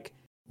with like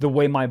the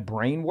way my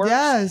brain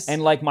works,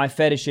 and like my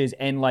fetishes,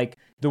 and like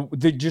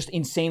the just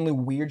insanely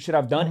weird shit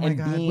I've done. Oh my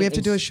God. We have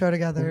to do a show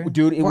together,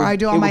 dude. Where I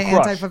do all my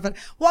anti-foot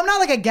fetish. Well, I'm not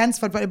like against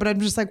foot fetish, but I'm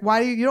just like,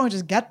 why do you don't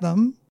just get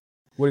them?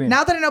 What do you mean?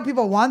 Now that I know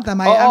people want them,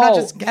 I'm not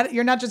just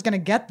you're not just gonna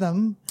get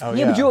them. Oh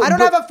yeah. I don't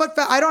have a foot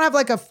fetish. I don't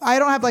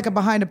have like a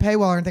behind a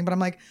paywall or anything. But I'm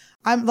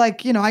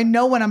like, I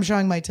know when I'm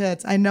showing my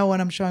tits. I know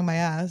when I'm showing my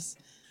ass.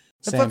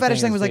 The foot fetish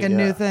thing was like a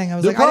new thing. I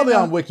was They're like, probably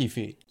on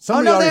WikiFeet.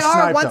 No, they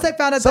are. Once I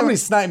found out, somebody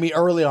sniped me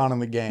early on in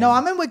the game. No,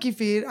 I'm in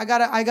WikiFeed. I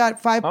got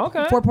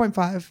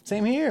 4.5.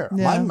 Same here.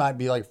 Yeah. Mine might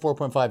be like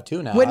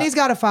 4.52 now. Whitney's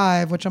got a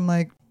 5, which I'm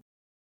like.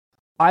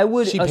 I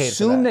would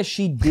assume that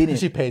she didn't.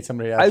 She paid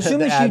somebody. I assume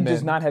that she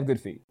does not have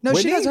good feet. No,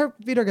 she does. Her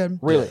feet are good.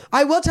 Really?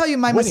 I will tell you,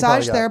 my Whitney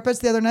massage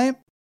therapist the other night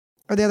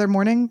or the other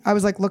morning, I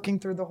was like looking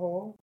through the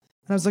hole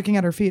and I was looking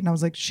at her feet and I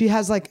was like, she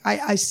has like,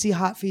 I see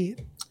hot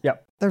feet.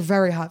 Yep. They're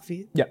very hot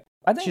feet. Yep.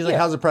 I think she's like,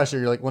 how's the pressure?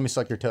 You're like, let me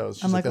suck your toes.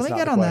 She's I'm like, let me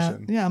get on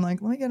that. Yeah, I'm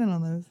like, let me get in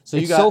on those. So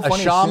you got a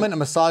shaman, a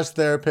massage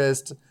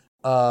therapist,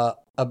 a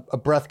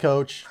breath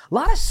coach. A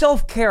lot of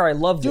self-care. I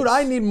love this. Dude,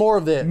 I need more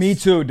of this. Me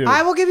too, dude.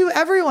 I will give you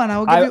everyone. I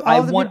will give you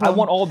all the people. I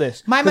want all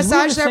this. My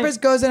massage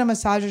therapist goes in and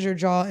massages your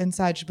jaw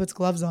inside. She puts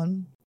gloves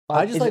on.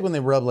 I just like when they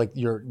rub like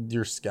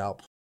your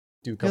scalp.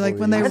 You're like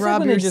when they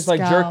rub your just scalp.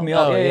 like jerk me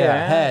off. Oh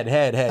yeah,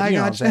 head. I You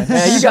know got what I'm saying?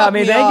 Yeah, you got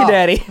me. Thank you,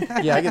 Daddy.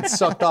 Yeah, I get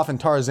sucked off in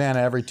Tarzana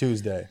every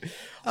Tuesday.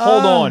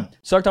 Hold on.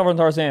 Sucked off on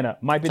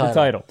Tarzana might be the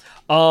title.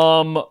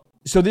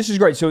 So this is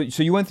great. So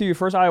you went through your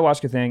first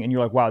ayahuasca thing and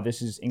you're like, wow,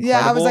 this is incredible.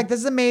 Yeah, I was like, this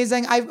is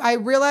amazing. I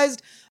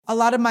realized a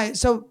lot of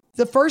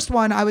the first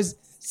one, I was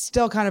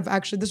still kind of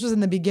this was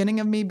in the beginning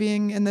of me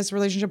being in this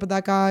relationship with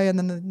that guy. And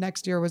then the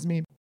next year was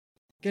me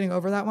getting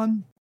over that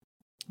one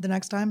the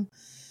next time.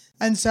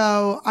 And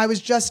so I was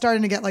just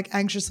starting to get like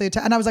anxiously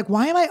attacked. And I was like,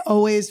 why am I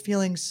always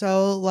feeling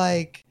so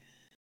like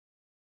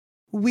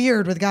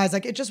weird with guys?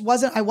 Like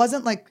I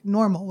wasn't like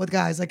normal with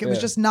guys. Like it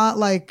was just not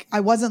like,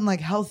 I wasn't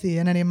like healthy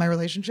in any of my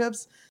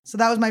relationships. So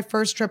that was my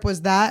first trip,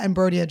 was that, and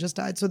Brody had just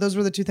died. So those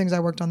were the two things I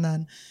worked on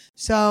then.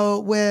 So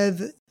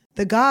with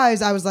the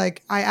guys, I was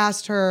like, I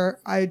asked her,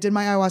 I did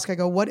my ayahuasca. I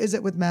go, what is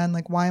it with men?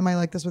 Like, why am I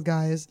like this with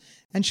guys?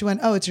 And she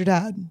went, oh, it's your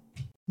dad.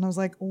 And I was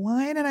like,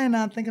 why did I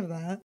not think of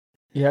that?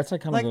 Yeah, that's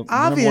like kind of like the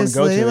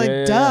obviously,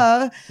 like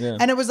duh. Yeah.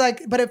 And it was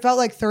like, but it felt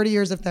like 30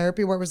 years of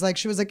therapy where it was like,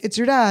 she was like, it's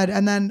your dad.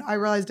 And then I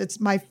realized it's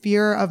my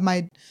fear of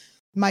my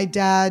my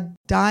dad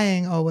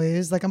dying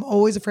always. Like I'm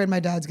always afraid my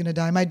dad's gonna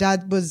die. My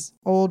dad was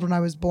old when I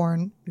was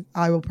born.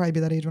 I will probably be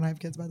that age when I have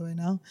kids, by the way,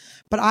 now.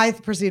 But I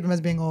perceived him as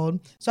being old.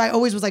 So I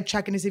always was like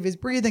checking to see if he's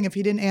breathing. If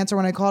he didn't answer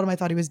when I called him, I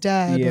thought he was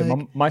dead. Yeah,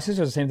 like, my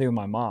sister does the same thing with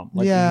my mom.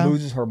 Like, Yeah.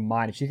 loses her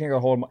mind. If she can't get a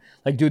hold of my...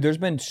 Like, dude, there's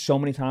been so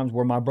many times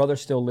where my brother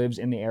still lives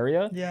in the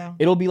area. Yeah.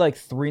 It'll be like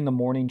 3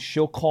 a.m.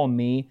 She'll call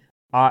me.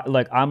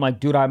 I'm like,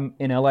 dude, I'm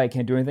in LA. I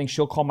can't do anything.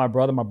 She'll call my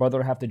brother. My brother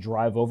will have to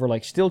drive over,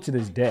 like, still to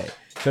this day.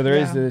 So there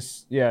is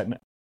this,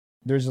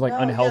 there's like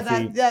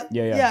unhealthy.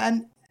 Yeah.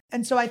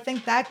 And so I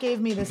think that gave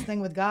me this thing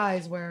with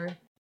guys where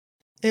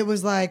it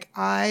was like,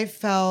 I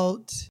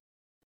felt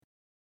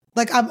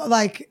like, I'm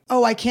like,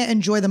 oh, I can't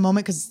enjoy the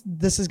moment because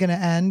this is going to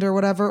end or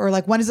whatever. Or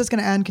like, when is this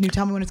going to end? Can you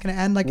tell me when it's going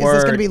to end? Like, is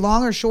this going to be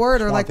long or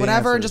short or like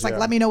whatever? Answers, just like,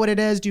 let me know what it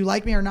is. Do you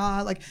like me or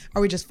not? Like,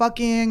 are we just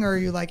fucking or are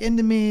you like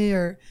into me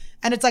or,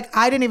 and it's like,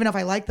 I didn't even know if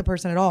I liked the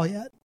person at all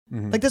yet.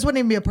 Like this wouldn't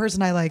even be a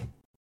person I like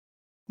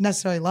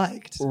necessarily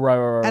liked.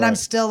 Right. And I'm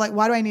still like,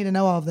 why do I need to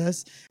know all of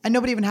this? And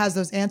nobody even has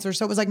those answers.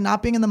 So it was like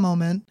not being in the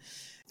moment.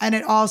 And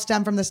it all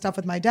stemmed from the stuff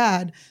with my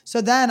dad.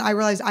 So then I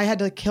realized I had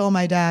to kill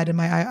my dad. And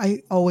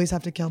I always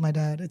have to kill my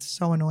dad. It's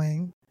so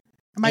annoying.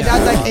 And my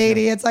dad's like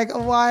 80. It's like,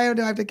 why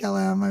do I have to kill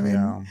him? I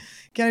mean,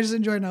 can't I just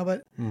enjoy it now?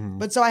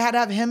 But so I had to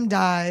have him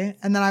die.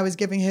 And then I was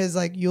giving his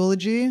like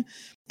eulogy.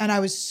 And I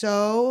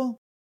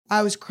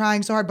was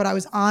crying so hard, but I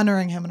was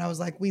honoring him. And I was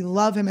like, we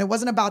love him. It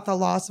wasn't about the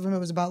loss of him. It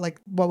was about like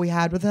what we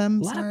had with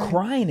him. A lot of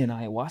crying in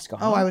ayahuasca.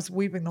 Huh? Oh, I was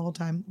weeping the whole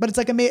time. But it's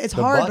like, it's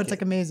hard, but it's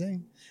like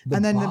amazing.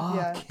 And then, it's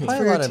Probably for a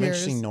your lot of tears.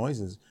 interesting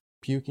noises.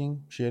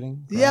 Puking,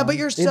 shitting. Yeah, but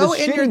you're so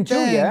in your thing. Too,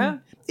 yeah?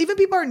 Even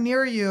people are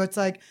near you. It's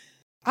like,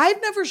 I've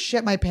never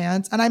shit my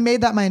pants. And I made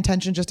that my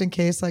intention just in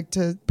case, like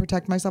to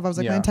protect myself. I was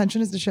like, my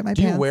intention is to shit my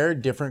pants. Do you wear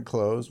different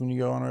clothes when you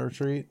go on a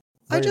retreat?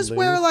 I just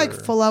wear like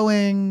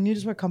flowing. You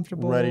just wear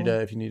comfortable. Ready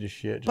to, if you need to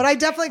shit. But I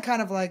definitely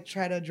kind of like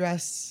try to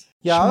dress.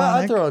 Yeah,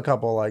 I shamanic. throw a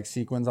couple like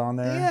sequins on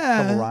there. Yeah.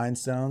 A couple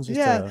rhinestones. Just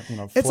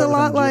to, it's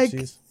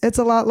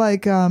a lot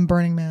like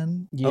Burning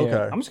Man. Yeah.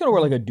 Okay. I'm just gonna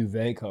wear like a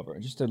duvet cover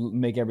just to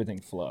make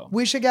everything flow.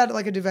 We should get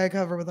like a duvet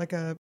cover with like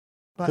a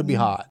button. Could be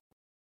hot.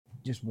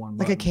 Just one.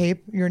 Like a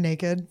cape. You're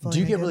naked. Do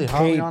you get really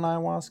hot when you're on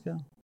ayahuasca?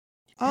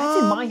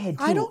 That's in my head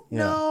too. I don't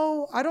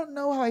know. I don't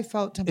know how I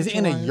felt temperature. Is it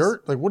in a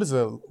yurt? Like what is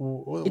the?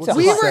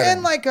 We were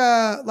in like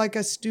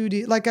a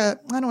studio, like a,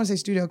 I don't want to say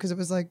studio because it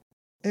was like,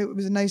 it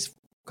was a nice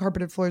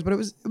carpeted floors, but it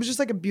was just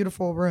like a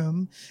beautiful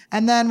room.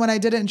 And then when I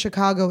did it in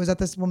Chicago, it was at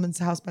this woman's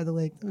house by the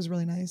lake. It was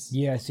really nice.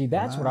 Yeah, see,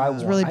 that's what I want. It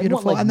was really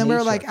beautiful. And then we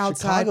were like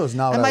outside. Chicago's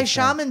not and my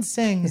shaman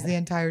sings the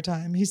entire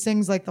time. He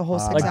sings like the whole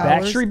 6 like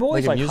hours. Backstreet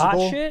Boys, Like a like hot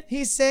musical? shit.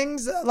 He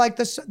sings like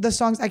the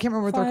songs. I can't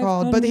remember what they're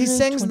called, but he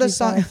sings the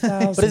song.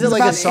 But is it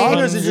like a song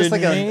or is it just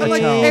like a I'm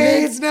like, tone?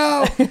 AIDS,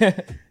 no.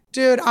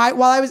 Dude,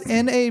 while I was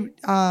in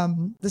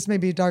this may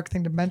be a dark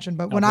thing to mention,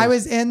 but when I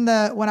was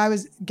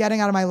getting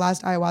out of my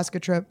last ayahuasca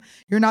trip,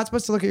 you're not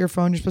supposed to look at your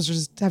phone. You're supposed to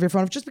just have your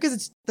phone off, just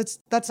because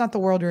that's not the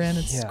world you're in.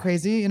 It's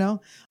crazy, you know.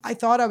 I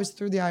thought I was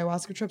through the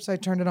ayahuasca trip, so I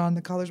turned it on.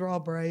 The colors were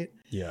all bright.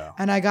 Yeah.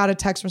 And I got a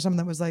text from someone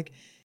that was like,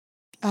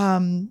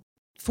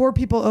 4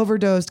 people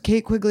overdosed.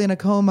 Kate Quigley in a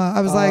coma.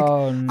 I was like,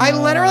 no. I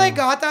literally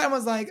got that and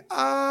was like,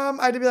 I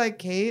had to be like,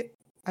 Kate,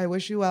 I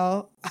wish you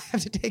well. I have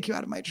to take you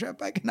out of my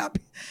trip. I cannot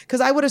be, because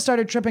I would have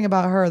started tripping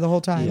about her the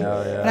whole time.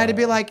 And I had to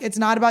be like, it's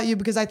not about you,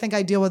 because I think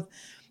I deal with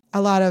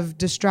a lot of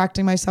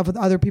distracting myself with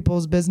other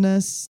people's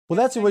business. Well,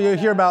 that's what you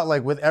hear about,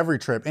 like with every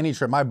trip, any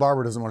trip. My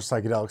barber doesn't want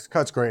psychedelics,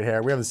 cuts great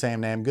hair. We have the same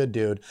name, good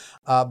dude.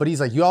 But he's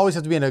like, you always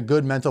have to be in a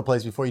good mental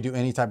place before you do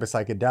any type of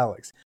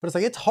psychedelics. But it's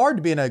like, it's hard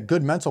to be in a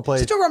good mental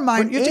place. Just to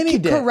remind you, have to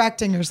keep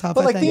correcting yourself.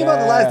 But like, think about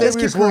the last day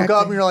we just woke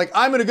up and you're like,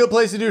 I'm in a good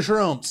place to do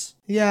shrooms.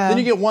 Yeah. Then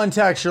you get one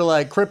text, you're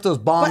like, crypto's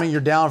bombing,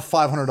 you're down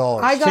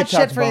 $500. I got TikTok's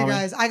shit for bombing. you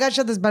guys. I got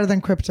shit that's better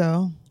than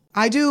crypto.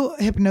 I do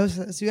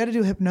hypnosis. You got to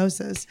do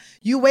hypnosis.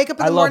 You wake up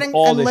in the morning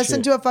and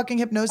listen to a fucking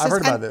hypnosis. I've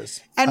heard about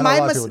this. And my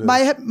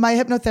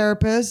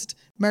hypnotherapist,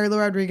 Mary Lou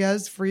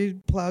Rodriguez, free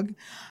plug.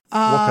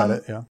 We'll cut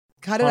it, yeah.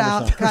 Cut it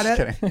out. Cut Just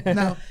it. kidding.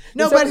 No,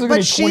 This episode's gonna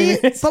be 20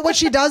 minutes. but what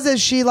she does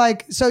is she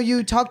like, so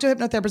you talk to a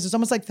hypnotherapist. It's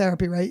almost like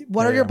therapy, right?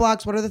 What are your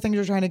blocks? What are the things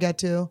you're trying to get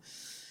to?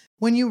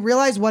 When you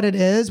realize what it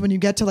is, when you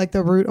get to like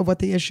the root of what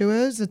the issue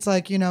is, it's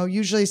like, you know,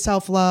 usually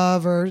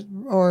self-love or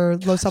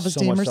low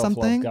self-esteem or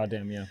something.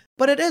 Goddamn, yeah.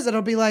 But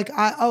it'll be like,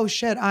 oh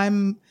shit,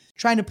 I'm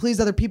trying to please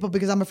other people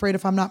because I'm afraid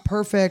if I'm not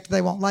perfect,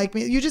 they won't like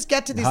me. You just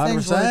get to these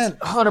things.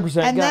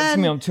 100%. And Got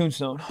then- me on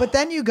Tombstone. But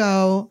then you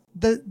go,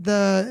 the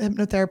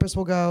hypnotherapist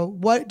will go,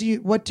 what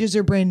does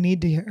your brain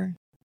need to hear?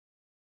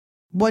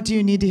 What do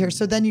you need to hear?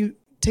 So then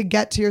to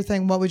get to your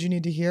thing, what would you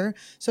need to hear?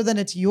 So then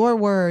it's your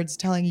words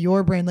telling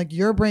your brain, like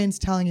your brain's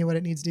telling you what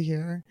it needs to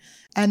hear.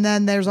 And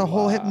then there's a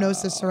whole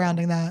hypnosis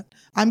surrounding that.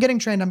 I'm getting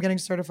trained. I'm getting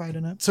certified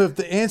in it. So if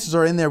the answers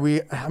are in there,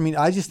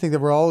 I just think that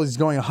we're always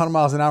going 100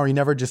 miles an hour. You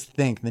never just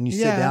think. Then you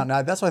sit down.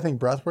 Now, that's why I think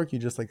breath work, you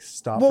just like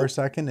stop for a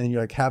second and you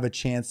like have a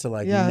chance to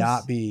like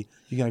not be,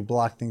 you can like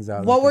block things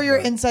out. What were your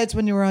insights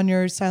when you were on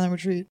your silent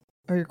retreat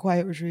or your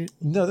quiet retreat?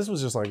 No, this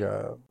was just like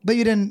a... But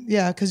you didn't,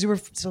 because you were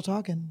still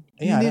talking.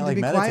 Yeah, you I needed didn't like to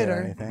be meditate quieter.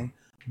 or anything.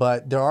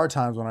 But there are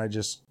times when I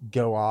just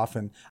go off,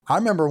 and I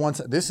remember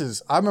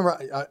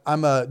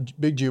I'm a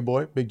big Jew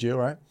boy, big Jew,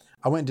 right?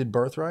 I went and did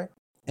Birthright,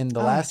 and the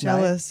last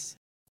night.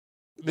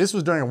 This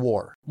was during a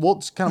war. Well,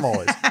 it's kind of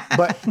always.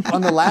 But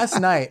on the last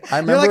night, I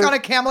remember. You're like on a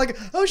camel, like,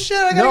 oh shit,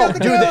 I gotta get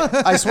the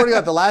camel. I swear to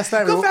God, the last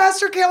night. Go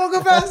faster, camel,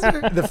 go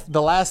faster.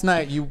 The last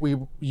night,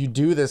 you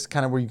do this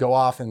kind of where you go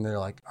off, and they're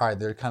like, all right,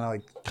 they're kind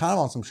of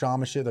on some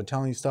shaman shit. They're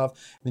telling you stuff.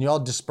 Then you all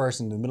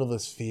disperse into the middle of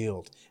this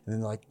field, and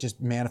then like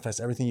just manifest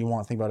everything you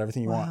want, think about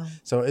everything you want.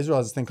 So Israel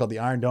has this thing called the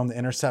Iron Dome that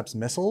intercepts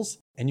missiles,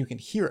 and you can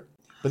hear it.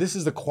 But this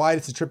is the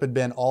quietest the trip had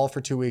been all for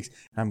 2 weeks.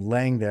 And I'm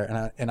laying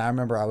there, and I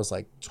remember I was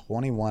like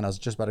 21. I was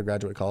just about to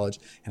graduate college,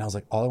 and I was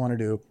like, all I want to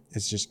do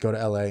is just go to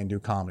LA and do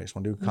comedy. I just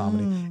want to do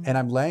comedy. And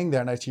I'm laying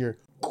there, and I hear,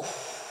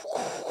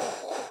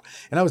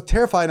 and I was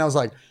terrified, and I was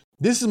like,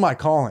 this is my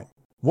calling.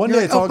 One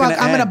day it's all going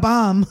to end. I'm going to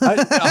bomb.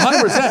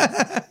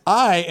 100%.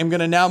 I am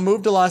going to now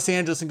move to Los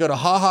Angeles and go to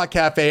Ha Ha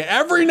Cafe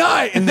every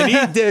night and then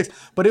eat dicks.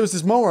 But it was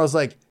this moment where I was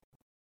like,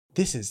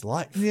 this is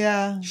life.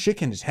 Yeah. Shit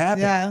can just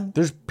happen. Yeah.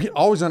 There's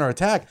always under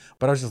attack.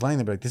 But I was just laying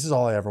there like, this is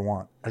all I ever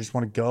want. I just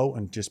want to go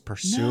and just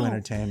pursue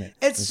entertainment.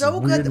 It's so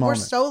good. We're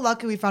so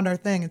lucky we found our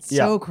thing. It's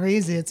so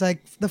crazy. It's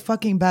like the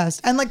fucking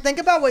best. And like, think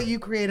about what you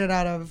created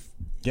out of.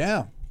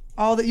 Yeah.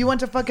 All that you went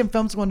to fucking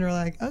film school and you're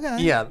like, okay.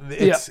 Yeah,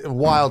 it's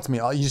wild to me.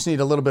 You just need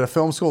a little bit of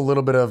film school, a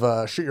little bit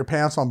of shoot your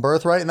pants on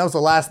Birthright. And that was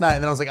the last night.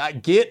 And then I was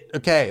like,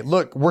 okay,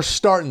 look, we're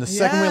starting. The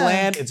second we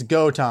land, it's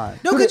go time.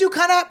 No, because you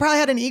kind of probably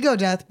had an ego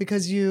death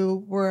because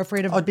you were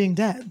afraid of being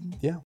dead.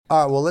 Yeah.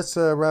 All right, well, let's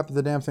wrap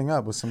the damn thing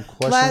up with some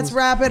questions. Let's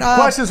wrap it up.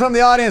 Questions from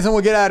the audience and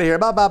we'll get out of here.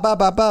 Bye, bye, bye,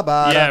 bye, bye,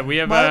 bye. Yeah, we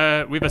have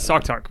a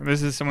sock talk.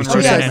 This is someone wrote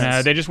in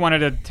and they just wanted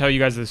to tell you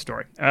guys this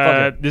story.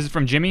 This is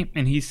from Jimmy,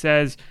 and he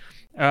says...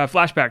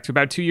 flashback to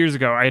about 2 years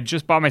ago. I had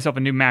just bought myself a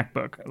new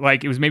MacBook.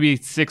 Like, it was maybe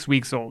 6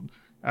 weeks old.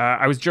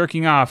 I was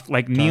jerking off,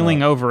 like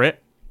kneeling over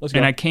it.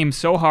 And I came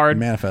so hard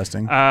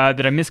manifesting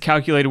that I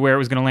miscalculated where it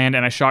was going to land,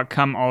 and I shot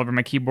cum all over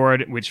my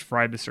keyboard, which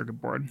fried the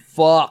circuit board.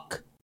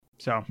 Fuck.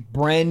 So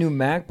brand new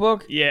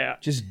MacBook? Yeah.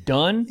 Just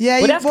done?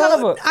 Yeah, but that's kind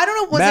of a... I don't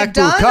know, was MacBook it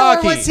done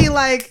cocky. or was he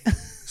like...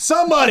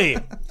 Somebody!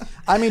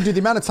 I mean, dude, the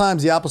amount of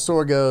times the Apple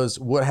Store goes,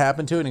 what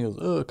happened to it? And he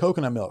goes,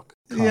 coconut milk.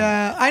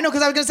 Yeah, I know,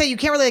 because I was going to say, you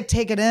can't really like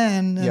take it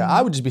in. Yeah,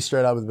 I would just be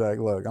straight up with the back.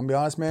 Look, I'm going to be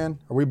honest, man.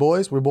 Are we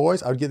boys? We're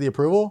boys. I would get the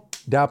approval.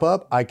 Dap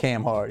up. I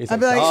cam hard. He's I'd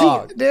be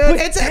like,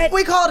 dude,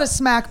 we call it a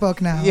smack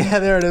book now. Yeah,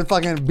 there it is.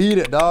 Fucking beat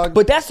it, dog.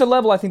 But that's the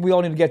level I think we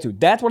all need to get to.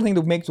 That's one thing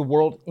that makes the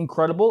world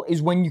incredible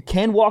is when you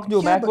can walk into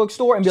a MacBook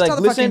store and be like,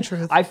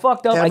 listen, I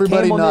fucked up. Everybody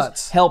I came on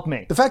nuts. this. Help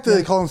me. The fact that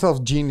they call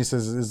themselves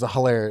geniuses is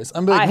hilarious.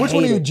 I'm like, which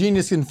one of you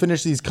genius can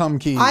finish these cum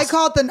keys? I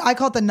call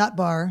it the nut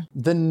bar.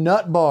 The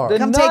nut bar.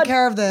 Come take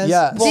care of this.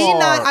 Yes.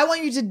 D-nut. I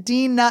want you to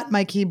D-nut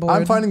my keyboard.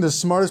 I'm finding the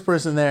smartest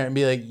person there and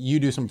be like, you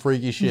do some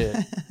freaky shit.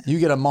 You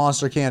get a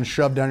monster can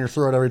shoved down your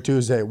throat every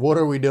Tuesday. What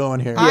are we doing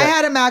here? I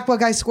had a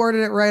MacBook. I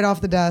squirted it right off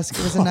the desk.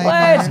 It was a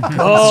nightmare. Let's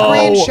go.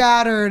 Screen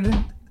shattered.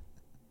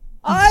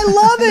 I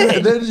love it.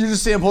 And then you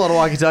just see him pull out a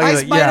walkie-talkie. I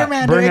like,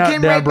 Spider-Man it. It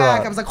came right Deborah.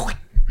 back. I was like,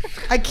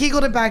 I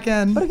kegled it back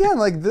in. But again,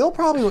 like they'll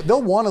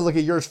want to look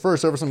at yours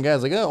first over some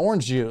guys like,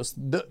 orange juice.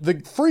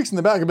 The freaks in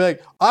the back will be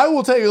like, I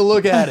will take a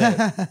look at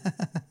it.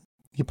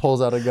 He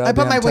pulls out a gun. I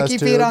put my wiki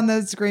feed on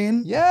the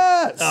screen.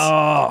 Yes.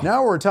 Oh.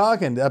 Now we're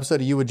talking. The episode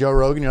of You with Joe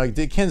Rogan. You're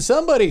like, can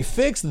somebody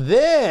fix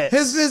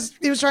this?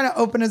 He was trying to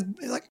open his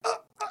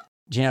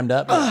Jammed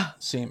up.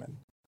 Semen.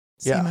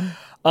 semen. Yeah.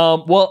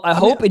 Well, I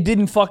hope it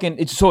didn't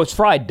fucking. So it's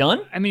fried.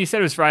 Done. I mean, he said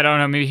it was fried. I don't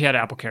know. Maybe he had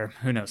Apple Care.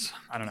 Who knows?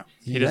 I don't know.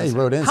 He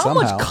wrote in How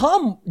somehow. much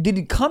cum did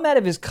it come out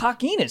of his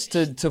cockiness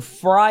to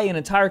fry an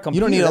entire computer?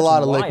 You don't need a That's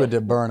lot of wild. liquid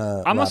to burn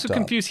a I'm also laptop.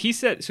 confused. He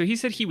said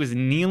he was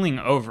kneeling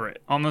over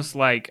it, almost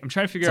like I'm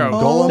trying to figure out.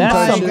 golem That's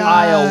type some shit.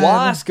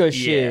 ayahuasca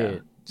shit. Yeah.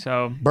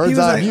 So Bird's was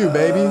eye like, view,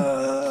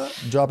 baby.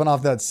 Dropping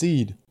off that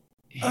seed.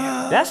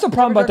 That's the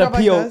problem about the jerk off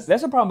like PO. this?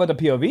 That's the problem about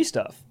the POV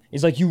stuff.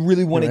 It's like you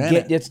really want to You're in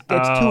get it. it's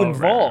Oh, too right,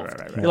 involved.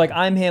 right. You're like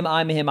I'm him,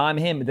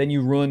 but then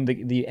you ruin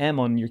the M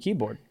on your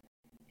keyboard.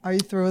 Are you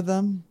through with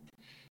them?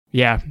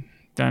 yeah,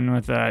 done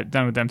with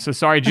them. So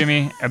sorry,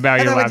 Jimmy, about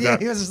And your then with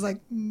laptop. you, he was just like,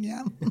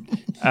 yeah.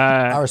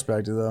 I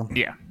respect it though.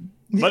 Yeah.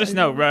 Let us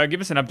know. Give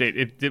us an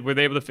update. Were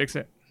they able to fix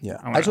it? Yeah.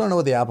 I I just want to know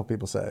what the Apple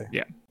people say.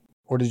 Yeah.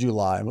 Or did you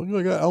lie?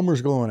 Look,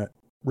 Elmer's glowing it.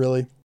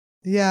 Really?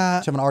 Yeah.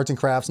 Just have an arts and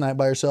crafts night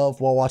by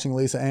yourself while watching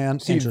Lisa Ann?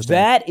 See, Interesting.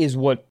 that is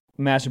what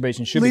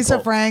masturbation should be Lisa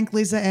called. Frank,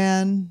 Lisa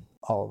Ann.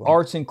 All of them.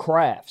 Arts and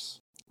crafts.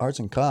 Arts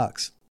and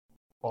cocks.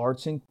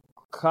 Arts and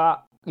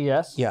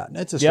yes. Yeah,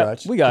 it's a Yep,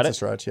 stretch. we got it's it. a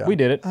stretch, yeah. We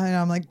did it. I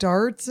know. I'm like,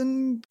 darts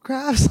and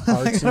crafts.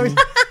 I'm like, Arts and-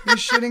 you're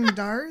shooting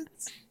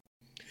darts?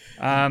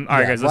 All right,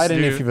 Yeah, guys. write Let's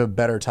in do. if you have a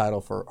better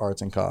title for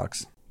arts and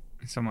cocks.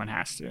 Someone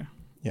has to.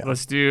 Yeah.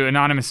 Let's do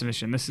anonymous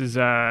submission. This is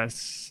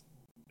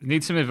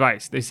need some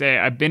advice. They say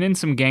I've been in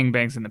some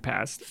gangbangs in the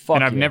past, Fuck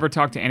and I've yeah. never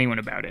talked to anyone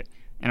about it,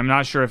 and I'm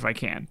not sure if I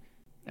can.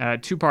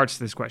 2 parts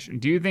to this question.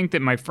 Do you think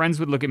that my friends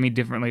would look at me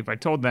differently if I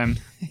told them?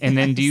 And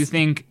then do you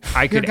think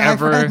I Your could guy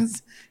ever?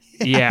 friends?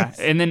 Yeah,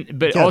 and then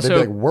but Yeah, also they'd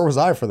be like, where was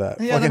I for that?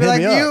 Yeah, Fucking they'd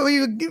be hit like,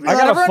 me up. you I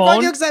got a everyone phone.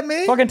 fuck you except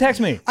me. Fucking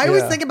text me. I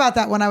always think about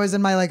that when I was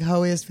in my like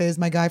hoiest phase.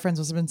 My guy friends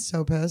must have been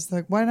so pissed.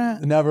 Like, why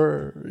not? You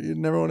never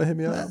want to hit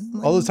me up.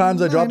 All those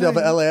times I dropped you off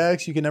at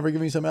LAX, you can never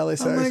give me some LA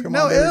sex. I'm like, Come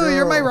no, on, baby ew,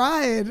 you're my girl.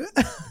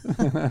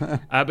 ride.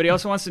 but he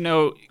also wants to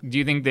know, do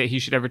you think that he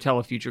should ever tell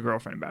a future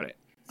girlfriend about it?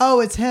 Oh,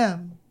 it's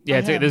him. Yeah,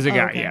 Oh, him. there's a Oh,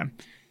 guy. okay. Yeah.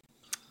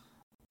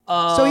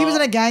 So he was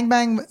in a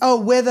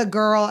gangbang. With a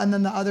girl, and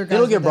then the other guy.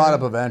 It'll get brought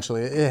up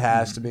eventually. It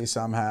has to be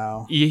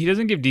somehow. He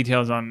doesn't give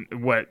details on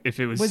what if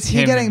it was. Was he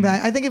him getting and-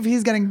 banged? I think if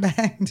he's getting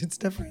banged, it's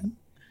different.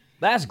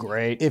 That's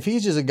great. If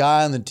he's just a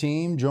guy on the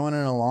team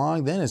joining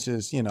along, then it's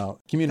just, community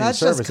That's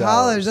service just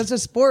college. hours. That's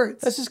just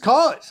sports. That's just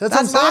college. That's what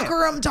I'm saying. locker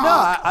room talk.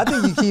 No, I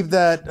think you keep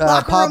that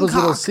Locker room Papa's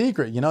little cock.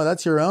 secret.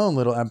 That's your own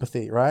little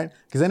empathy, right?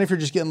 Because then if you're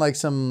just getting like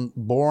some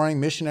boring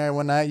missionary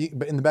one night,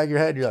 but in the back of your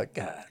head, you're like,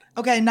 God.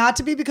 Okay, not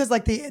to be because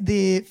like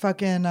the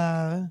fucking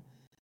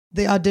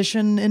the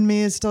audition in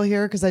me is still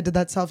here because I did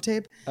that self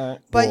tape.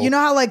 But Well, you know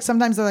how like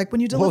sometimes they're like when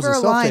you what was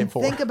deliver the a line, self-tape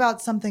for? think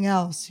about something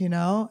else,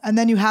 and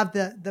then you have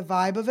the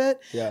vibe of it.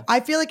 Yeah. I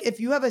feel like if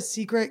you have a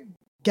secret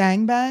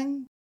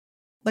gangbang,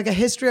 like a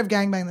history of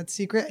gangbang that's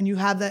secret, and you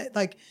have that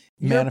like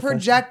you're Manifest.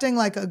 projecting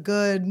like a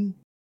good.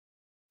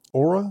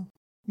 Aura?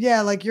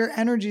 Yeah, like your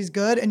energy's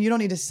good and you don't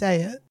need to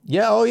say it.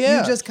 Yeah, oh yeah.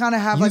 You just kind of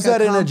have Use like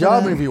that in a job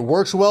confident- interview.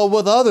 Works well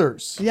with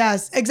others.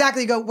 Yes,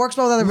 exactly. You go, works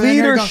well with other but then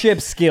you're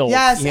Leadership skills.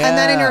 Yes, and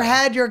then in your Yeah.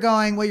 head you're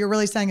going, what you're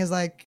really saying is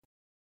like,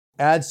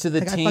 Adds to the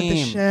I fucked the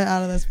team. shit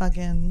out of this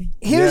fucking.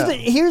 Here's Yeah.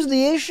 here's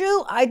the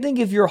issue. I think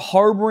if you're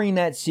harboring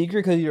that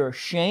secret because you're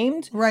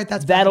ashamed, Right,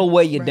 that's that'll fine.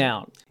 weigh you Right.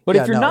 down. But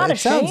Yeah, if you're no, not it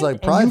ashamed, sounds like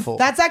and you- prideful.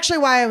 That's actually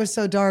why I was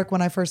so dark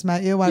when I first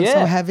met you. Why I'm so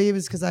Yeah. heavy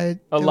was because a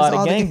lot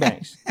of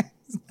gangbangs.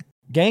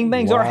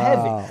 Gangbangs are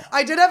heavy.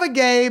 I did have a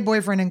gay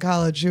boyfriend in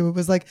college who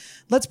was like,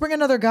 "Let's bring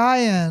another guy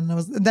in."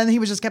 Then he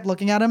was just kept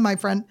looking at him. My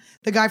friend,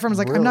 the guy friend, was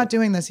like, "I'm not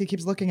doing this." He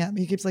keeps looking at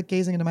me. He keeps like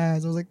gazing into my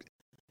eyes. I was like,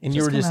 And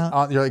you were come just,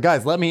 out. you're like,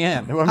 guys, let me in.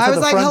 I'm I to was the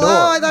like, front "Hello, door.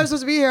 I thought I was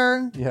supposed to be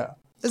here. Yeah.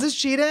 Is this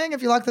cheating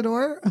if you lock the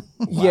door?"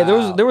 Yeah,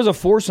 there was a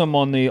foursome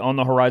on the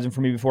horizon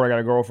for me before I got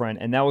a girlfriend,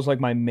 and that was like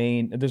my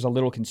main. There's a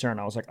little concern.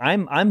 I was like,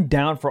 I'm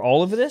down for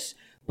all of this,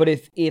 but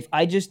if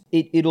I just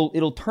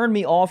it'll turn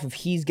me off if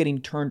he's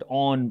getting turned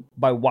on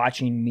by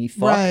watching me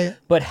fuck. Right.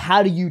 But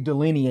how do you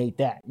delineate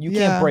that? You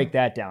Yeah. can't break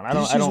that down. I Did you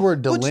don't. just I use the don't.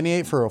 word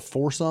delineate for a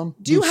foursome?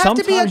 Do you Dude, have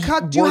to be a sometimes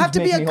cuck? Do you words have to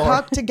be make a me hard.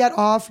 cuck to get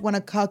off when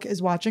a cuck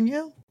is watching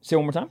you? Say it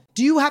one more time.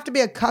 Do you have to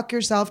be a cuck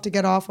yourself to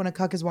get off when a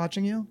cuck is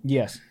watching you?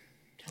 Yes.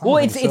 Well,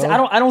 it's so.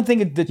 I don't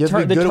think the You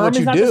have to be term good at what is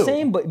you not do. the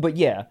same, but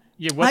yeah.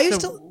 Yeah, I what's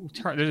used the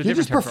term? There's a You're different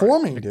just term for it.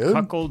 performing, Like dude.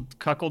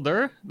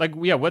 Cuckolder? Like,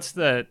 yeah, what's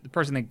the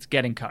person that's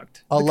getting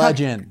cucked? A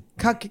legend.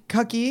 Cucky.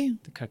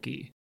 The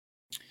cucky.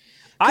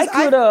 I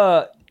 'Cause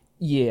could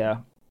yeah.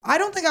 I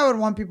don't think I would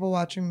want people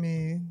watching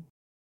me.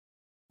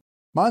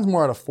 Mine's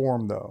more out of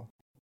form, though.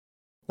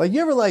 Like,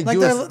 you ever, like, Like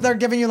do they're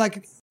giving you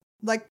like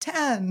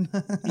 10.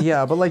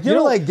 Yeah, but, like, you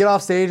ever, like, get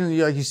off stage and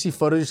you see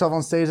photos of yourself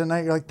on stage at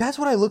night, you're like, that's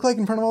what I look like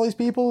in front of all these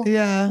people? I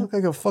Yeah. look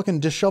like a fucking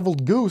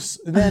disheveled goose.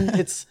 And then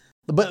it's...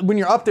 But when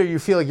you're up there, you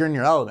feel like you're in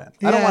your element.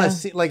 I don't Yeah. want to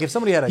see... Like, if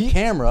somebody had a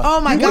camera...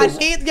 Oh my you god.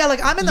 would've- Yeah, like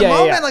I'm in the Yeah, yeah,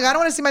 moment. yeah. Like I don't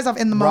want to see myself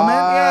in the moment.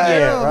 Right,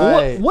 Yeah.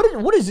 right. Right.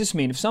 What does this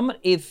mean? If someone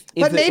if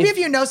But maybe if if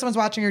you know someone's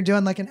watching, you're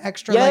doing like an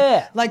extra,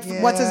 Yeah. like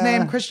what's his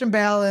name, Christian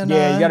Bale, and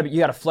yeah, you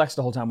gotta flex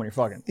the whole time when you're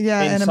fucking.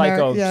 Yeah, in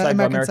Psycho,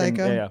 American Psycho.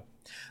 Psycho. Yeah.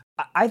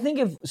 I think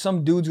if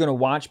some dude's gonna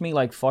watch me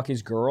like fuck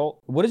his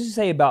girl, what does it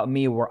say about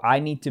me where I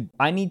need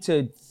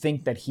to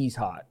think that he's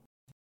hot?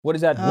 What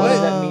does that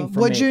mean for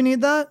me? Would you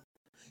need that?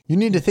 You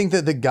need to think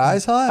that the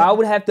guy's hot? I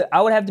would have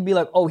to be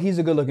like, oh, he's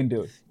a good looking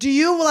dude. Do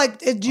you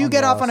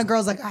get off on a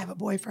girl's like I have a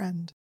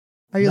boyfriend?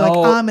 Are you like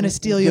No. I'm gonna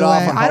steal you Get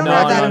away? off on I don't home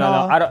have wrecking. that at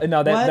all. I don't.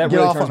 No, that What? that Get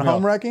really off turns on me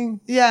home off. wrecking?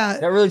 Yeah.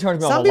 That really turns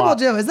me off Some a people lot.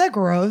 do. Is that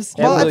gross?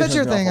 That Well, really if it's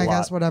your turns me thing, off I a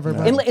guess lot. whatever.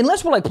 Yeah. But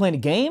Unless we're like playing a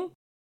game.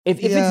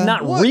 If Yeah. it's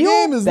not What real,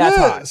 game is that's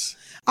this?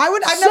 hot.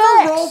 I've Sex.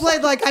 never role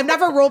played like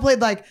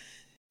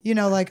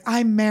like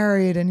I'm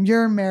married and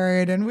you're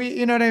married and we,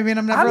 you know what I mean?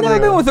 I've never never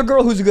been with a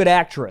girl who's a good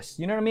actress.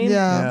 You know what I mean?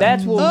 Yeah.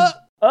 That's what.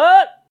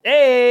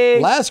 Hey.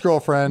 Last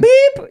girlfriend.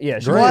 Beep. Yeah,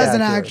 she Great was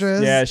an actress.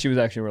 actress. Yeah, she was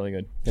actually really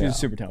good. She was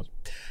super talented.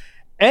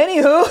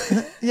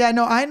 Anywho, Yeah,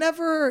 no, I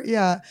never.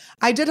 Yeah,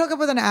 I did hook up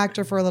with an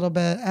actor for a little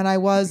bit, and I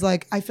was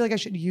like, I feel like I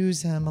should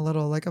use him a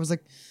little. Like I was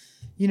like,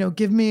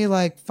 give me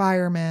like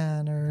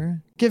fireman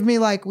or give me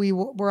like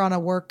we're on a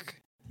work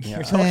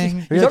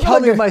thing. You're like,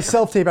 help me with my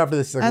self-tape after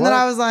this. Like, And what? then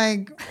I was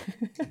like,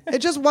 it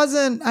just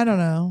wasn't. I don't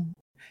know.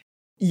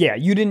 yeah,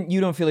 you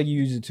don't feel like you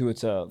used it to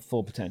its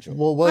full potential.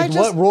 Well, like,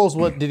 just- what roles?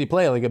 What did he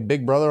play? Like a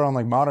big brother on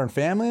like Modern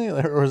Family,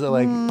 or is it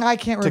like? I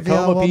can't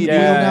Tacoma reveal. We'll PD. know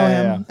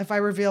Yeah. him. If I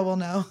reveal, we'll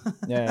know.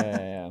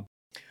 yeah.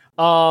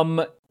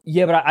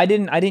 Yeah, but I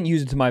didn't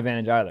use it to my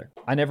advantage either.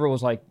 I never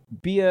was like,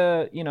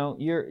 you're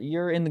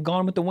in the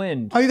Gone with the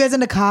Wind. Are you guys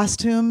into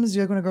costumes?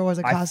 You like when a girl wears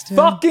a costume?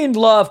 I fucking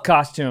love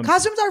costumes.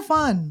 Costumes are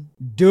fun.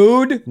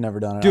 Dude. Never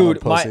done it. Dude,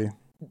 I'm a pussy. I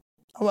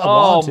Oh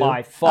want to.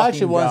 my fucking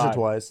Actually, once God. or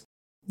twice.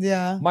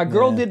 Yeah. My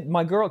girl,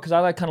 because I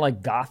like kind of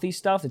like gothy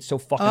stuff. It's so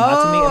fucking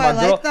hot to me. And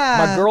I like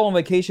that. My girl on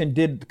vacation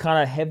did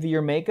kind of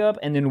heavier makeup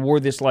and then wore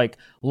this like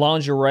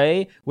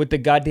lingerie with the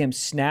goddamn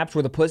snaps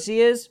where the pussy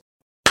is.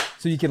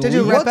 So you can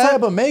leave. What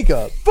type of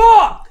makeup?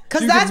 Fuck!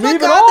 Because so that's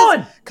what goth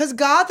is. Because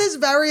goth is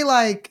very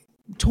like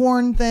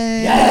torn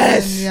things.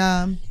 Yes.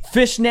 Yeah.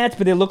 Fishnets,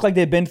 but they look like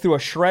they've been through a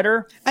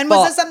shredder. And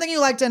was this something you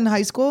liked in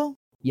high school?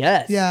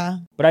 Yes. Yeah.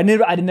 But I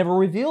never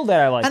revealed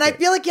that I liked it. And I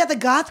feel like, the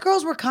goth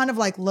girls were kind of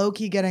like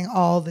low-key getting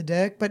all the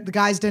dick, but the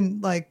guys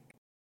didn't like,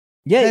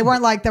 they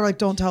weren't like, they were like,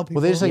 don't tell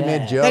people. Well, they just like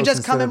made jokes. They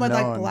just come in with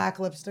like black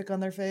lipstick on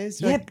their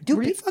face. You're like, dude,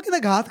 were you fucking the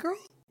goth girl?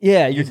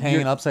 Yeah. You're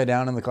hanging upside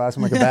down in the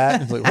classroom like a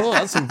bat. It's like, whoa,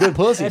 that's some good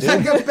pussy, dude.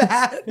 Like a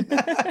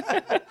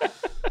bat.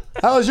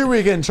 How was your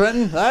weekend,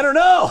 Trenton? I don't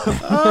know.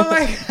 Oh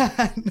my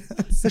God.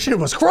 This shit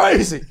was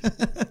crazy.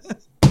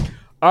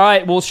 All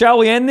right, well, shall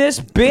we end this,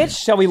 bitch?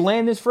 Shall we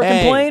land this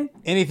freaking plane?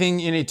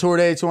 Any tour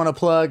dates you want to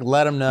plug,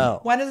 let them know.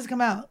 When does this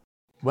come out?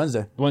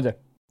 Wednesday.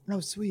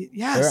 Oh, sweet.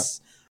 Yes.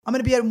 Yeah. I'm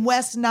going to be at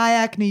West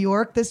Nyack, New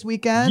York this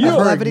weekend.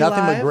 I've heard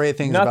nothing but great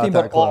things about that club.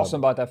 Nothing but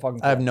awesome about that fucking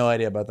club. I have no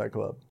idea about that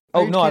club.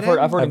 Oh, no, I've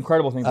heard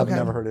incredible things about it. I've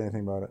never heard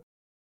anything about it.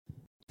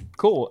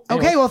 Cool.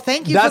 Anyway. Okay, well,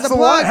 thank you for the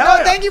plug.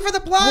 No, thank you for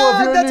the plug. Well,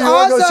 if you're that's in New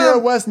York, awesome. go see her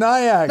at West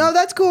Nyack. No,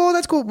 that's cool.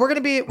 That's cool. We're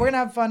gonna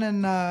have fun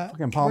and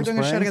Palm we're doing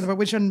a show Springs? together, but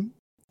we shouldn't.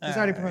 It's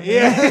already promoted.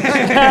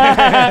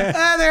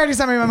 Yeah. They already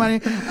sent me my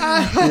money.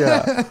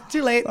 Yeah.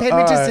 Too late. Paid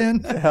me too soon.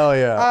 Hell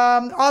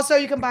yeah. Also,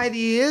 you can buy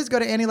these. Go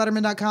to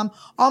AnnieLederman.com.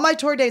 All my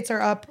tour dates are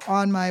up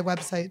on my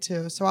website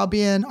too. So I'll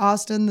be in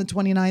Austin the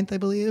 29th, I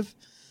believe.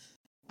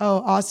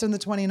 Austin the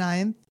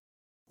 29th.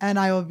 And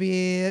I will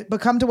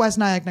but come to West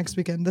Nyack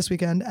this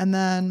weekend. And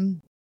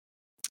then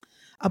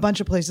a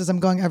bunch of places. I'm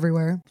going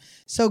everywhere.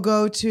 So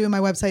go to my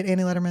website,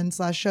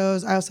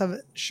 AnnieLederman/shows. I also have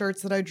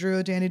shirts that I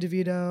drew, Danny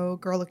DeVito,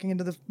 girl looking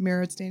into the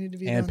mirror, it's Danny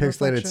DeVito. And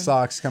pixelated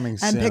socks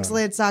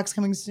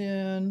coming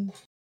soon.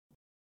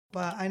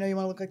 But I know you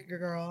want to look like a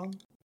girl.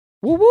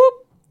 Whoop whoop.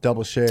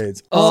 Double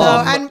shades.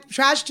 And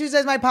Trash Tuesday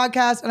is my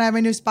podcast, and I have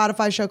a new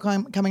Spotify show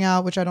coming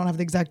out, which I don't have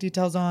the exact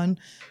details on.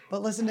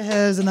 But listen to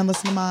his, and then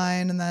listen to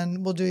mine, and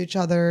then we'll do each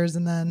other's,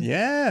 and then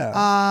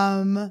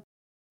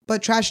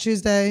But Trash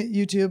Tuesday,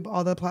 YouTube,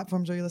 all the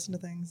platforms where you listen to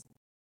things.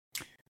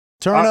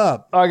 Turn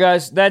up. All right,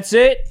 guys, that's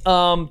it.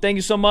 Thank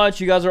you so much.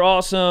 You guys are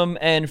awesome.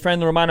 And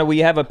friendly reminder, we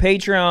have a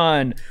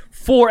Patreon.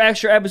 4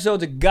 extra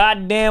episodes a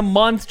goddamn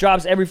month.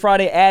 Drops every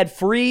Friday,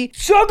 ad-free.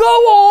 So go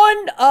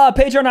on.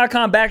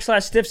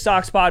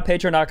 Patreon.com/StiffSocksPod.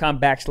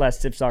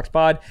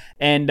 Patreon.com/StiffSocksPod.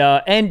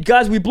 And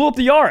guys, we blew up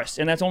the Yaris,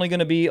 and that's only going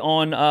to be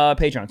on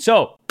Patreon.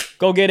 So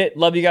go get it.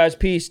 Love you guys.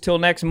 Peace. Till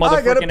next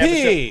motherfucking episode. I gotta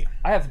pee.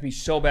 I have to pee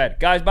so bad.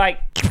 Guys, bye.